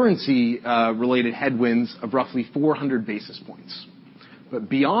to currency related headwinds of roughly 400 basis points.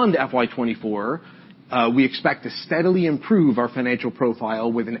 Beyond FY 2024, we expect to steadily improve our financial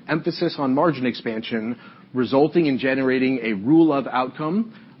profile with an emphasis on margin expansion, resulting in generating a rule of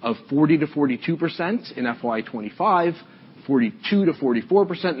outcome of 40%-42% in FY25,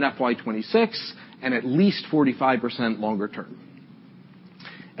 42%-44% in FY26, and at least 45% longer term.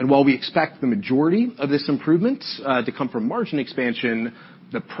 While we expect the majority of this improvement to come from margin expansion,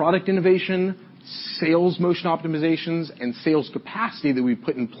 the product innovation, sales motion optimizations, and sales capacity that we've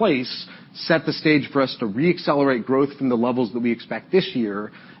put in place set the stage for us to re-accelerate growth from the levels that we expect this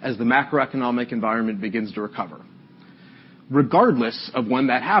year as the macroeconomic environment begins to recover. Regardless of when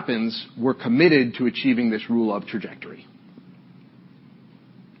that happens, we're committed to achieving this rule of trajectory.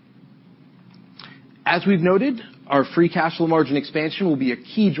 As we've noted, our free cash flow margin expansion will be a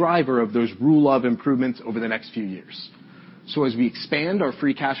key driver of those rule of improvements over the next few years. As we expand our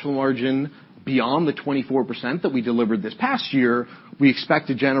free cash flow margin beyond the 24% that we delivered this past year, we expect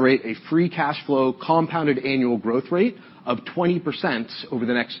to generate a free cash flow compounded annual growth rate of 20% over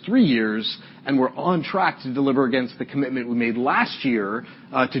the next 3 years, and we're on track to deliver against the commitment we made last year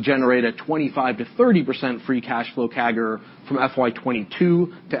to generate a 25%-30% free cash flow CAGR from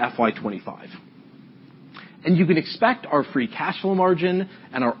FY22 to FY25. You can expect our free cash flow margin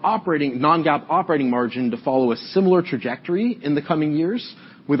and our non-GAAP operating margin to follow a similar trajectory in the coming years,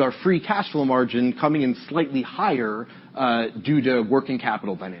 with our free cash flow margin coming in slightly higher due to working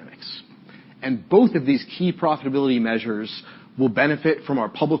capital dynamics. Both of these key profitability measures will benefit from our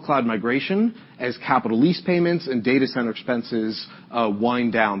public cloud migration as capital lease payments and data center expenses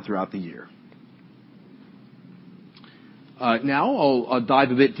wind down throughout the year. Now I'll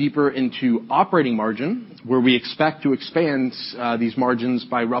dive a bit deeper into operating margin, where we expect to expand these margins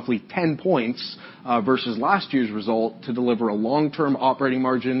by roughly 10 points versus last year's result to deliver a long-term operating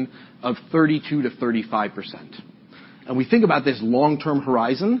margin of 32%-35%. We think about this long-term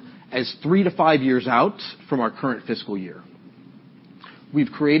horizon as 3 to 5 years out from our current fiscal year. We've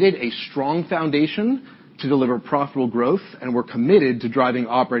created a strong foundation to deliver profitable growth, and we're committed to driving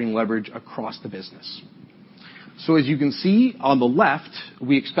operating leverage across the business. As you can see on the left,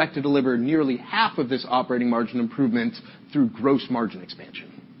 we expect to deliver nearly half of this operating margin improvement through gross margin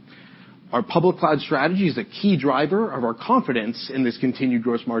expansion. Our public cloud strategy is a key driver of our confidence in this continued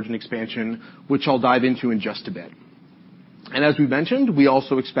gross margin expansion, which I'll dive into in just a bit. As we mentioned, we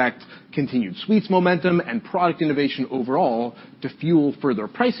also expect continued Suites momentum and product innovation overall to fuel further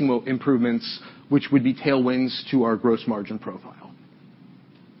pricing improvements, which would be tailwinds to our gross margin profile.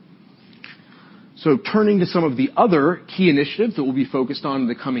 Turning to some of the other key initiatives that we'll be focused on in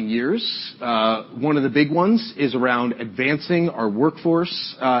the coming years, one of the big ones is around advancing our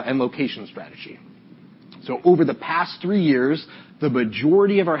workforce and location strategy. Over the past 3 years, the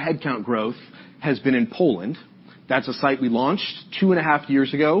majority of our headcount growth has been in Poland. That's a site we launched 2.5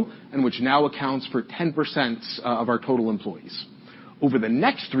 years ago, and which now accounts for 10% of our total employees. Over the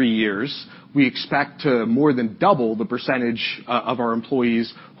next 3 years, we expect to more than double the percentage of our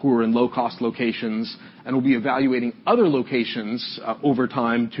employees who are in low-cost locations, and we'll be evaluating other locations over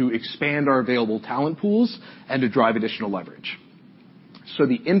time to expand our available talent pools and to drive additional leverage.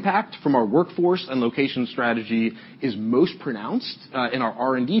 The impact from our workforce and location strategy is most pronounced in our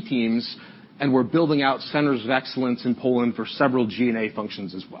R&D teams, and we're building out centers of excellence in Poland for several G&A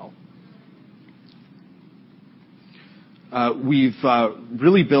functions as well. We've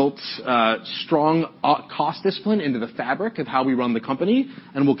really built strong cost discipline into the fabric of how we run the company,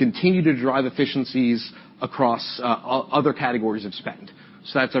 and we'll continue to drive efficiencies across other categories of spend.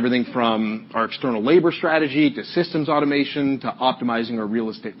 That's everything from our external labor strategy to systems automation to optimizing our real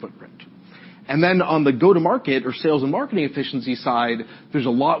estate footprint. On the go-to-market or sales and marketing efficiency side, there's a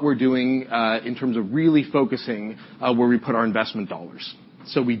lot we're doing in terms of really focusing where we put our investment dollars.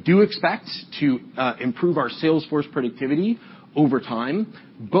 We do expect to improve our sales force productivity over time,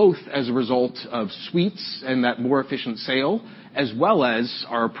 both as a result of Suites and that more efficient sale, as well as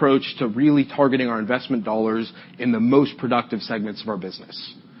our approach to really targeting our investment dollars in the most productive segments of our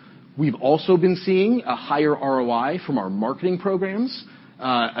business. We've also been seeing a higher ROI from our marketing programs,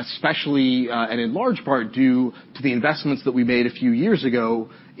 especially and in large part due to the investments that we made a few years ago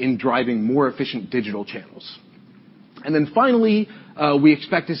in driving more efficient digital channels. Finally, we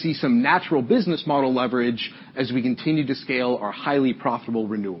expect to see some natural business model leverage as we continue to scale our highly profitable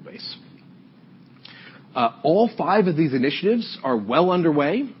renewal base. All 5 of these initiatives are well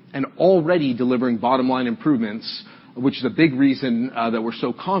underway and already delivering bottom-line improvements, which is a big reason that we're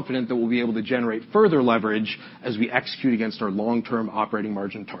so confident that we'll be able to generate further leverage as we execute against our long-term operating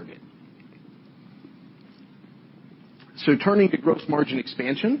margin target. Turning to gross margin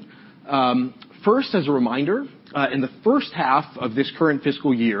expansion. First, as a reminder, in the first half of this current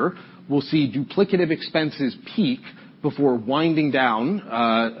fiscal year, we'll see duplicative expenses peak before winding down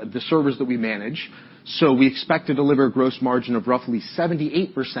the servers that we manage. We expect to deliver a gross margin of roughly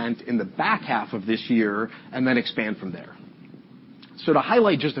 78% in the back half of this year and then expand from there. To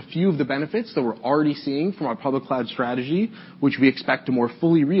highlight just a few of the benefits that we're already seeing from our public cloud strategy, which we expect to more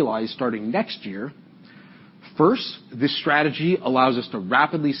fully realize starting next year. First, this strategy allows us to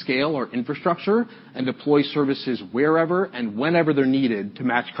rapidly scale our infrastructure and deploy services wherever and whenever they're needed to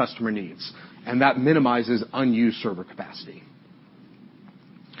match customer needs, and that minimizes unused server capacity.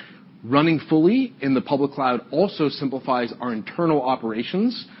 Running fully in the public cloud also simplifies our internal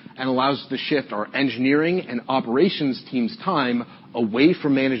operations and allows us to shift our engineering and operations team's time away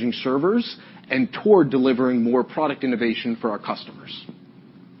from managing servers and toward delivering more product innovation for our customers.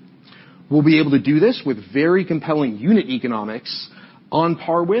 We'll be able to do this with very compelling unit economics on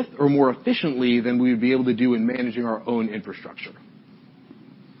par with or more efficiently than we would be able to do in managing our own infrastructure.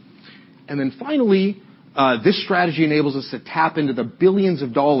 Finally, this strategy enables us to tap into the billions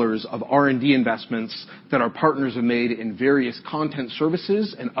of dollars of R&D investments that our partners have made in various content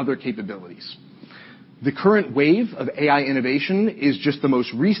services and other capabilities. The current wave of AI innovation is just the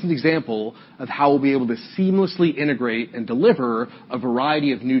most recent example of how we'll be able to seamlessly integrate and deliver a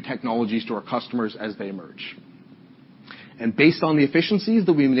variety of new technologies to our customers as they emerge. Based on the efficiencies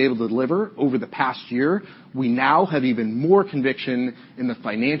that we've been able to deliver over the past year, we now have even more conviction in the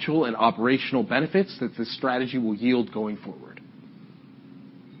financial and operational benefits that this strategy will yield going forward.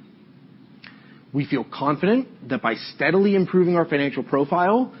 We feel confident that by steadily improving our financial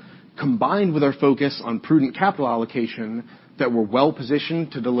profile, combined with our focus on prudent capital allocation, that we're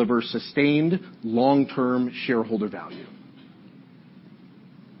well-positioned to deliver sustained long-term shareholder value.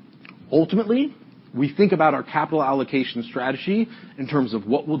 Ultimately, we think about our capital allocation strategy in terms of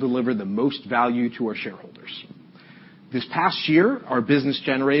what will deliver the most value to our shareholders. This past year, our business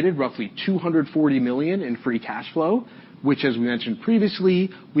generated roughly $240 million in free cash flow, which, as we mentioned previously,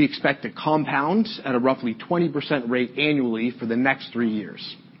 we expect to compound at a roughly 20% rate annually for the next 3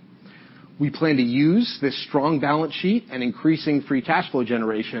 years. We plan to use this strong balance sheet and increasing free cash flow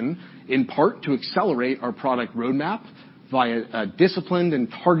generation in part to accelerate our product roadmap via a disciplined and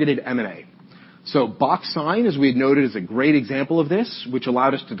targeted M&A. Box Sign, as we had noted, is a great example of this, which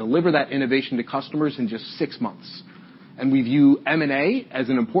allowed us to deliver that innovation to customers in just 6 months. We view M&A as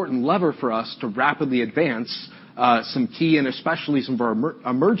an important lever for us to rapidly advance some key and especially some of our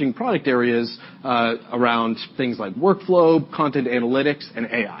emerging product areas around things like workflow, content analytics, and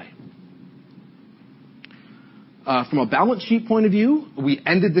AI. From a balance sheet point of view, we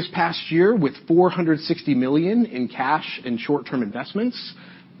ended this past year with $460 million in cash and short-term investments,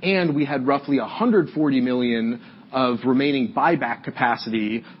 and we had roughly $140 million of remaining buyback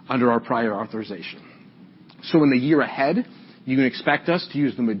capacity under our prior authorization. In the year ahead, you can expect us to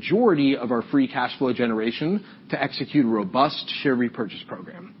use the majority of our free cash flow generation to execute a robust share repurchase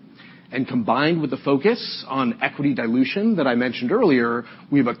program. Combined with the focus on equity dilution that I mentioned earlier,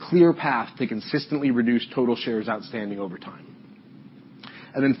 we have a clear path to consistently reduce total shares outstanding over time.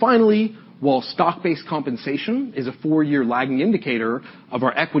 Finally, while stock-based compensation is a 4-year lagging indicator of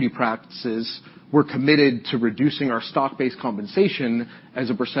our equity practices, we're committed to reducing our stock-based compensation as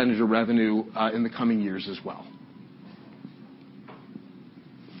a percentage of revenue in the coming years as well.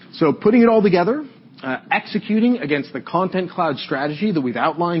 Putting it all together, executing against the Content Cloud strategy that we've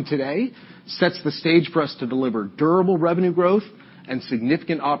outlined today sets the stage for us to deliver durable revenue growth and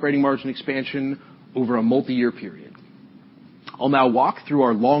significant operating margin expansion over a multi-year period. I'll now walk through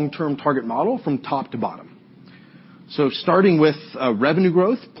our long-term target model from top to bottom. Starting with revenue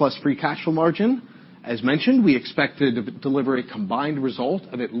growth plus free cash flow margin, as mentioned, we expect to deliver a combined result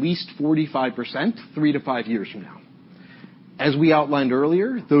of at least 45% 3 to 5 years from now. As we outlined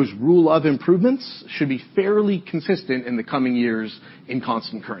earlier, those rule of improvements should be fairly consistent in the coming years in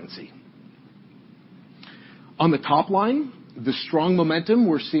constant currency. On the top line, the strong momentum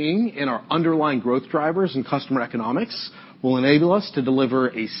we're seeing in our underlying growth drivers and customer economics will enable us to deliver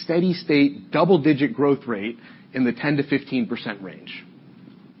a steady state double-digit growth rate in the 10%-15% range.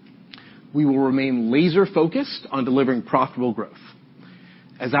 We will remain laser-focused on delivering profitable growth.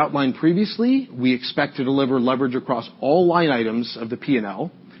 As outlined previously, we expect to deliver leverage across all line items of the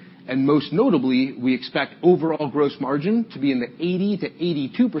P&L, and most notably, we expect overall gross margin to be in the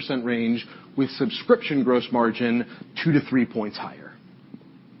 80%-82% range, with subscription gross margin 2 to 3 points higher.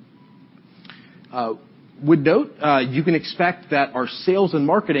 Would note, you can expect that our sales and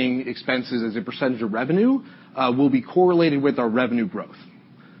marketing expenses as a percentage of revenue will be correlated with our revenue growth.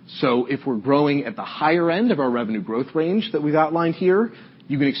 If we're growing at the higher end of our revenue growth range that we've outlined here,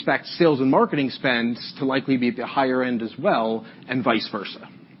 you can expect sales and marketing spends to likely be at the higher end as well, and vice versa.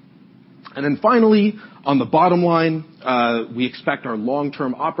 And then finally, on the bottom line, we expect our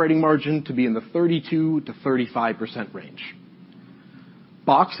long-term operating margin to be in the 32 to 35% range.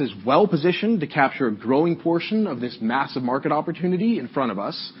 Box is well positioned to capture a growing portion of this massive market opportunity in front of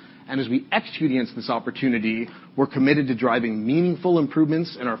us. And as we execute against this opportunity, we're committed to driving meaningful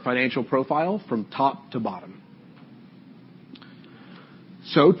improvements in our financial profile from top to bottom.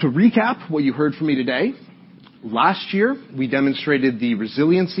 So to recap what you heard from me today, last year, we demonstrated the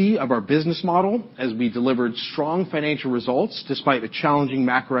resiliency of our business model as we delivered strong financial results despite a challenging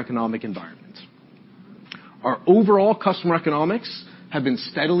macroeconomic environment. Our overall customer economics have been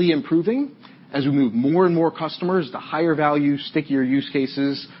steadily improving as we move more and more customers to higher value, stickier use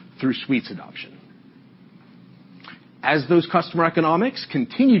cases through Suites adoption. As those customer economics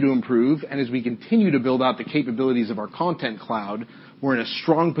continue to improve and as we continue to build out the capabilities of our Content Cloud, we're in a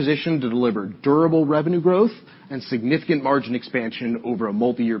strong position to deliver durable revenue growth and significant margin expansion over a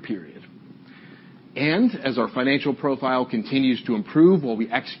multi-year period. And as our financial profile continues to improve while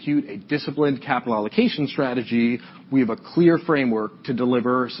we execute a disciplined capital allocation strategy, we have a clear framework to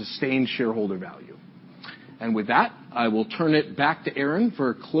deliver sustained shareholder value. And with that, I will turn it back to Aaron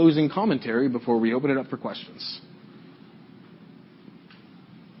for closing commentary before we open it up for questions.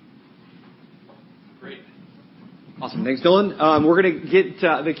 Awesome. Thanks, Dylan. We're going to get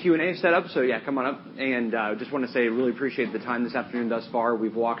the Q&A set up. So, yeah, come on up. And just want to say I really appreciate the time this afternoon thus far.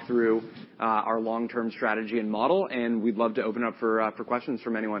 We've walked through our long-term strategy and model, and we'd love to open up for questions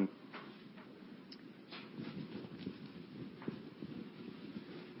from anyone.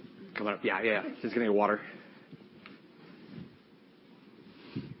 Come on up. Yeah. Just getting a water.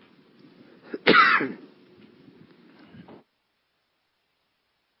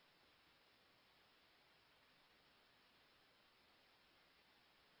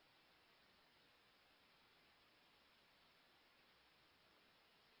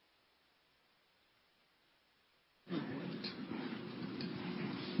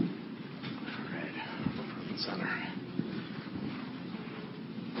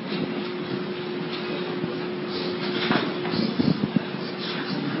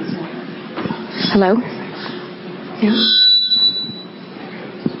 Hello? Yeah.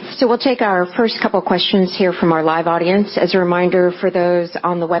 So we'll take our first couple questions here from our live audience. As a reminder for those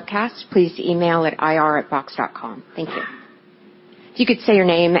on the webcast, please email at ir@box.com. Thank you. If you could say your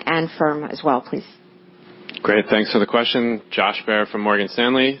name and firm as well, please. Great. Thanks for the question. Josh Baer from Morgan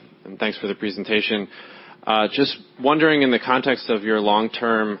Stanley, and thanks for the presentation. Just wondering in the context of your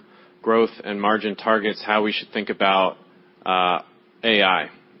long-term growth and margin targets, how we should think about AI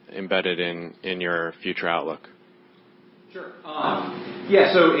embedded in your future outlook. Sure.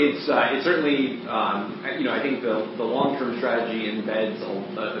 So it's certainly, I think the long-term strategy embeds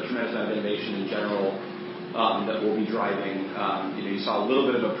a tremendous amount of innovation in general that we'll be driving. You saw a little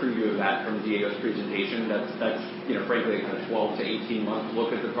bit of a preview of that from Diego's presentation. That's frankly a kind of 12 to 18 month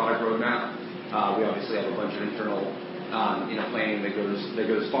look at the product roadmap. We obviously have a bunch of internal planning that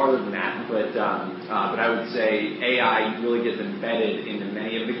goes farther than that, but I would say AI really gets embedded into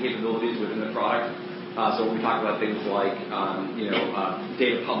many of the capabilities within the product. So when we talk about things like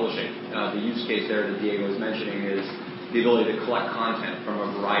data publishing, the use case there that Diego was mentioning is the ability to collect content from a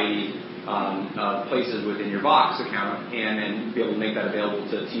variety of places within your Box account and then be able to make that available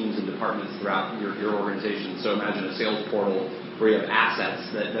to teams and departments throughout your organization. So imagine a sales portal where you have assets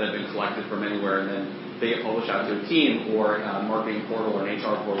that have been collected from anywhere and then they get published out to a team or a marketing portal or an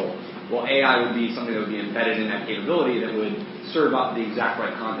HR portal. Well, AI would be something that would be embedded in that capability that would serve up the exact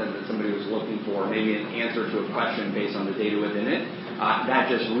right content that somebody was looking for, maybe an answer to a question based on the data within it. That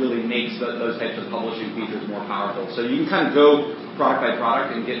just really makes those types of publishing features more powerful. So you can kind of go product by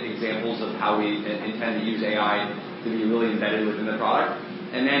product and get examples of how we intend to use AI to be really embedded within the product.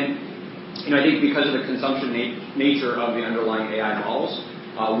 And then, I think because of the consumption nature of the underlying AI models,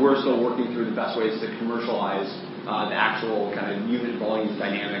 we're still working through the best ways to commercialize the actual kind of unit volumes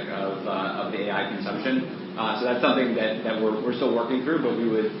dynamic of the AI consumption. So that's something that we're still working through, but we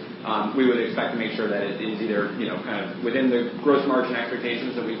would expect to make sure that it is either kind of within the gross margin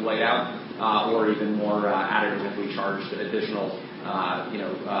expectations that we've laid out, or even more additive if we charge additional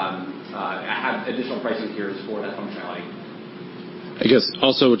have additional pricing tiers for that functionality. I guess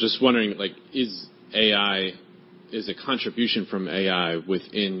also just wondering, is a contribution from AI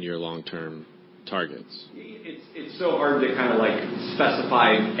within your long-term targets? It's so hard to kind of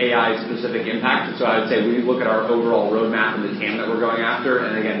specify AI-specific impact. So I would say we look at our overall roadmap and the TAM that we're going after,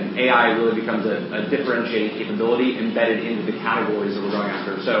 and again, AI really becomes a differentiating capability embedded into the categories that we're going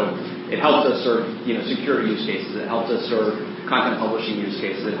after. So it helps us serve security use cases. It helps us serve content publishing use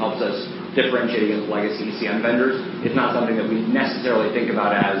cases. It helps us differentiate against legacy ECM vendors. It's not something that we necessarily think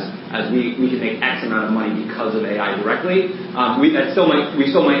about as we can make X amount of money because of AI directly. We still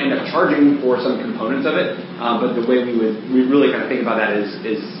might end up charging for some components of it, but the way we really kind of think about that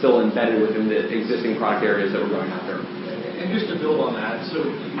is still embedded within the existing product areas that we're going after. And just to build on that, so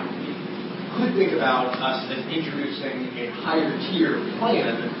you could think about us as introducing a higher tier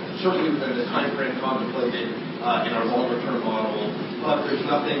plan, certainly within the time frame contemplated in our longer term model, but there's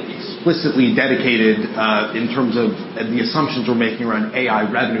nothing explicitly dedicated in terms of the assumptions we're making around AI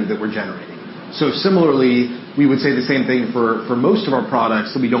revenue that we're generating. So similarly, we would say the same thing for most of our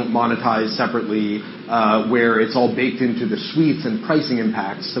products that we don't monetize separately, where it's all baked into the suites and pricing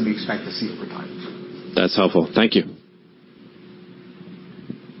impacts that we expect to see over time. That's helpful. Thank you.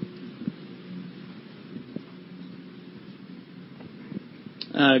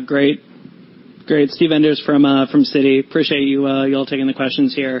 Great. Steve Enders from Citi. Appreciate you all taking the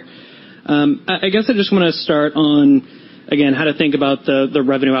questions here. I guess I just want to start on, again, how to think about the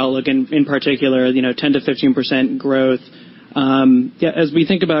revenue outlook in particular, 10 to 15% growth. As we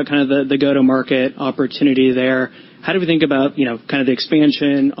think about kind of the go-to-market opportunity there, how do we think about, kind of the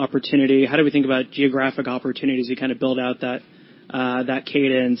expansion opportunity? How do we think about geographic opportunities to kind of build out that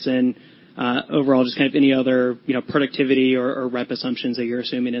cadence and overall just kind of any other, productivity or rep assumptions that you're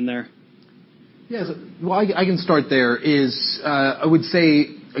assuming in there? Yes. Well, I can start there I would say,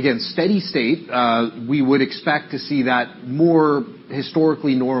 again, steady state, we would expect to see that more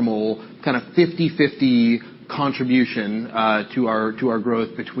historically normal kind of 50-50 contribution to our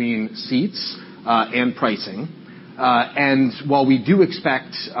growth between seats and pricing. And while we do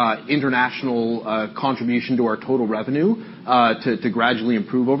expect international contribution to our total revenue to gradually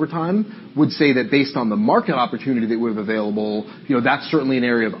improve over time, would say that based on the market opportunity that we have available, that's certainly an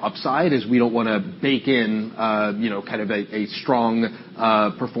area of upside, as we don't want to bake in, kind of a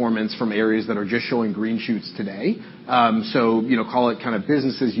strong performance from areas that are just showing green shoots today. So, call it kind of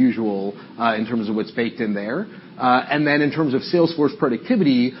business as usual in terms of what's baked in there. And then in terms of sales force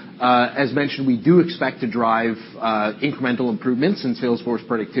productivity, as mentioned, we do expect to drive incremental improvements in sales force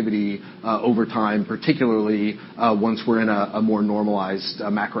productivity over time, particularly once we're in a more normalized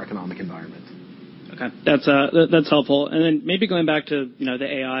macroeconomic environment. Okay, that's helpful. And then maybe going back to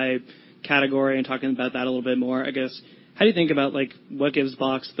the AI category and talking about that a little bit more, I guess, how do you think about what gives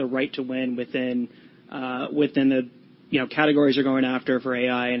Box the right to win within the categories you're going after for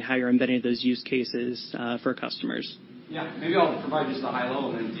AI and how you're embedding those use cases for customers? Yeah, maybe I'll provide just the high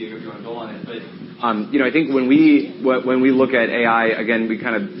level, and then Diego, if you want to build on it. But I think when we look at AI, again, we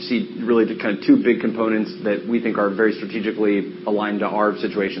kind of see really the kind of two big components that we think are very strategically aligned to our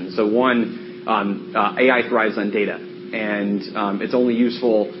situation. So one, AI thrives on data, and it's only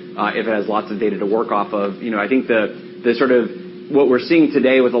useful if it has lots of data to work off of. I think the sort of what we're seeing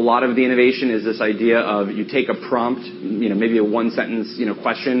today with a lot of the innovation is this idea of you take a prompt, maybe a one sentence,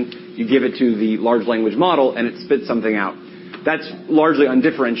 question, you give it to the large language model and it spits something out. That's largely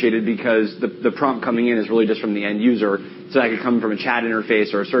undifferentiated because the prompt coming in is really just from the end user. So that could come from a chat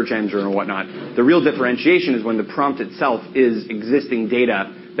interface or a search engine or whatnot. The real differentiation is when the prompt itself is existing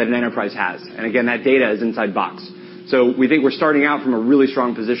data that an enterprise has. And again, that data is inside Box. So we think we're starting out from a really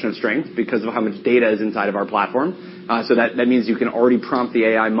strong position of strength because of how much data is inside of our platform. So that means you can already prompt the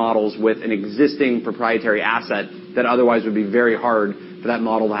AI models with an existing proprietary asset that otherwise would be very hard for that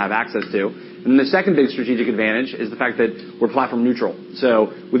model to have access to. And the second big strategic advantage is the fact that we're platform neutral.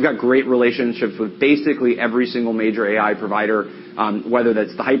 So we've got great relationships with basically every single major AI provider, whether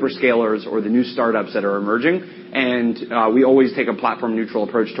that's the hyperscalers or the new startups that are emerging. And we always take a platform neutral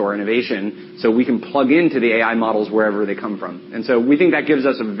approach to our innovation so we can plug into the AI models wherever they come from. And so we think that gives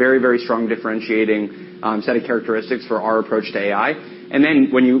us a very, very strong differentiating set of characteristics for our approach to AI. And then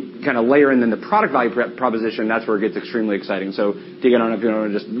when you kind of layer in then the product value proposition, that's where it gets extremely exciting. So, Diego, I don't know if you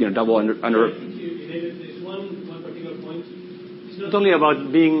want to just double under. There's one particular point. It's not only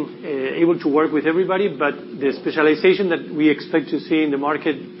about being able to work with everybody, but the specialization that we expect to see in the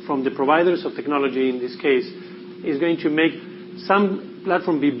market from the providers of technology in this case is going to make some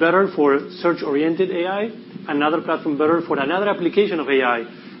platform be better for search-oriented AI, another platform better for another application of AI.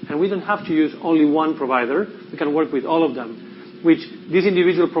 And we don't have to use only one provider. We can work with all of them, which these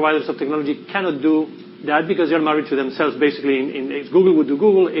individual providers of technology cannot do that because they're married to themselves. Basically, Google would do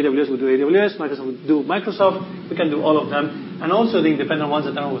Google, AWS would do AWS, Microsoft would do Microsoft. We can do all of them. And also the independent ones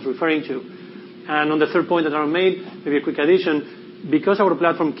that Aaron was referring to. And on the third point that Aaron made, maybe a quick addition, because our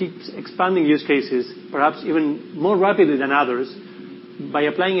platform keeps expanding use cases, perhaps even more rapidly than others, by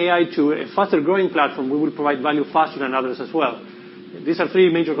applying AI to a faster growing platform, we will provide value faster than others as well. These are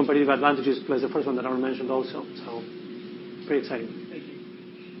three major competitive advantages, plus the first one that Aaron mentioned also. So pretty exciting.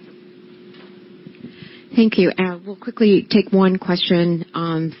 Thank you. We'll quickly take one question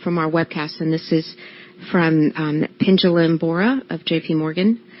from our webcast, and this is from Pinjalim Bora of JP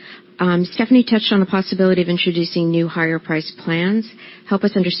Morgan. Stephanie touched on the possibility of introducing new higher price plans. Help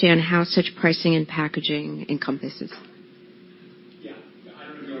us understand how such pricing and packaging encompasses. Yeah. I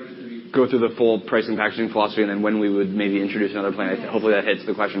don't know if you want to just go through the full pricing packaging philosophy and then when we would maybe introduce another plan. Hopefully that hits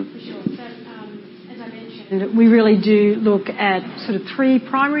the question. For sure. So, as I mentioned, we really do look at sort of three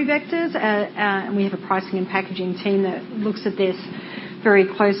primary vectors, and we have a pricing and packaging team that looks at this very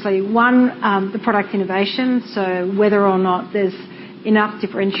closely. One, the product innovation, so whether or not there's enough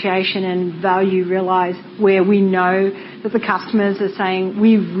differentiation and value realized where we know that the customers are saying,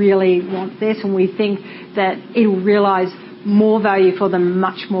 we really want this and we think that it'll realize more value for them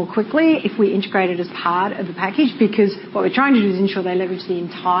much more quickly if we integrate it as part of the package, because what we're trying to do is ensure they leverage the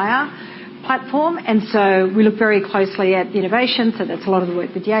entire platform. And so we look very closely at the innovation, so that's a lot of the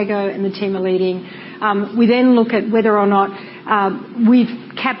work that Diego and the team are leading. We then look at whether or not we've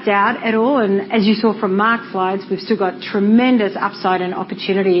capped out at all, and as you saw from Mark's slides, we've still got tremendous upside and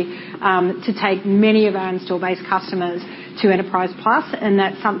opportunity to take many of our install base customers to Enterprise Plus, and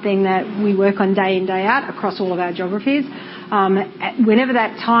that's something that we work on day in, day out across all of our geographies. Whenever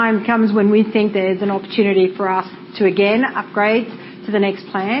that time comes when we think there's an opportunity for us to again upgrade to the next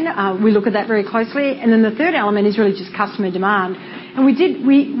plan, we look at that very closely. And then the third element is really just customer demand. And we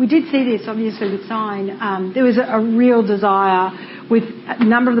did see this obviously with Sign. There was a real desire with a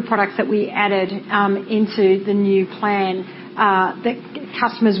number of the products that we added into the new plan that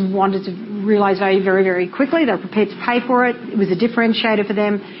customers wanted to realize value very, very quickly. They were prepared to pay for it. It was a differentiator for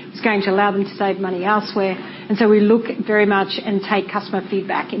them. It was going to allow them to save money elsewhere. And so we look very much and take customer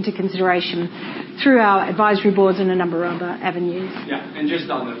feedback into consideration through our advisory boards and a number of other avenues. Yeah, and just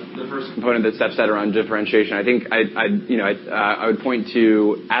on the first component that Steph said around differentiation, I think I would point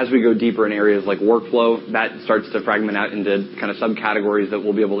to, as we go deeper in areas like workflow, that starts to fragment out into kind of subcategories that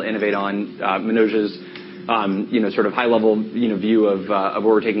we'll be able to innovate on. Manoj's sort of high-level view of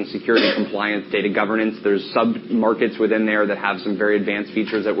where we're taking security, compliance, data governance. There's sub-markets within there that have some very advanced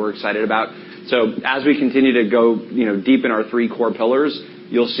features that we're excited about. So as we continue to go deep in our three core pillars,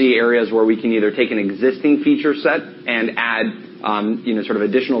 you'll see areas where we can either take an existing feature set and add sort of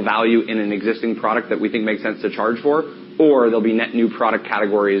additional value in an existing product that we think makes sense to charge for, or there'll be net new product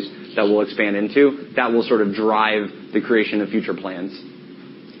categories that we'll expand into that will sort of drive the creation of future plans.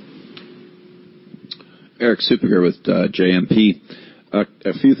 Eric Super here with JMP.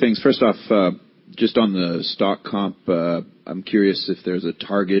 A few things. First off, just on the stock comp, I'm curious if there's a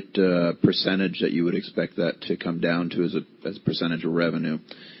target percentage that you would expect that to come down to as a percentage of revenue.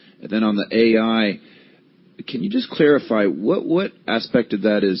 And then on the AI, can you just clarify what aspect of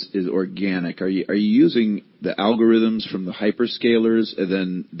that is organic? Are you using the algorithms from the hyperscalers,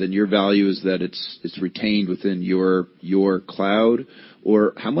 and then your value is that it's retained within your cloud?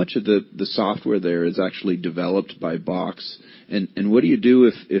 Or how much of the software there is actually developed by Box? And what do you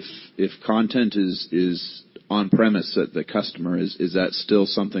do if content is on premise at the customer? Is that still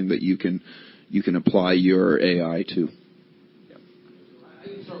something that you can apply your AI to? I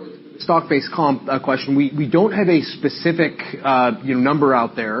can start with the stock-based comp question. We don't have a specific number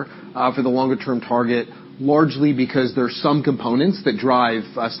out there for the longer term target, largely because there's some components that drive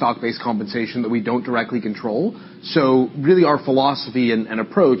stock-based compensation that we don't directly control. So really our philosophy and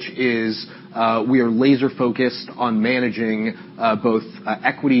approach is we are laser focused on managing both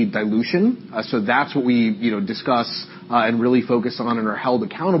equity dilution. So that's what we discuss and really focus on and are held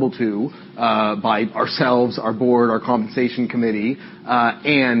accountable to by ourselves, our board, our compensation committee,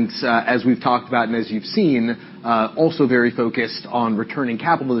 and as we've talked about and as you've seen, also very focused on returning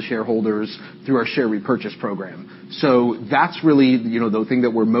capital to shareholders through our share repurchase program. So that's really the thing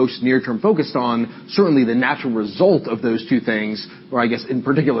that we're most near-term focused on. Certainly the natural result of those two things, or I guess in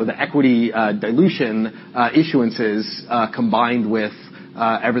particular the equity dilution issuances combined with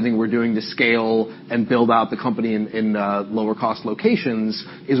everything we're doing to scale and build out the company in lower cost locations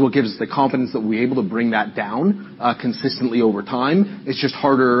is what gives us the confidence that we're able to bring that down consistently over time. It's just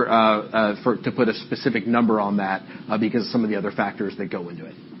harder to put a specific number on that because of some of the other factors that go into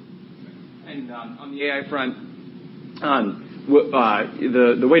it. And on the AI front,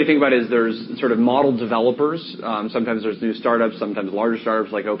 the way to think about it is there's sort of model developers. Sometimes there's new startups, sometimes larger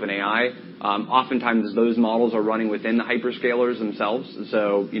startups like OpenAI. Oftentimes those models are running within the hyperscalers themselves.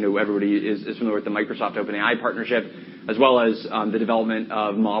 So, everybody is familiar with the Microsoft OpenAI partnership, as well as the development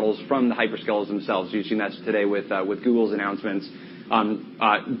of models from the hyperscalers themselves. You've seen that today with Google's announcements.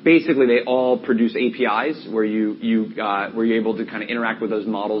 Basically, they all produce APIs where you're able to kind of interact with those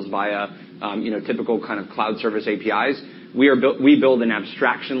models via typical kind of cloud service APIs. we build an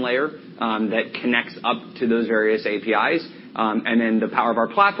abstraction layer that connects up to those various APIs. And then the power of our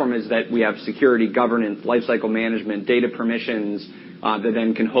platform is that we have security, governance, lifecycle management, data permissions, that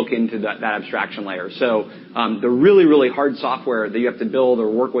then can hook into that abstraction layer. So, the really, really hard software that you have to build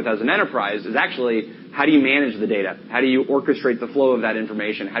or work with as an enterprise is actually how do you manage the data? How do you orchestrate the flow of that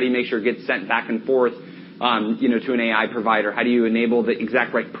information? How do you make sure it gets sent back and forth, to an AI provider? How do you enable the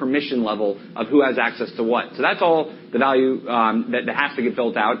exact right permission level of who has access to what? So that's all the value, that has to get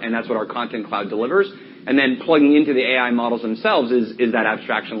built out, and that's what our Content Cloud delivers. And then plugging into the AI models themselves is that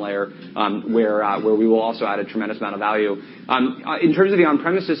abstraction layer, where we will also add a tremendous amount of value. In terms of the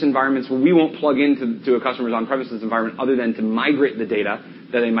on-premises environments, we won't plug into a customer's on-premises environment other than to migrate the data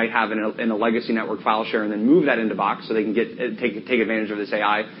that they might have in a legacy network file share and then move that into Box so they can take advantage of this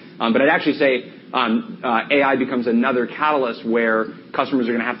AI. But I'd actually say AI becomes another catalyst where customers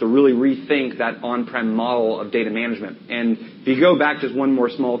are going to have to really rethink that on-prem model of data management. And if you go back just one more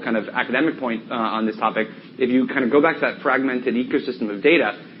small kind of academic point on this topic, if you kind of go back to that fragmented ecosystem of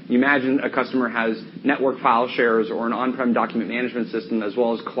data, you imagine a customer has network file shares or an on-prem document management system as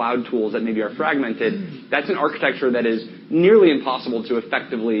well as cloud tools that maybe are fragmented. That's an architecture that is nearly impossible to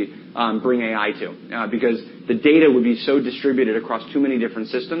effectively bring AI to because the data would be so distributed across too many different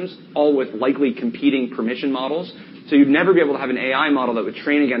systems, all with likely competing permission models. So you'd never be able to have an AI model that would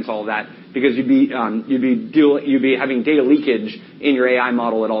train against all of that because you'd be having data leakage in your AI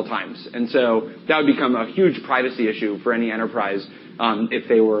model at all times. And so that would become a huge privacy issue for any enterprise if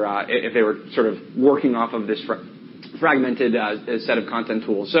they were sort of working off of this fragmented set of content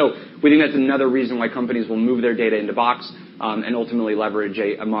tools. So we think that's another reason why companies will move their data into Box and ultimately leverage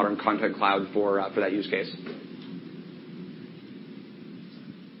a modern Content Cloud for that use case.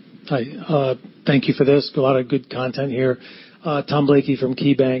 Hi. Thank you for this. A lot of good content here. Tom Blakey from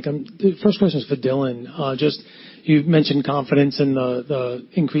KeyBank. The first question is for Dylan. You mentioned confidence in the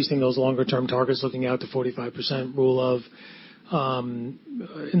increasing those longer-term targets, looking out to 45% rule of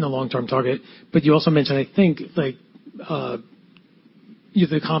in the long-term target. But you also mentioned, I think, the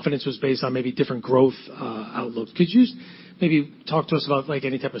confidence was based on maybe different growth outlooks. Could you maybe talk to us about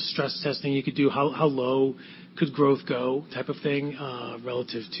any type of stress testing you could do? How low could growth go, type of thing,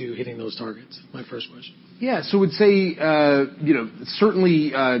 relative to hitting those targets? My first question. Yeah, so I would say,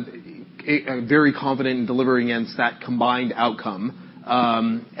 certainly very confident in delivering against that combined outcome.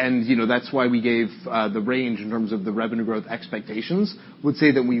 And that's why we gave the range in terms of the revenue growth expectations. Would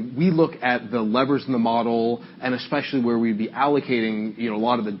say that we look at the levers in the model, and especially where we'd be allocating a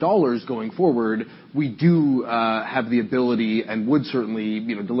lot of the dollars going forward. We do have the ability and would certainly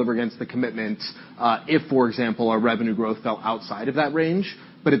deliver against the commitments if, for example, our revenue growth fell outside of that range.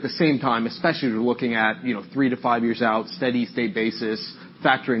 But at the same time, especially if we're looking at 3 to 5 years out, steady state basis,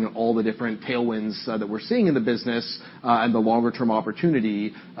 factoring all the different tailwinds that we're seeing in the business and the longer-term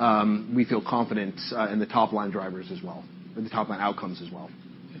opportunity, we feel confident in the top-line drivers as well, or the top-line outcomes as well.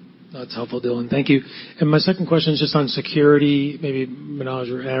 That's helpful, Dylan. Thank you. And my second question is just on security, maybe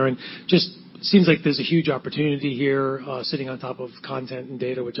Manoj or Aaron. Just seems like there's a huge opportunity here, sitting on top of content and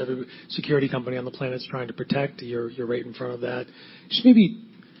data, which every security company on the planet is trying to protect. You're right in front of that. Just maybe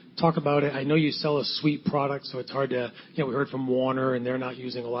talk about it. I know you sell a suite product, so it's hard to, we heard from Warner, and they're not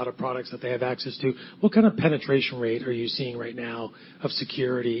using a lot of products that they have access to. What kind of penetration rate are you seeing right now of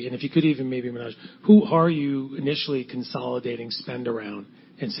security? And if you could even maybe, Manoj, who are you initially consolidating spend around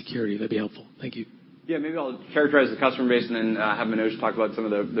in security? That'd be helpful. Thank you. Yeah, maybe I'll characterize the customer base and then have Manoj talk about some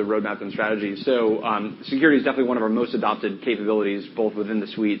of the roadmap and strategy. So security is definitely one of our most adopted capabilities, both within the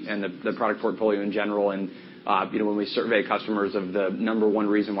suite and the product portfolio in general. And when we survey customers of the number one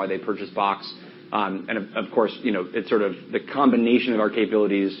reason why they purchase Box, and of course, it's sort of the combination of our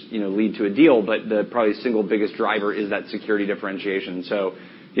capabilities, lead to a deal, but the probably single biggest driver is that security differentiation. So,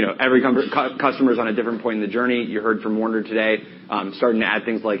 every customer is on a different point in the journey. You heard from Warner today, starting to add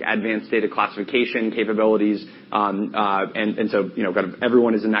things like advanced data classification capabilities. And so, kind of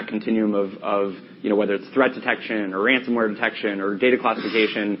everyone is in that continuum of whether it's threat detection or ransomware detection or data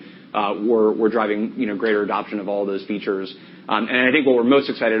classification, we're driving, greater adoption of all those features. And I think what we're most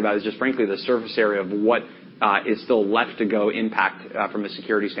excited about is just frankly the surface area of what is still left to go impact from a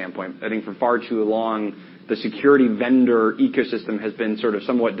security standpoint. I think for far too long, the security vendor ecosystem has been sort of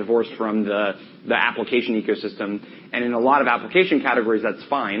somewhat divorced from the application ecosystem. And in a lot of application categories, that's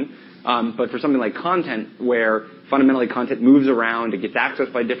fine. But for something like content, where fundamentally content moves around, it gets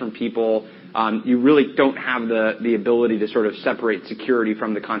accessed by different people, you really don't have the ability to sort of separate security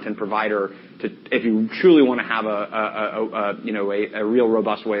from the content provider if you truly wanna have a real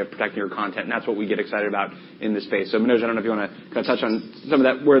robust way of protecting your content. And that's what we get excited about in this space. So Manoj, I don't know if you wanna kind of touch on some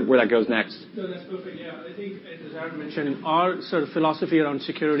of that, where that goes next. No, that's perfect. Yeah. I think, as Aaron mentioned, our sort of philosophy around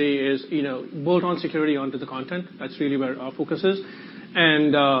security is, bolt on security onto the content. That's really where our focus is.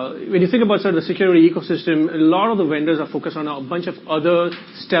 And when you think about sort of the security ecosystem, a lot of the vendors are focused on a bunch of other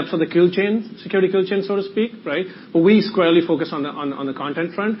steps of the kill chain, security kill chain, so to speak, right? But we squarely focus on the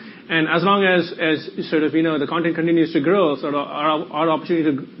content front. And as long as sort of, the content continues to grow, sort of our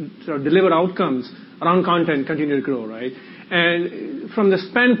opportunity to sort of deliver outcomes around content continue to grow, right? And from the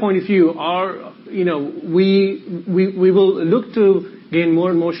spend point of view, we will look to gain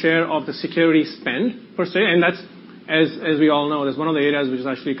more and more share of the security spend per se, and that's, as we all know, that's one of the areas which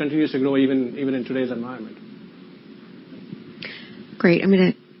actually continues to grow even in today's environment. Great. I'm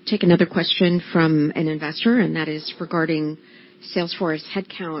gonna take another question from an investor, and that is regarding Salesforce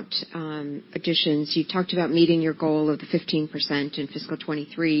headcount additions. You talked about meeting your goal of the 15% in fiscal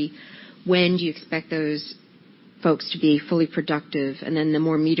 23. When do you expect those folks to be fully productive? And then the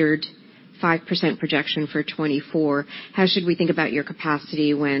more metered 5% projection for 24, how should we think about your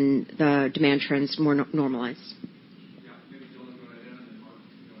capacity when the demand trends more normalize?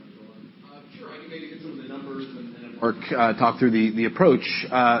 Mark talk through the approach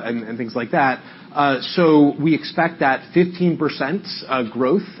and things like that. So we expect that 15%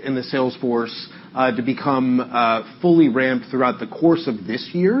 growth in the sales force to become fully ramped throughout the course of this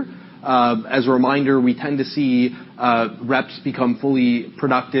year. As a reminder, we tend to see reps become fully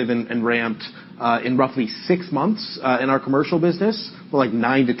productive and ramped in roughly 6 months in our commercial business, or like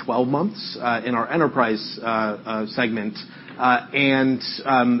 9 to 12 months in our enterprise segment. And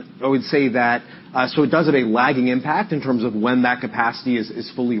I would say that so it does have a lagging impact in terms of when that capacity is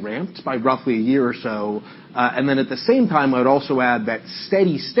fully ramped by roughly a year or so. And then at the same time, I would also add that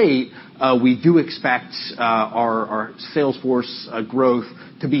steady state, we do expect our sales force growth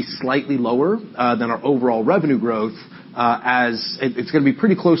to be slightly lower than our overall revenue growth, as it's gonna be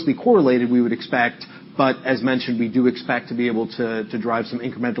pretty closely correlated, we would expect. But as mentioned, we do expect to be able to drive some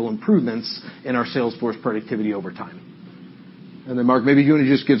incremental improvements in our sales force productivity over time. And then, Mark, maybe you want to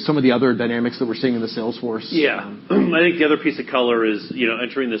just give some of the other dynamics that we're seeing in the sales force. Yeah. I think the other piece of color is,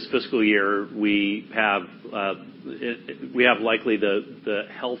 entering this fiscal year, we have likely the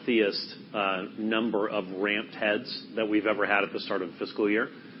healthiest number of ramped heads that we've ever had at the start of the fiscal year.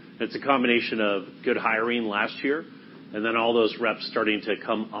 It's a combination of good hiring last year, and then all those reps starting to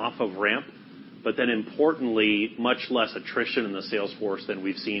come off of ramp. But then importantly, much less attrition in the sales force than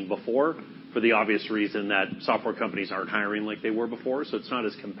we've seen before, for the obvious reason that software companies aren't hiring like they were before, so it's not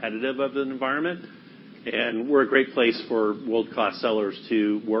as competitive of an environment. And we're a great place for world-class sellers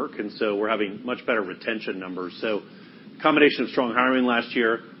to work, and so we're having much better retention numbers. So combination of strong hiring last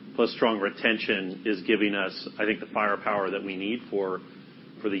year plus strong retention is giving us, I think, the firepower that we need for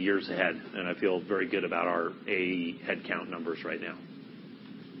the years ahead. And I feel very good about our AE headcount numbers right now.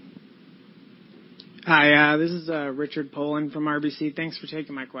 Hi, this is Richard Poland from RBC. Thanks for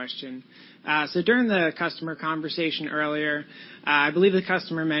taking my question. So during the customer conversation earlier, I believe the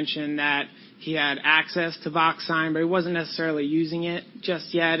customer mentioned that he had access to Box Sign, but he wasn't necessarily using it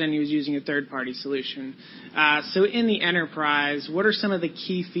just yet, and he was using a third-party solution. So in the enterprise, what are some of the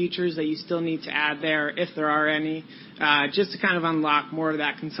key features that you still need to add there, if there are any, just to kind of unlock more of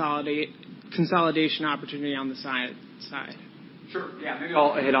that consolidation opportunity on the side? Sure. Yeah, maybe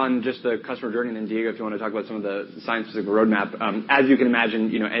I'll hit on just the customer journey, and then Diego, if you want to talk about some of the science-specific roadmap. As you can imagine,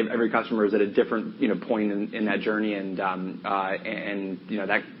 every customer is at a different, point in that journey, and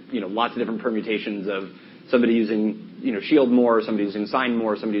that, lots of different permutations of somebody using, Shield more, somebody using Sign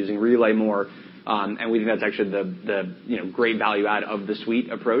more, somebody using Relay more. And we think that's actually the great value add of the suite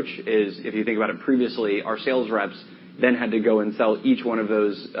approach is, if you think about it previously, our sales reps then had to go and sell each one of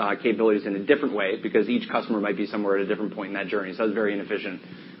those capabilities in a different way, because each customer might be somewhere at a different point in that journey. So it's very inefficient.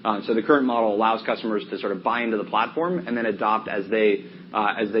 So the current model allows customers to sort of buy into the platform and then adopt as they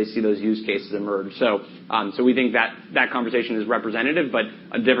see those use cases emerge. So we think that conversation is representative, but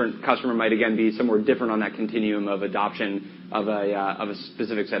a different customer might again be somewhere different on that continuum of adoption of a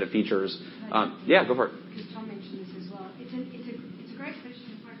specific set of features. Yeah, go for it. Because Tom mentioned this as well. It's a great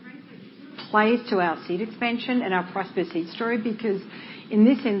question. Quite frankly, it sort of plays to our seat expansion and our price per seat story, because in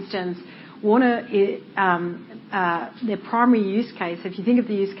this instance, Warner, their primary use case, if you think of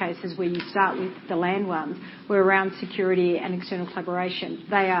the use cases where you start with the land ones, were around security and external collaboration.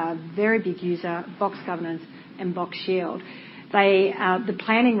 They are a very big user, Box Governance and Box Shield. the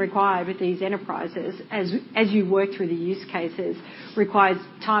planning required with these enterprises as you work through the use cases requires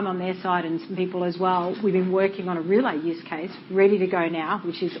time on their side and some people as well. We've been working on a relay use case, ready to go now,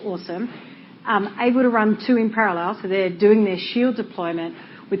 which is awesome. Able to run 2 in parallel, so they're doing their Shield deployment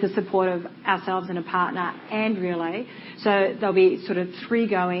with the support of ourselves and a partner and Relay. So there'll be sort of 3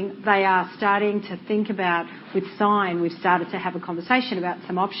 going. They are starting to think about, with Sign, we've started to have a conversation about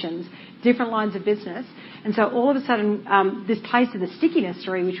some options, different lines of business. And so all of a sudden, this plays to the stickiness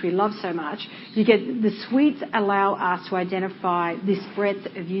story, which we love so much. You get the suites allow us to identify this breadth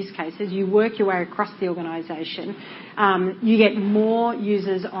of use cases. You work your way across the organisation. You get more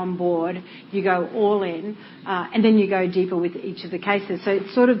users on board. You go all in, and then you go deeper with each of the cases. So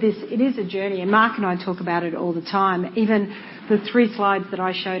it's sort of this. It is a journey, and Mark and I talk about it all the time. Even the 3 slides that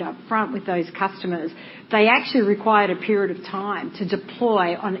I showed up front with those customers, they actually required a period of time to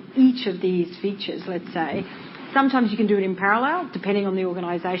deploy on each of these features, let's say. Sometimes you can do it in parallel, depending on the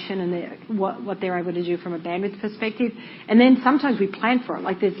organisation and what they're able to do from a bandwidth perspective. And then sometimes we plan for it.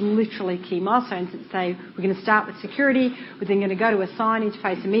 Like there's literally key milestones that say we're going to start with security, we're then going to go to a Sign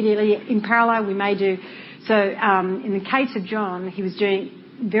interface immediately. In parallel, we may do. So in the case of John, he was doing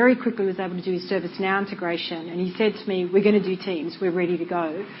very quickly was able to do his ServiceNow integration, and he said to me, "We're going to do Teams. We're ready to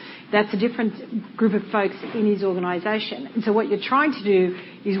go." That's a different group of folks in his organisation. And so what you're trying to do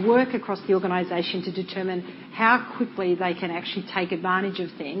is work across the organisation to determine how quickly they can actually take advantage of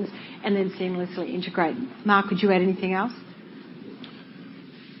things and then seamlessly integrate. Mark, would you add anything else?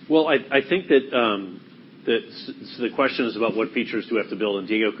 Well, I think that so the question is about what features do we have to build, and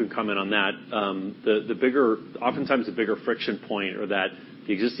Diego can comment on that. Oftentimes the bigger friction point, or that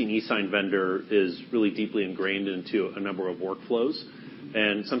the existing e-sign vendor is really deeply ingrained into a number of workflows.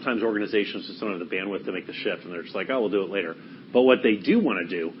 And sometimes organizations just don't have the bandwidth to make the shift, and they're just like, "Oh, we'll do it later." But what they do want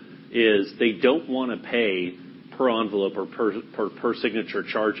to do is they don't want to pay per envelope or per signature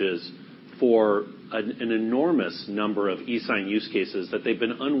charges for an enormous number of e-sign use cases that they've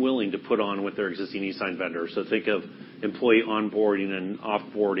been unwilling to put on with their existing e-sign vendor. So think of employee onboarding and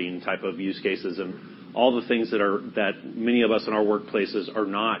offboarding type of use cases, and all the things that many of us in our workplaces are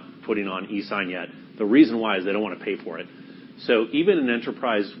not putting on e-sign yet. The reason why is they don't want to pay for it. So even an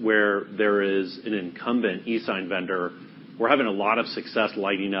enterprise where there is an incumbent e-sign vendor, we're having a lot of success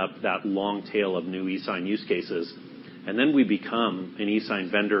lighting up that long tail of new e-sign use cases. And then we become an e-sign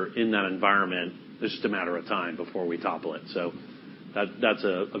vendor in that environment. It's just a matter of time before we topple it. So that's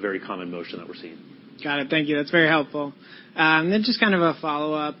a very common motion that we're seeing. Got it. Thank you. That's very helpful. Then just kind of a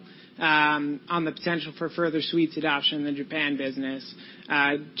follow-up on the potential for further suites adoption in the Japan business.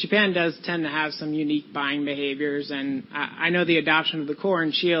 Japan does tend to have some unique buying behaviors, and I know the adoption of the Core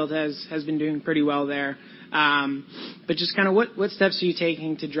and Shield has been doing pretty well there. But just kind of what steps are you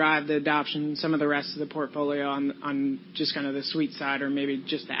taking to drive the adoption, some of the rest of the portfolio on just kind of the suite side, or maybe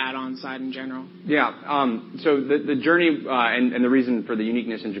just the add-on side in general? Yeah. So the journey and the reason for the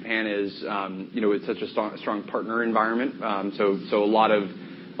uniqueness in Japan is it's such a strong partner environment. So a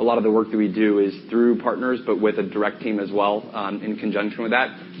lot of the work that we do is through partners, but with a direct team as well, in conjunction with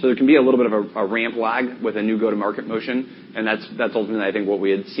that. So there can be a little bit of a ramp lag with a new go-to-market motion, and that's ultimately, I think, what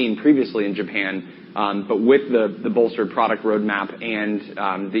we had seen previously in Japan. But with the bolstered product roadmap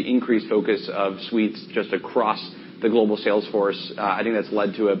and the increased focus of suites just across the global sales force, I think that's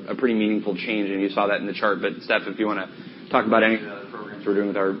led to a pretty meaningful change, and you saw that in the chart. But Steph, if you want to talk about any of the programs we're doing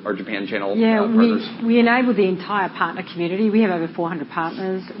with our Japan channel partners. We enable the entire partner community. We have over 400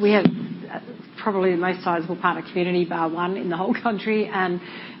 partners. We have probably the most sizable partner community, bar one, in the whole country. And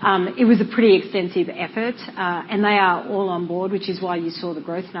it was a pretty extensive effort, and they are all on board, which is why you saw the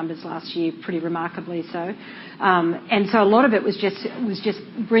growth numbers last year pretty remarkably so. And so a lot of it was just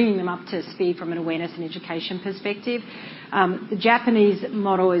bringing them up to speed from an awareness and education perspective. The Japanese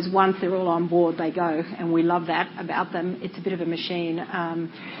model is once they're all on board, they go, and we love that about them. It's a bit of a machine.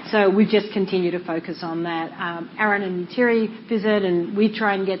 So we just continue to focus on that. Aaron and Terry visit, and we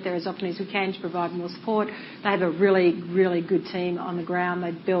try and get there as often as we can to provide more support. They have a really, really good team on the ground.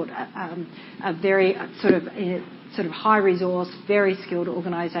 They've built a very sort of high resource, very skilled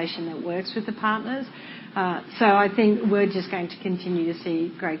organisation that works with the partners. So I think we're just going to continue to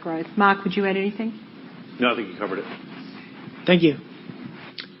see great growth. Mark, would you add anything? No, I think you covered it. Thank you.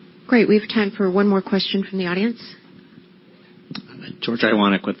 Great. We have time for one more question from the audience. George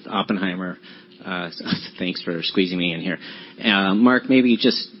Iwanek with Oppenheimer. Thanks for squeezing me in here. Mark, maybe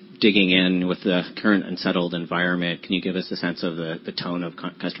just digging in with the current unsettled environment, can you give us a sense of the tone of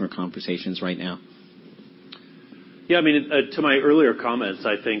customer conversations right now? Yeah, I mean, to my earlier comments,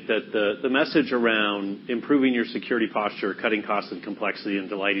 I think that the message around improving your security posture, cutting costs and complexity, and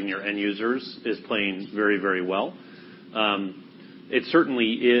delighting your end users is playing very, very well. It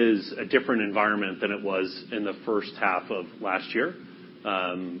certainly is a different environment than it was in the first half of last year.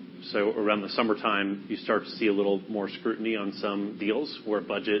 So around the summertime, you start to see a little more scrutiny on some deals where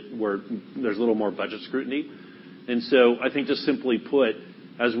there's a little more budget scrutiny. And so I think just simply put,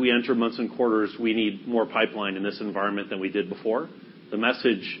 as we enter months and quarters, we need more pipeline in this environment than we did before. The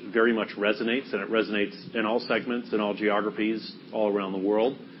message very much resonates, and it resonates in all segments, in all geographies, all around the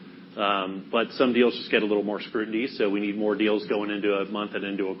world. But some deals just get a little more scrutiny, so we need more deals going into a month and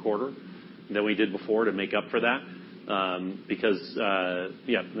into a quarter than we did before to make up for that. And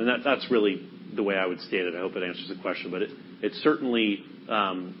that's really the way I would state it. I hope it answers the question. But it's certainly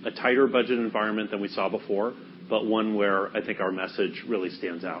a tighter budget environment than we saw before, but one where I think our message really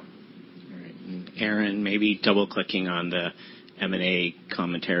stands out. All right. And Aaron, maybe double-clicking on the M&A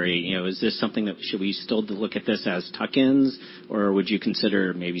commentary, is this something that should we still look at this as tuck-ins, or would you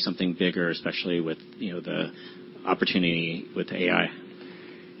consider maybe something bigger, especially with, the opportunity with AI?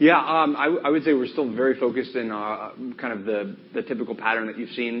 Yeah, I would say we're still very focused in kind of the typical pattern that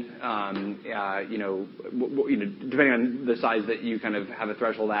you've seen. Depending on the size that you kind of have a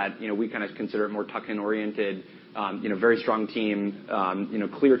threshold at, we kind of consider it more tuck-in oriented, very strong team,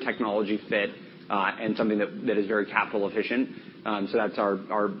 clear technology fit, and something that is very capital efficient. So that's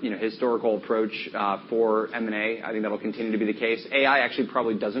our historical approach for M&A. I think that'll continue to be the case. AI actually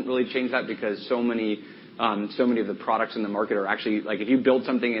probably doesn't really change that because so many of the products in the market are actually, like, if you build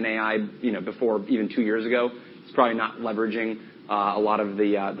something in AI, before even 2 years ago, it's probably not leveraging a lot of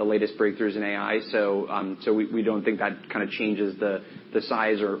the latest breakthroughs in AI. So we don't think that kind of changes the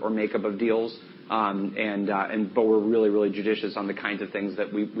size or makeup of deals. But we're really, really judicious on the kinds of things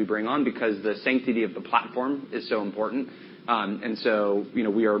that we bring on because the sanctity of the platform is so important. And so,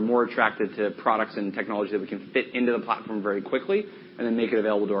 we are more attracted to products and technology that we can fit into the platform very quickly and then make it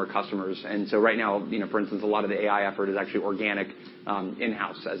available to our customers. And so right now, for instance, a lot of the AI effort is actually organic,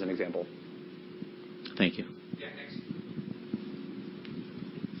 in-house, as an example. Thank you. Yeah, thanks.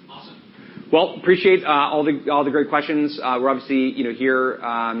 Awesome. Well, appreciate all the great questions. We're obviously, here,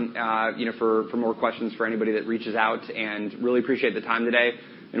 for more questions for anybody that reaches out, and really appreciate the time today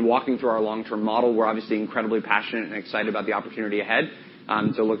and walking through our long-term model. We're obviously incredibly passionate and excited about the opportunity ahead.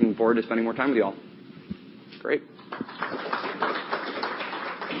 So looking forward to spending more time with you all. Great.